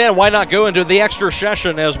 And it's been, why not go into the extra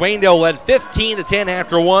session as Waynedale led 15-10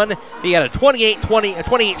 after one. They had a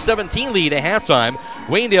 28-17 lead at halftime.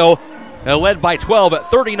 Waynedale led by 12 at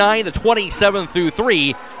 39-27 through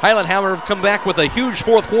 3. Hiland, however, come back with a huge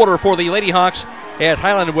fourth quarter for the Lady Hawks as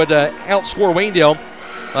Hiland would outscore Waynedale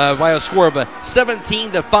by a score of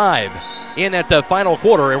 17-5 in that final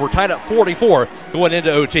quarter, and we're tied at 44 going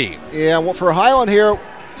into OT. Yeah, well, for Hiland here,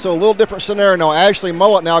 so a little different scenario now. Ashley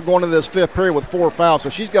Mullet now going into this fifth period with 4 fouls,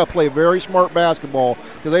 so she's got to play very smart basketball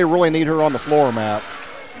because they really need her on the floor, Matt.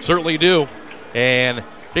 Certainly do. And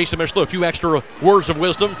Jason Mishlow, a few extra words of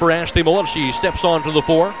wisdom for Ashley Mullen. She steps onto the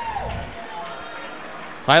floor.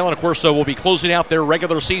 Hiland, of course, will be closing out their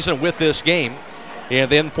regular season with this game. And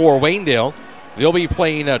then for Waynedale, they'll be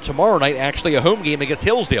playing tomorrow night, actually a home game against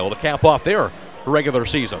Hillsdale to cap off their regular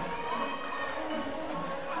season.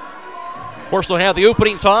 Of course, they'll have the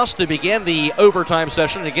opening toss to begin the overtime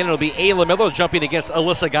session. Again, it'll be Ayla Miller jumping against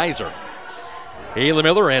Alyssa Geyser. Ayla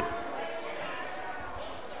Miller at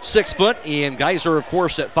 6 foot, and Geyser, of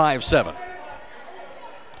course, at 5'7".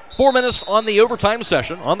 4 minutes on the overtime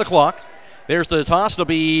session on the clock. There's the toss. It'll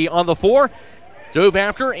be on the floor. Dove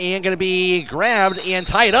after and going to be grabbed and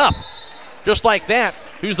tied up. Just like that.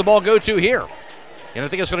 Who's the ball go to here? And I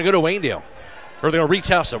think it's going to go to Waynedale. Or they're going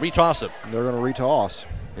to retoss it. They're going to retoss.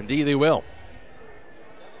 Indeed they will.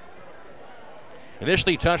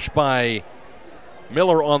 Initially touched by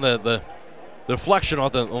Miller on the deflection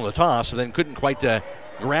on the toss, and then couldn't quite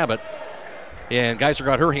grab it. And Geyser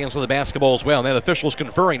got her hands on the basketball as well. And then the officials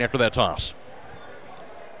conferring after that toss,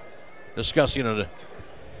 discussing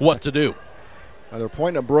what to do. Now they're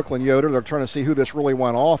pointing at Brooklyn Yoder. They're trying to see who this really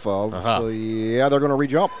went off of. So, yeah, they're going to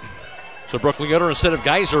re-jump. So Brooklyn Yoder, instead of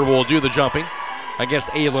Geyser, will do the jumping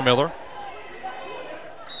against Ayla Miller.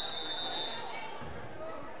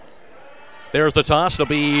 There's the toss. It'll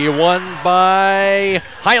be won by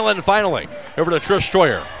Hiland finally. Over to Trish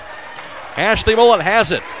Troyer. Ashley Mullet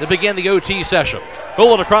has it to begin the OT session.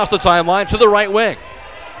 Mullet across the timeline to the right wing.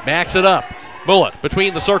 Backs it up. Mullet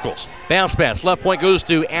between the circles. Bounce pass. Left point goes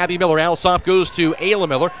to Abby Miller. Out top goes to Ayla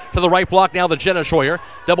Miller. To the right block now to Jenna Troyer.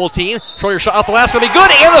 Double team. Troyer shot off the last. Going to be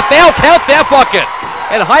good. And the foul. Count that bucket.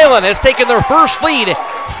 And Hiland has taken their first lead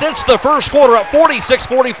since the first quarter at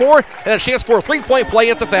 46-44. And a chance for a three-point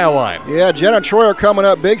play at the foul line. Yeah, Jenna Troyer coming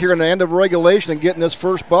up big here in the end of regulation and getting this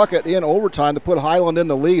first bucket in overtime to put Hiland in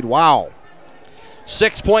the lead. Wow.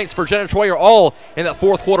 6 points for Jenna Troyer, all in that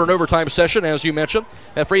fourth quarter and overtime session, as you mentioned.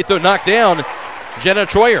 That free throw knocked down Jenna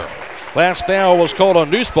Troyer. Last foul was called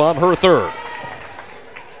on Nussbaum, her third.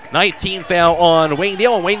 19 foul on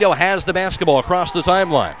Waynedale, and Waynedale has the basketball across the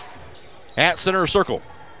timeline. At center circle,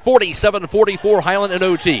 47-44, Hiland and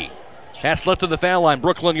OT. Pass left to the foul line,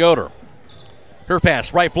 Brooklyn Yoder. Her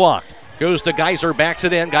pass, right block, goes to Geyser, backs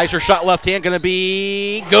it in. Geyser shot left hand, going to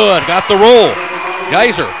be good. Got the roll.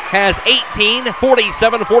 Geyser has 18,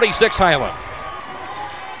 47-46 Hiland.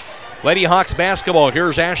 Lady Hawks basketball.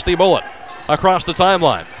 Here's Ashley Mullet across the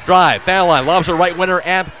timeline. Drive, foul line, lobs her right winner,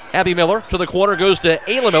 Abby Miller. To the corner goes to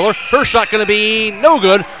Ayla Miller. Her shot going to be no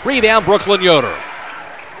good. Rebound, Brooklyn Yoder.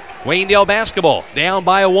 Waynedale basketball down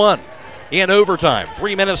by 1 in overtime.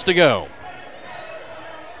 3 minutes to go.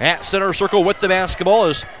 At center circle with the basketball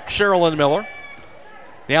is Sherilyn Miller.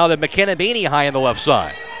 Now to McKenna Bainey high on the left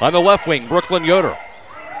side. On the left wing, Brooklyn Yoder.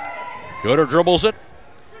 Yoder dribbles it,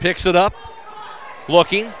 picks it up,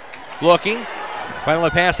 looking. Finally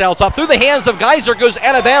pass out top through the hands of Geyser, goes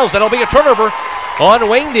out of bounds. That'll be a turnover on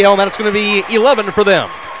Waynedale, and that's going to be 11 for them.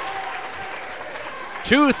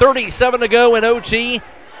 2:37 to go in OT.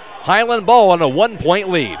 Hiland ball on a 1-point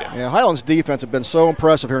lead. Yeah, Hiland's defense have been so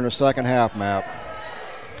impressive here in the second half, Matt.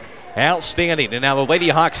 Outstanding, and now the Lady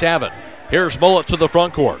Hawks have it. Here's Mullet to the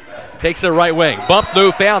front court. Takes the right wing. Bump,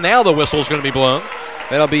 no foul. Now the whistle's going to be blown.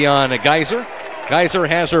 That'll be on Geyser. Geyser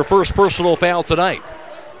has her first personal foul tonight.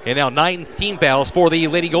 And now 19 fouls for the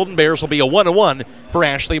Lady Golden Bears. Will be a 1-1 for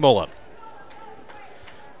Ashley Mullet.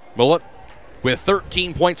 Mullet with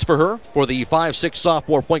 13 points for her for the 5'6"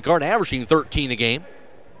 sophomore point guard, averaging 13 a game.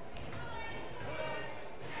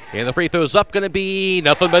 And the free throw's up, going to be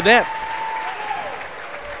nothing but net.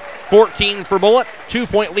 14 for Bullitt,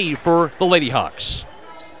 2-point lead for the Lady Hawks.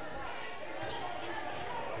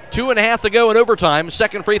 2.5 to go in overtime.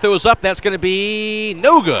 Second free throw is up. That's going to be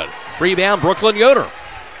no good. Rebound, Brooklyn Yoder.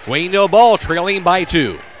 Waynedale ball trailing by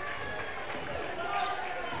 2.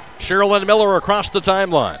 Sherilyn Miller across the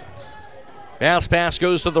timeline. Pass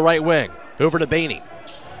goes to the right wing. Over to Bainey.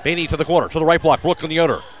 Bainey to the corner, to the right block. Brooklyn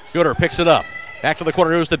Yoder. Yoder picks it up. Back to the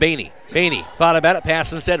corner goes to Bainey. Bainey thought about it.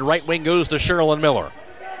 Pass instead. Right wing goes to Sherilyn Miller.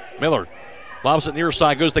 Miller lobs it near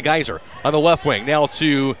side, goes to Geyser on the left wing. Now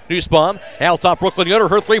to Nussbaum. Now top Brooklyn Yoder.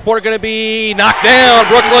 Her three-pointer going to be knocked down.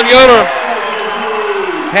 Brooklyn Yoder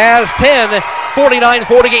has 10.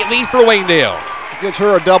 49-48 lead for Waynedale. Gives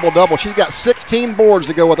her a double-double. She's got 16 boards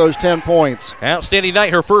to go with those 10 points. Outstanding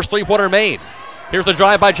night. Her first three-pointer made. Here's the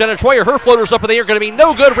drive by Jenna Troyer. Her floater's up in the air. Going to be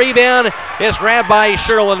no good. Rebound is grabbed by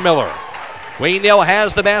Sherilyn Miller. Waynedale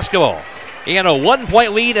has the basketball. And a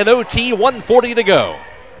 1-point lead in OT. 1:40 to go.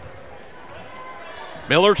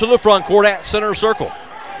 Miller to the front court at center circle.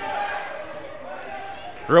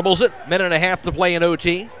 Dribbles it. Minute and a half to play in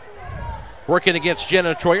OT. Working against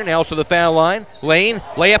Jenna Troyer. Now to the foul line. Lane.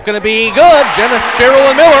 Layup going to be good.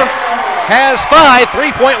 Sherilyn Miller has 5.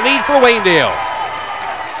 3-point lead for Waynedale.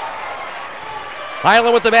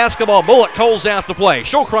 Hiland with the basketball. Bullitt calls out the play.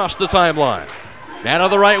 She'll cross the timeline. Now to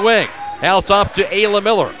the right wing. Now top to Ayla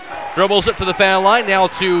Miller. Dribbles it to the foul line. Now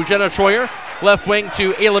to Jenna Troyer. Left wing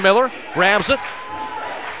to Ayla Miller. Grabs it.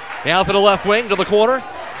 Now to the left wing to the corner.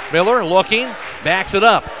 Miller looking. Backs it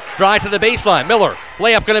up. Drive to the baseline. Miller.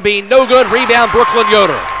 Layup going to be no good. Rebound Brooklyn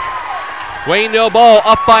Yoder. Waynedale ball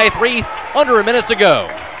up by 3. Under a minute to go.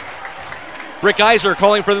 Rick Geyser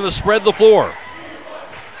calling for them to spread the floor.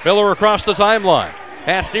 Miller across the timeline.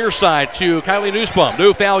 Pass near side to Kylie Nussbaum.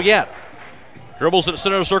 No foul yet. Dribbles at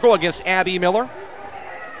center circle against Abby Miller.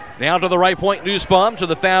 Now to the right point. Nussbaum to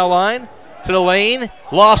the foul line. To the lane.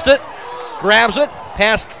 Lost it. Grabs it.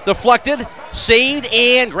 Pass deflected. Saved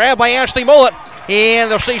and grabbed by Ashley Mullet. And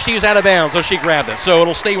they'll say she's out of bounds, so she grabbed it. So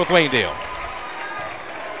it'll stay with Waynedale.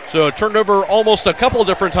 So it turned over almost a couple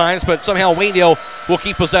different times, but somehow Waynedale will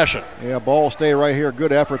keep possession. Yeah, ball will stay right here.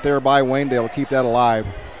 Good effort there by Waynedale to keep that alive.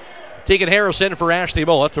 Taking Harris in for Ashley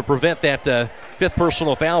Mullet to prevent that 5th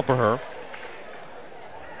personal foul for her.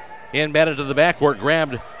 Inbounded to the backcourt,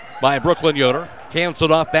 grabbed by Brooklyn Yoder.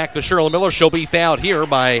 Canceled off back to Sherilyn Miller. She'll be fouled here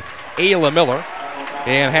by Ayla Miller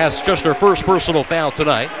and has just her first personal foul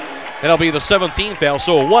tonight. That'll be the 17th foul,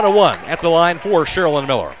 so a 1-1 at the line for Sherilyn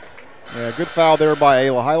Miller. Yeah, good foul there by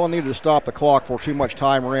Ayla. Hiland needed to stop the clock before too much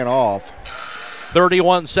time ran off.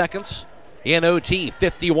 31 seconds in OT,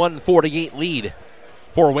 51-48 lead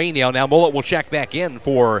for Waynedale. Now Mullet will check back in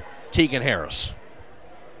for Tegan Harris.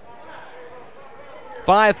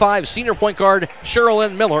 5'5" senior point guard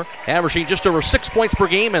Sherilyn Miller, averaging just over 6 points per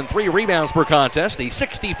game and 3 rebounds per contest, a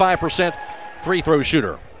 65% free throw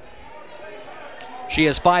shooter. She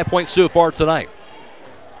has 5 points so far tonight.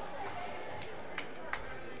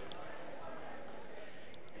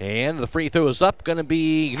 And the free throw is up, going to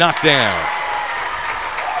be knocked down.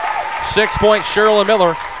 6 points Sherilyn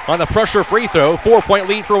Miller on the pressure free throw, 4-point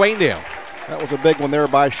lead for Waynedale. That was a big one there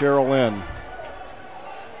by Sherilyn.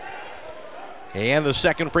 And the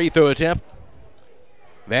second free throw attempt.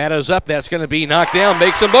 That is up. That's going to be knocked down.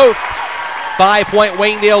 Makes them both. 5-point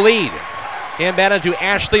Waynedale lead. Inbounded to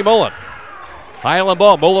Ashley Mullet. Hiland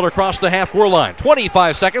ball. Mullet across the half-court line.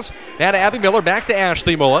 25 seconds. Now to Abby Miller. Back to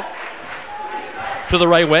Ashley Mullet. To the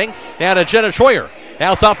right wing. Now to Jenna Troyer.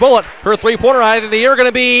 Now top Mullet. Her three-pointer out in the air going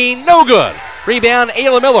to be no good. Rebound,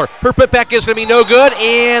 Ayla Miller. Her putback is going to be no good.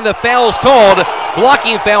 And the foul is called.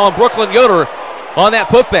 Blocking foul on Brooklyn Yoder on that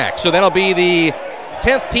putback. So that'll be the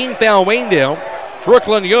 10th team foul Waynedale.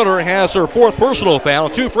 Brooklyn Yoder has her 4th personal foul.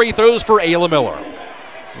 2 free throws for Ayla Miller.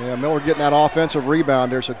 Yeah, Miller getting that offensive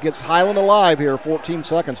rebound there, so it gets Hiland alive here. 14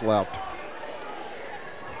 seconds left.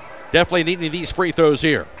 Definitely needing these free throws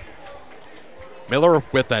here. Miller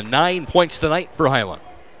with 9 points tonight for Hiland.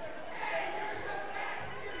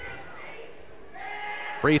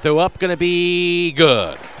 Free throw up, going to be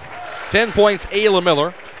good. 10 points, Ayla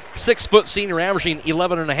Miller. 6-foot senior, averaging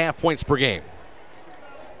 11.5 points per game.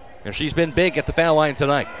 And she's been big at the foul line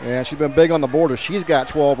tonight. Yeah, she's been big on the board. She's got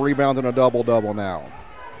 12 rebounds and a double-double now.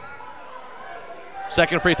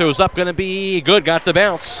 Second free throw's up, going to be good. Got the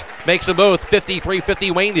bounce. Makes them both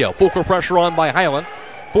 53-50 Waynedale. Full court pressure on by Hiland.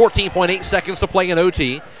 14.8 seconds to play in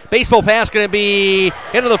OT. Baseball pass going to be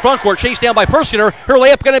into the front court. Chased down by Perskiner. Her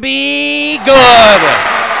layup going to be good.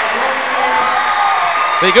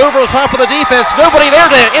 They go over the top of the defense. Nobody there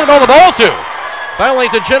to inbound the ball to. Finally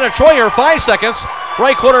to Jenna Troyer, 5 seconds.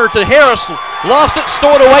 Right corner to Harris. Lost it,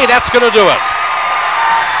 stole it away. That's going to do it.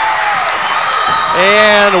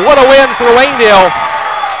 And what a win for Waynedale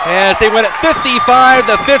as they win it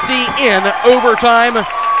 55-50 in overtime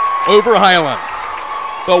over Hiland.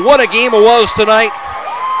 But what a game it was tonight.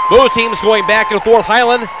 Both teams going back and forth.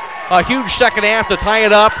 Hiland, a huge second half to tie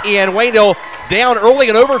it up, and Waynedale down early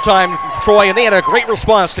in overtime, Troy, and they had a great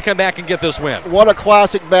response to come back and get this win. What a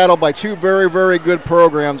classic battle by two very, very good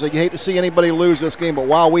programs. You hate to see anybody lose this game, but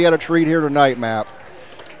wow, we had a treat here tonight, Matt.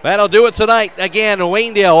 That'll do it tonight. Again,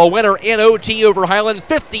 Waynedale, a winner in OT over Hiland,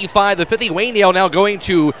 55-50. Waynedale now going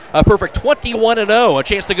to a perfect 21-0, a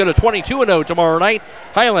chance to go to 22-0 tomorrow night.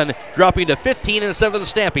 Hiland dropping to 15-7,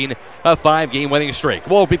 snapping a 5-game winning streak.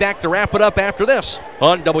 We'll be back to wrap it up after this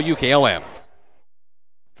on WKLM.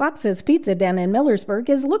 Fox's Pizza Den in Millersburg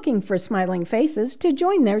is looking for smiling faces to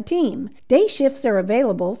join their team. Day shifts are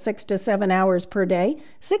available 6 to 7 hours per day,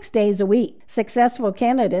 6 days a week. Successful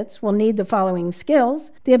candidates will need the following skills: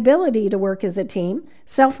 the ability to work as a team,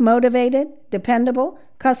 self-motivated, dependable,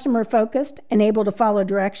 customer-focused, and able to follow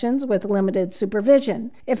directions with limited supervision.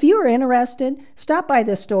 If you are interested, stop by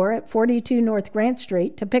the store at 42 North Grant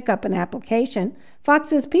Street to pick up an application.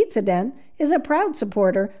 Fox's Pizza Den is a proud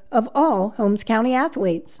supporter of all Holmes County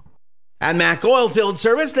athletes. At Mack Oilfield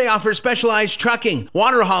Service, they offer specialized trucking,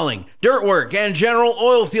 water hauling, dirt work, and general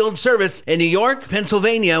oil field service in New York,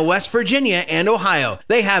 Pennsylvania, West Virginia, and Ohio.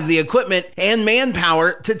 They have the equipment and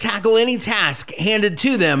manpower to tackle any task handed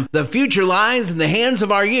to them. The future lies in the hands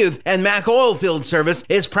of our youth, and Mack Oilfield Service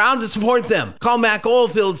is proud to support them. Call Mack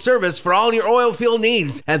Oilfield Service for all your oil field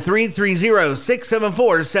needs at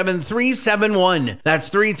 330-674-7371.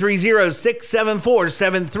 That's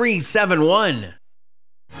 330-674-7371.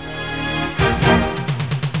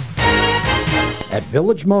 At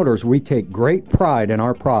Village Motors, we take great pride in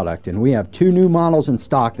our product, and we have 2 new models in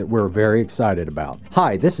stock that we're very excited about.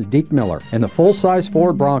 Hi, this is Deke Miller, and the full-size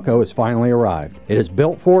Ford Bronco has finally arrived. It is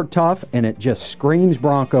built Ford tough, and it just screams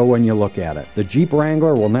Bronco when you look at it. The Jeep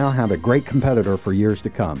Wrangler will now have a great competitor for years to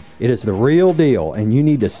come. It is the real deal, and you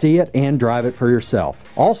need to see it and drive it for yourself.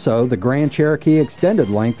 Also, the Grand Cherokee Extended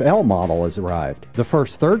Length L model has arrived. The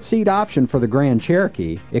first third-seat option for the Grand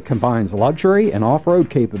Cherokee, it combines luxury and off-road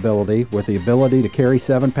capability with the ability to carry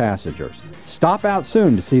 7 passengers. Stop out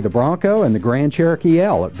soon to see the Bronco and the Grand Cherokee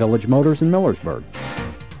L at Village Motors in Millersburg.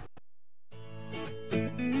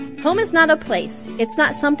 Home is not a place. It's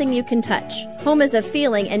not something you can touch. Home is a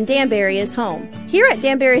feeling, and Danbury is home. Here at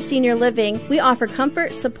Danbury Senior Living, we offer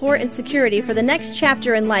comfort, support, and security for the next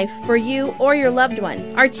chapter in life for you or your loved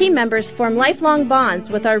one. Our team members form lifelong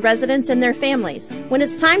bonds with our residents and their families. When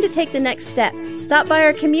it's time to take the next step, stop by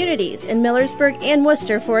our communities in Millersburg and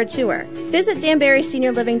Worcester for a tour. Visit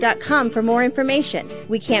DanburySeniorLiving.com for more information.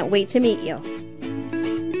 We can't wait to meet you.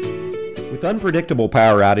 With unpredictable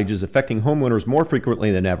power outages affecting homeowners more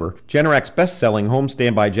frequently than ever, Generac's best-selling home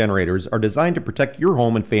standby generators are designed to protect your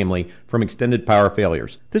home and family from extended power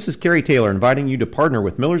failures. This is Carrie Taylor inviting you to partner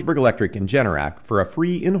with Millersburg Electric and Generac for a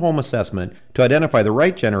free in-home assessment to identify the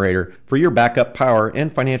right generator for your backup power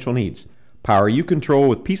and financial needs. Power you control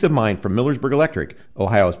with peace of mind from Millersburg Electric,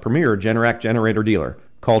 Ohio's premier Generac generator dealer.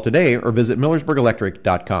 Call today or visit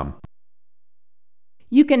millersburgelectric.com.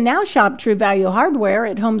 You can now shop True Value Hardware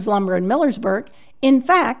at Holmes Lumber in Millersburg. In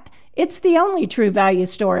fact, it's the only True Value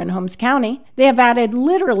store in Holmes County. They have added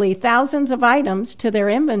literally thousands of items to their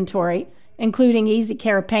inventory, including Easy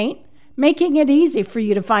Care paint, making it easy for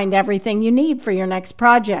you to find everything you need for your next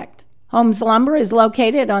project. Holmes Lumber is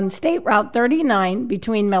located on State Route 39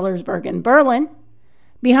 between Millersburg and Berlin.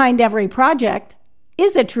 Behind every project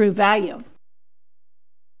is a True Value.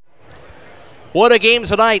 What a game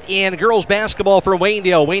tonight in girls basketball for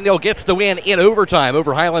Waynedale. Waynedale gets the win in overtime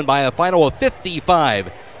over Hiland by a final of 55-50.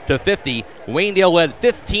 Waynedale led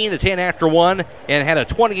 15-10 after 1 and had a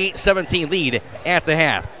 28-17 lead at the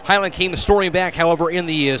half. Hiland came storming back, however, in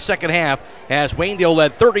the second half as Waynedale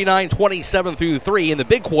led 39-27 through 3. And the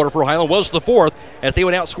big quarter for Hiland was the fourth as they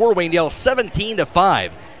would outscore Waynedale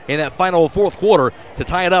 17-5 in that final fourth quarter to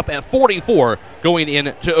tie it up at 44 going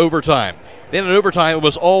into overtime. Then in overtime, it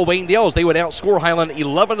was all Waynedale as they would outscore Hiland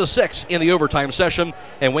 11-6 in the overtime session,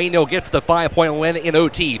 and Waynedale gets the 5-point win in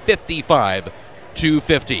OT,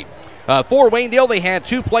 55-50. For Waynedale, they had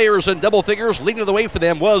 2 players in double figures. Leading the way for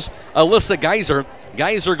them was Alyssa Geiser.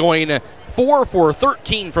 Geiser going 4 for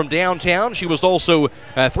 13 from downtown. She was also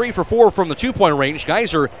 3 for 4 from the 2-point range.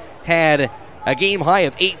 Geiser had a game high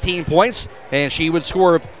of 18 points, and she would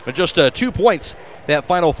score just 2 points that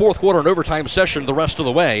final fourth quarter and overtime session the rest of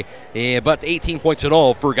the way, but 18 points in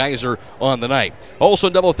all for Geyser on the night. Also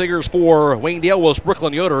in double figures for Waynedale was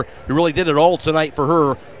Brooklyn Yoder, who really did it all tonight for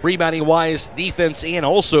her, rebounding-wise, defense, and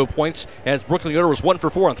also points, as Brooklyn Yoder was 1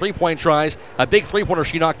 for 4 on three-point tries. A big three-pointer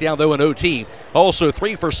she knocked down, though, in OT. Also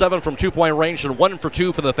 3 for 7 from two-point range and 1 for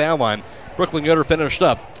 2 from the foul line. Brooklyn Yoder finished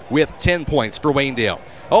up with 10 points for Waynedale.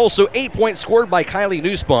 Also 8 points scored by Kylie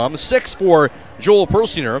Nussbaum, 6 for Joel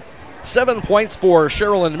Persinger, 7 points for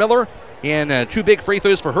Sherilyn Miller, and 2 big free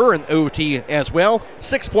throws for her in OT as well.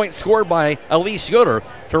 6 points scored by Elise Yoder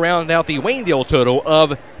to round out the Waynedale total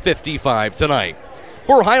of 55 tonight.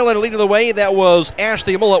 For Hiland leading the way, that was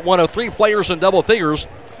Ashley Mullet, one of 3 players in double figures.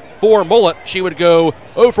 For Mullet, she would go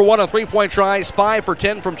 0 for 1 on three-point tries, 5 for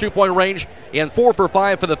 10 from two-point range, and 4 for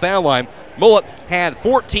 5 for the foul line. Mullet had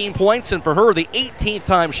 14 points, and for her, the 18th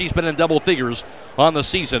time she's been in double figures on the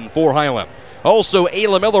season for Hiland. Also,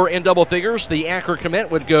 Ayla Miller in double figures. The Acker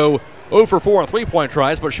commit would go 0 for 4 on three-point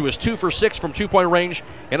tries, but she was 2 for 6 from two-point range,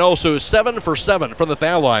 and also 7 for 7 from the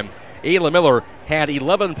foul line. Ayla Miller had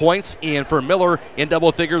 11 points, and for Miller in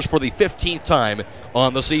double figures for the 15th time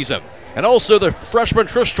on the season. And also the freshman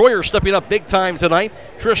Trish Troyer stepping up big time tonight.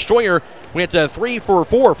 Trish Troyer went 3 for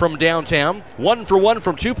 4 from downtown, 1 for 1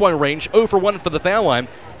 from two-point range, 0 for 1 for the foul line.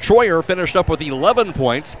 Troyer finished up with 11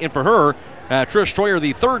 points, and for her, Trish Troyer,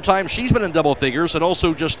 the 3rd time she's been in double figures, and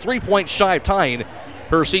also just 3 points shy of tying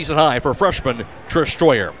her season high for freshman Trish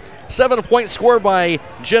Troyer. 7 points scored by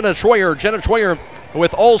Jenna Troyer. Jenna Troyer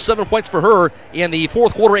with all 7 points for her in the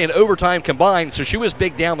fourth quarter and overtime combined, so she was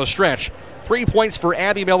big down the stretch. 3 points for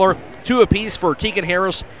Abby Miller, 2 apiece for Tegan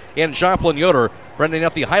Harris and Joplin Yoder, rounding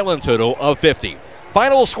out the Hiland total of 50.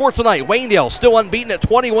 Final score tonight, Waynedale still unbeaten at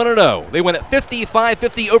 21-0. They win at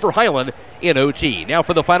 55-50 over Hiland in OT. Now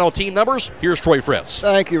for the final team numbers, here's Troy Fritz.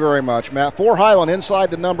 Thank you very much, Matt. For Hiland, inside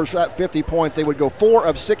the numbers at 50 points, they would go 4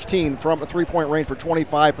 of 16 from a three-point range for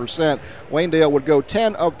 25%. Waynedale would go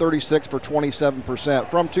 10 of 36 for 27%.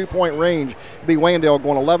 From two-point range, it'd be Waynedale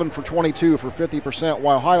going 11 for 22 for 50%,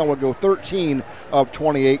 while Hiland would go 13 of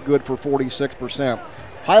 28, good for 46%.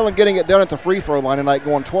 Hiland getting it done at the free throw line tonight,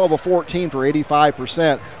 going 12 of 14 for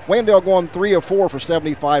 85%. Waynedale going 3 of 4 for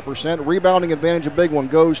 75%. Rebounding advantage, a big one,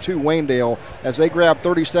 goes to Waynedale as they grab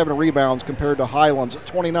 37 rebounds compared to Hiland's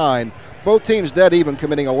 29. Both teams dead even,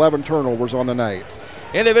 committing 11 turnovers on the night.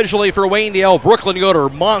 Individually for Waynedale, Brooklyn Yoder,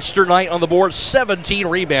 monster night on the board, 17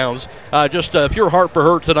 rebounds. Just pure heart for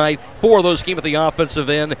her tonight. 4 of those came at the offensive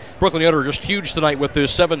end. Brooklyn Yoder just huge tonight with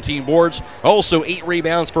those 17 boards. Also 8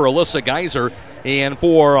 rebounds for Alyssa Geyser. And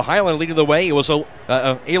for Hiland leading the way, it was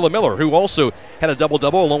Ayla Miller, who also had a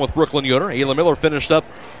double-double along with Brooklyn Yoder. Ayla Miller finished up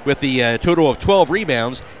with the total of 12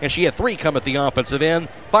 rebounds, and she had 3 come at the offensive end.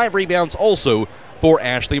 5 rebounds also for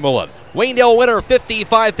Ashley Mullen. Waynedale winner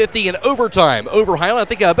 55-50 in overtime over Hiland. I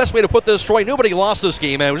think the best way to put this, Troy, nobody lost this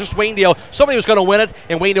game. It was just Waynedale. Somebody was going to win it,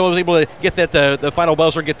 and Waynedale was able to get that the final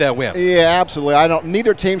buzzer and get that win. Yeah, absolutely.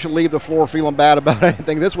 Neither team should leave the floor feeling bad about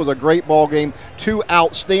anything. This was a great ball game. 2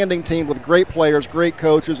 outstanding teams with great players, great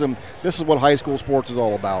coaches, and this is what high school sports is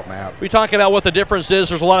all about, Matt. We talk about what the difference is.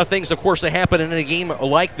 There's a lot of things, of course, that happen in a game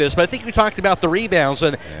like this, but I think we talked about the rebounds,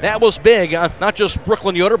 and that was big. Not just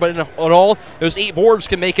Brooklyn Yoder, but in all, those 8 boards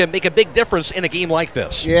can make a big difference in a game like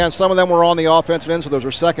this. Yeah, and some of them were on the offensive end, so those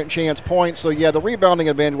are second chance points. So yeah, the rebounding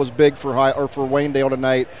advantage was big for Waynedale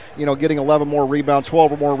tonight. Getting 11 more rebounds,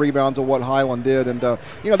 12 or more rebounds of what Hiland did, and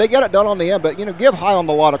they got it done on the end. But give Hiland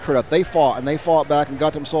a lot of credit. They fought back and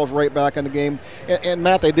got themselves right back in the game. And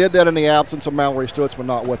Matt, they did that in the absence of Mallory Stutzman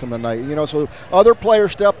not with them tonight. So other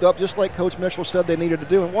players stepped up, just like Coach Mitchell said they needed to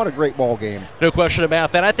do. And what a great ball game. No question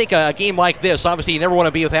about that. I think a game like this, obviously you never want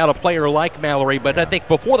to be without a player like Mallory, but I think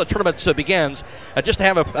before the tournament begins, just to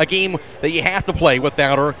have a game that you have to play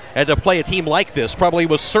without her and to play a team like this probably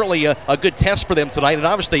was certainly a good test for them tonight, and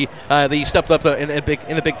obviously they stepped up in a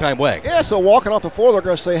big time way. Yeah, so walking off the floor, they're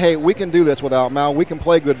going to say, hey, we can do this without Mal. We can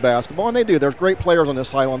play good basketball, and they do. There's great players on this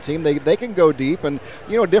Hiland team. They can go deep, and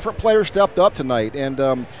different players stepped up tonight, and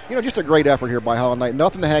just a great effort here by Hiland tonight.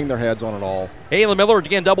 Nothing to hang their heads on at all. Ayla Miller,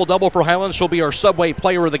 again, double-double for Hiland. She'll be our Subway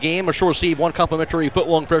player of the game. She'll receive 1 complimentary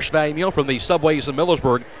foot-long fresh value meal from the Subways in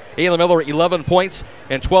Millersburg. Ayla Miller, 11 points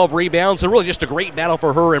and 12 rebounds, and really just a great battle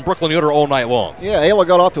for her and Brooklyn Yoder all night long. Yeah, Ayla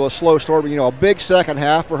got off to a slow start, but a big second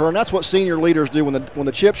half for her, and that's what senior leaders do. When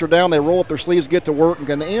the chips are down, they roll up their sleeves, get to work,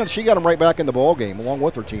 and she got them right back in the ball game along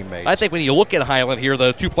with her teammates. I think when you look at Hiland here,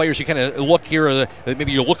 the two players you kind of look here,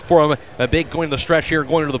 maybe you look for them a big going to the stretch here,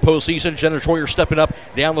 going into the postseason. Jenna Troyer stepping up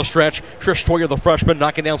down the stretch. Trish Troyer, the freshman,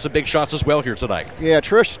 knocking down some big shots as well here tonight. Yeah,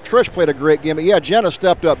 Trish played a great game. But yeah, Jenna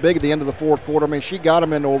stepped up big at the end of the fourth quarter. I mean, she got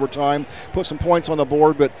them into overtime, put some points on the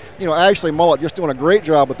board. But, Ashley Mullet just doing a great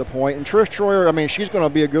job at the point. And Trish Troyer, I mean, she's going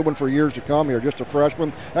to be a good one for years to come here. Just a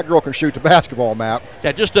freshman. That girl can shoot the basketball, Matt.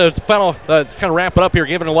 Yeah, just to final kind of wrap it up here,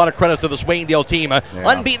 giving a lot of credit to this Waynedale team.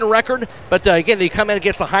 Unbeaten record, but again, they come in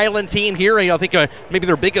against the Hiland team here. I think maybe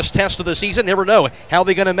their biggest test of the season. Never know how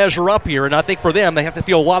they're going to measure up here. And I think for them, they have to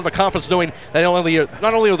feel a lot of the confidence knowing that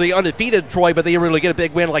not only are they undefeated, Troy, but they really get a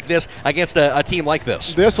big win like this against a team like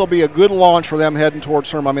this. This will be a good launch for them heading towards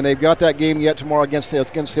Herm. I mean, they've got that game yet tomorrow against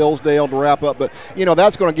Hillsdale to wrap up, but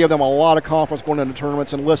that's going to give them a lot of confidence going into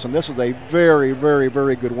tournaments. And listen, this is a very, very,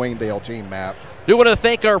 very good Waynedale team, Matt. We want to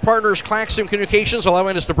thank our partners, Claxon Communications,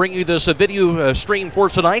 allowing us to bring you this video stream for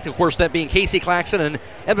tonight. Of course, that being Casey Claxon and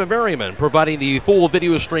Emma Merryman providing the full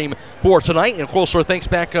video stream for tonight. And of course, our thanks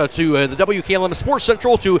back to the WKLM Sports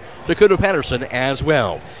Central, to Dakota Patterson as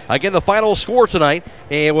well. Again, the final score tonight,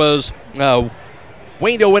 it was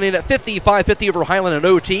Waynedale winning at 55-50 over Hiland and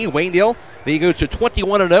OT. Waynedale, they go to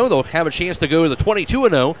 21-0. They'll have a chance to go to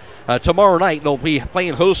 22-0 tomorrow night. They'll be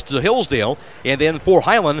playing host to Hillsdale. And then for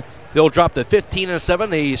Hiland, they'll drop to 15-7.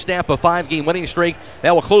 They snap a 5-game winning streak.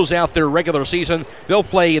 That will close out their regular season. They'll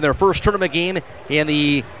play in their first tournament game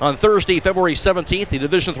on Thursday, February 17th, the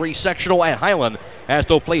Division III sectional at Hiland, as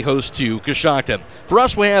they'll play host to Coshocton. For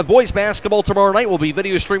us, we have boys basketball tomorrow night. We'll be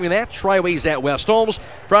video streaming that. Triway's at West Holmes.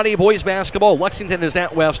 Friday, boys basketball. Lexington is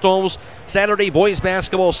at West Holmes. Saturday, boys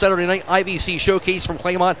basketball. Saturday night, IVC showcase from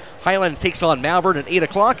Claymont. Hiland takes on Malvern at 8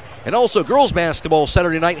 o'clock. And also girls basketball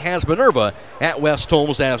Saturday night has Minerva at West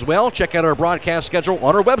Holmes as well. Check out our broadcast schedule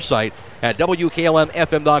on our website at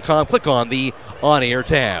WKLM-FM.com. Click on the On-Air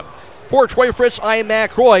tab. For Troy Fritz, I'm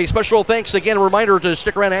Matt Croy. Special thanks again. A reminder to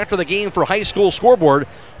stick around after the game for high school scoreboard.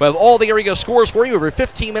 We have all the area scores for you over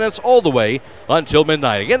 15 minutes all the way until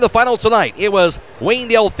midnight. Again, the final tonight, it was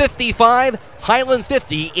Waynedale 55, Hiland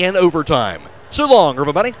 50 in overtime. So long,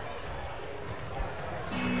 everybody.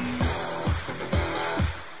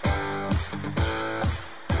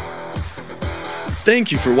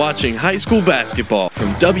 Thank you for watching high school basketball from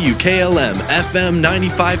WKLM-FM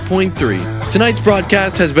 95.3. Tonight's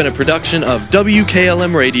broadcast has been a production of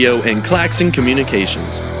WKLM Radio and Claxon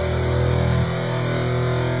Communications.